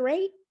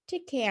straight to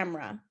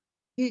camera.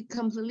 He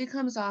completely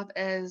comes off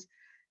as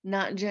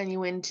not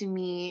genuine to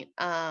me.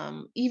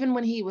 Even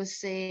when he was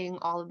saying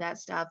all of that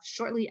stuff,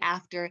 shortly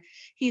after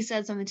he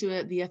said something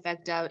to the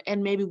effect of,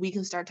 and maybe we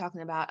can start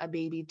talking about a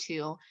baby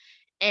too.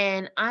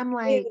 And I'm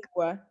like,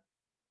 Ew.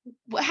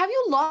 have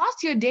you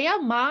lost your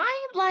damn mind?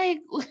 Like,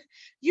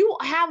 you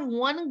have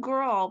one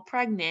girl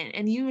pregnant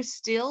and you're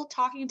still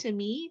talking to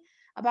me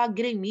about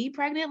getting me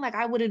pregnant? Like,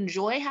 I would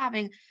enjoy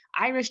having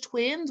Irish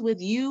twins with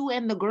you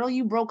and the girl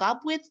you broke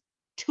up with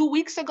 2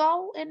 weeks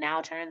ago, and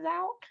now turns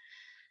out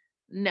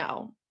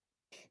no.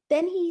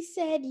 Then he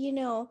said,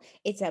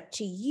 "It's up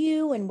to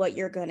you and what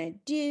you're going to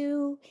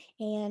do.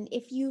 And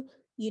if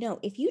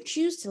you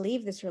choose to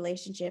leave this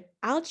relationship,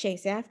 I'll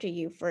chase after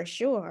you for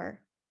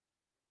sure."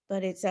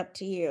 but it's up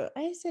to you.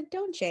 I said,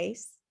 don't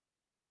chase.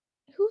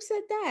 Who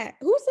said that?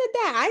 Who said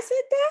that? I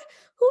said that?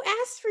 Who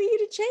asked for you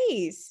to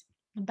chase?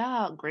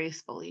 Bow out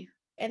gracefully.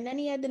 And then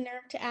he had the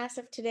nerve to ask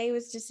if today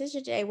was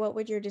decision day, what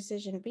would your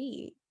decision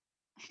be?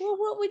 Well,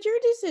 what would your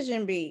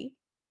decision be?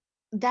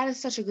 That is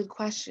such a good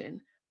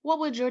question. What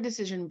would your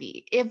decision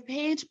be if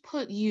Paige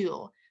put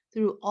you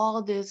through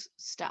all this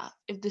stuff?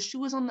 If the shoe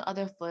was on the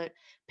other foot,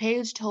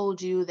 Paige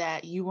told you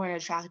that you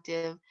weren't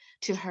attractive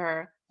to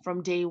her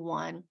from day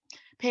one.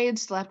 Paige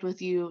slept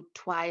with you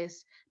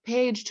twice.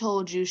 Paige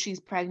told you she's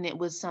pregnant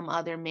with some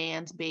other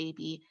man's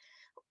baby.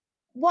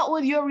 What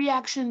would your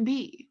reaction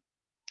be?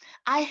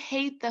 I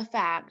hate the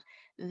fact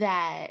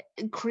that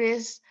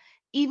Chris,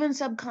 even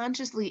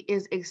subconsciously,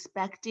 is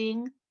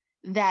expecting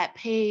that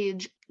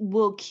Paige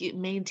will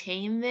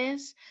maintain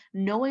this,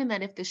 knowing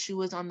that if the shoe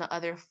was on the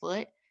other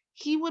foot,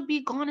 he would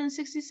be gone in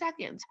 60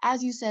 seconds.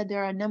 As you said,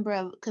 there are a number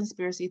of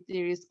conspiracy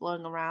theories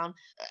flowing around.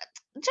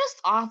 Just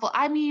awful.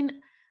 I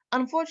mean,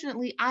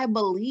 unfortunately, I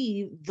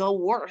believe the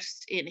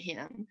worst in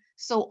him.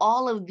 So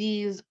all of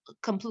these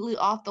completely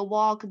off the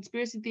wall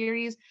conspiracy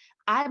theories,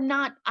 I'm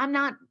not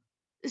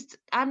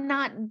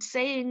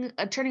saying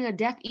turning a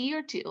deaf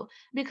ear to,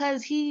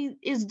 because he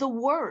is the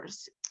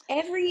worst.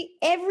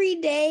 Every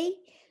day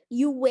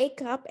you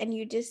wake up and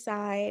you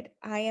decide,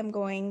 I am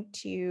going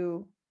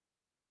to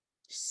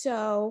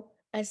sow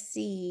a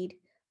seed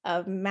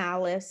of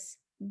malice,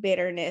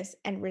 bitterness,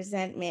 and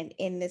resentment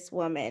in this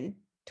woman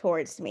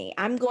towards me.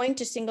 I'm going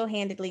to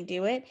single-handedly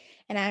do it.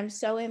 And I'm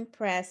so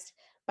impressed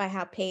by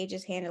how Paige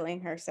is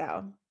handling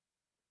herself.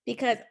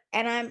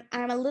 And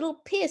I'm a little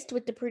pissed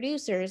with the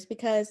producers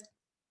because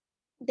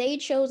they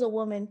chose a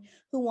woman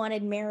who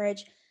wanted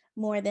marriage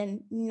more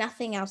than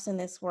nothing else in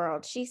this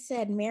world. She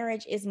said,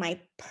 marriage is my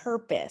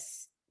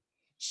purpose.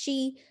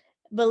 She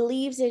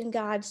believes in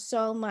God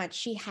so much.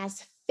 She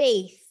has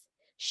faith.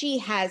 She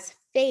has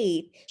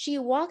faith. She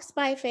walks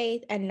by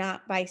faith and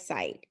not by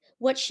sight.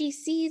 What she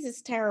sees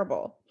is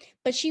terrible,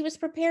 but she was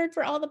prepared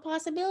for all the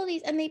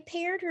possibilities, and they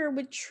paired her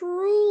with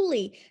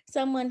truly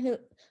someone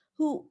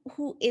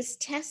who is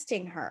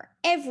testing her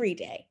every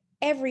day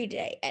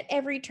at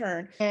every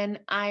turn. And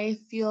I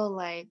feel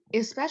like,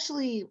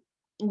 especially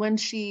when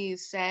she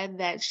said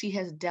that she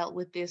has dealt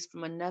with this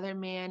from another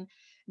man,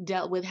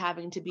 dealt with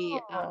having to be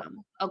Oh.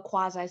 a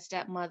quasi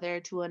stepmother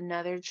to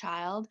another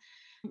child,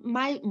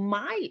 my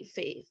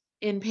faith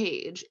in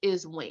Paige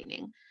is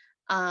waning.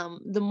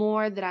 The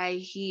more that I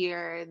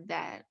hear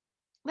that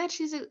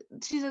she's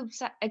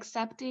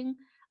accepting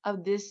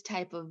of this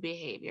type of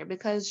behavior,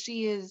 because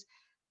she is,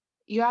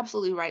 you're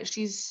absolutely right.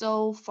 She's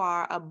so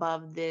far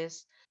above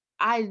this.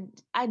 I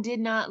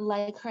did not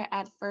like her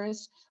at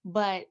first,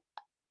 but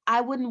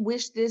I wouldn't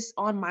wish this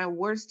on my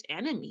worst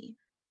enemy.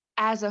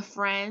 As a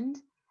friend,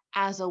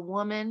 as a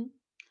woman,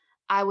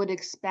 I would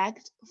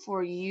expect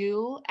for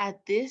you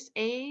at this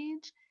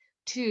age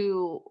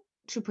to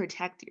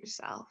protect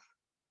yourself,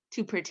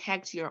 to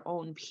protect your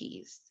own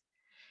peace.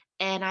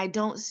 And I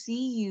don't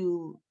see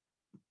you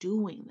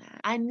doing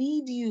that. I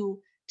need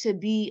you to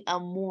be a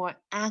more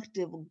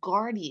active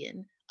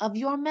guardian of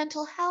your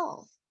mental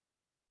health.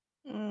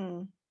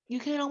 Mm. You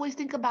can't always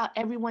think about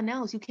everyone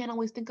else. You can't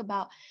always think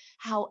about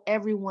how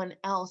everyone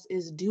else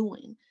is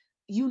doing.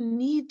 You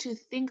need to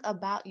think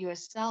about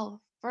yourself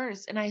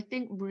first. And I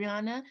think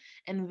Brianna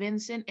and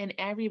Vincent and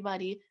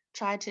everybody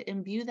tried to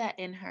imbue that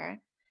in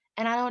her.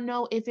 And I don't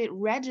know if it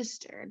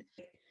registered.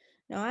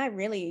 No, I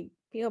really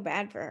feel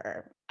bad for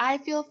her. I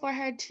feel for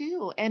her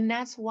too. And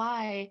that's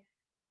why,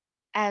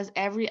 as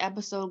every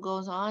episode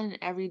goes on and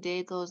every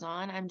day goes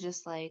on, I'm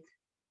just like,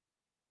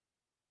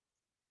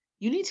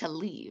 you need to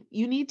leave.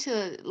 You need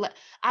to,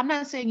 I'm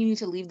not saying you need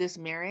to leave this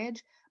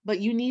marriage, but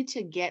you need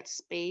to get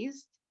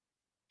space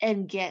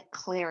and get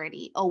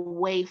clarity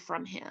away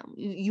from him.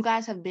 You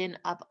guys have been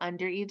up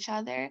under each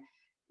other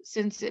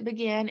since it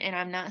began. And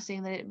I'm not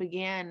saying that it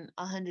began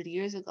 100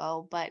 years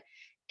ago, but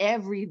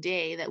every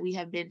day that we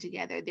have been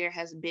together, there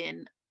has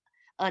been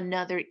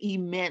another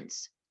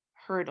immense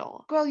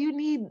hurdle. Girl, you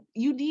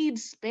need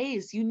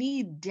space. You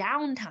need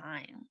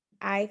downtime.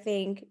 I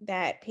think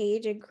that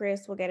Paige and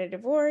Chris will get a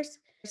divorce.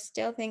 I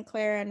still think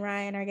Clara and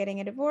Ryan are getting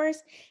a divorce.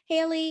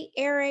 Haley,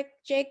 Eric,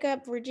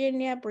 Jacob,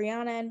 Virginia,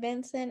 Brianna, and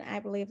Vincent,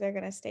 I believe they're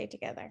going to stay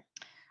together.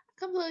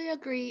 Completely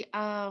agree.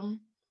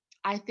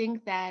 I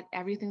think that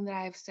everything that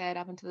I've said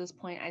up until this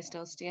point, I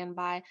still stand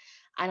by.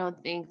 I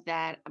don't think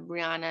that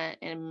Brianna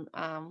and,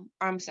 or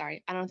I'm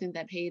sorry, I don't think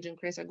that Paige and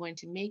Chris are going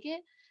to make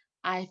it.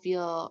 I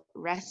feel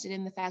rested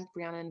in the fact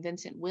Brianna and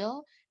Vincent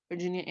will,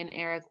 Virginia and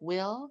Eric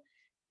will,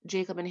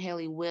 Jacob and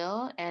Haley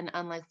will, and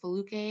unlike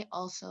Feluke,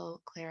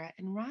 also Clara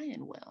and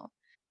Ryan will.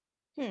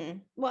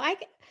 Well,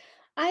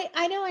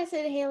 I know I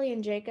said Haley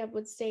and Jacob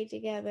would stay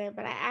together,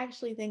 but I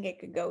actually think it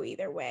could go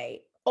either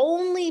way.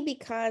 Only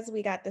because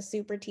we got the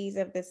super tease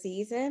of the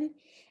season,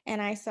 and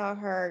I saw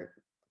her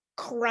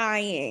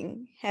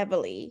crying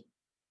heavily,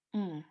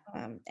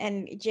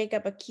 and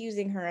Jacob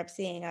accusing her of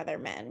seeing other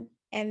men.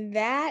 And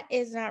that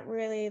is not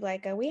really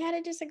like we had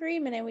a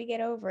disagreement and we get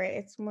over it.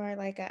 It's more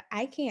like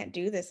I can't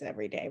do this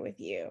every day with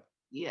you.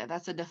 Yeah,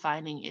 that's a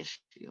defining issue.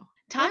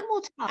 Time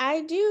will tell.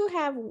 I do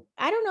have,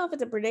 I don't know if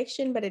it's a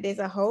prediction, but it is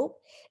a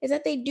hope, is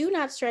that they do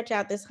not stretch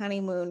out this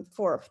honeymoon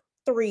for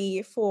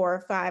 3,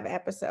 4, 5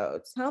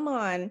 episodes. Come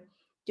on,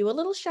 do a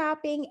little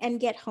shopping and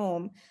get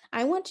home.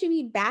 I want to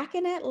be back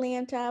in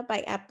Atlanta by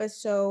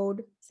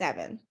episode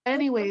 7.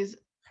 Anyways,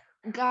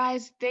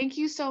 guys, thank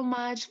you so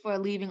much for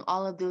leaving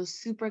all of those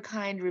super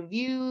kind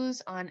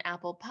reviews on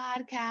Apple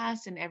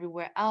Podcasts and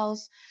everywhere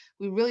else.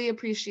 We really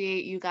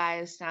appreciate you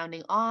guys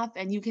sounding off,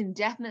 and you can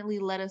definitely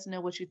let us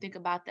know what you think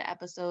about the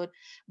episode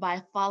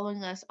by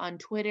following us on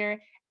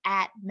Twitter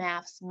at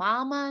Maths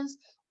Mamas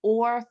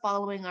or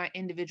following our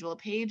individual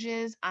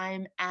pages.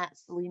 I'm at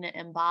Selena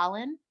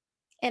Mbalin.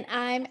 And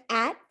I'm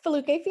at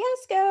Feluke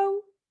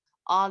Fiasco.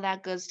 All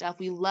that good stuff.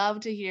 We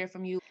love to hear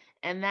from you.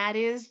 And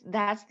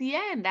that's the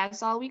end.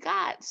 That's all we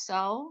got.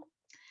 So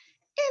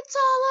it's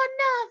all or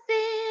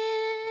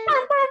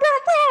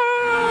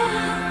nothing.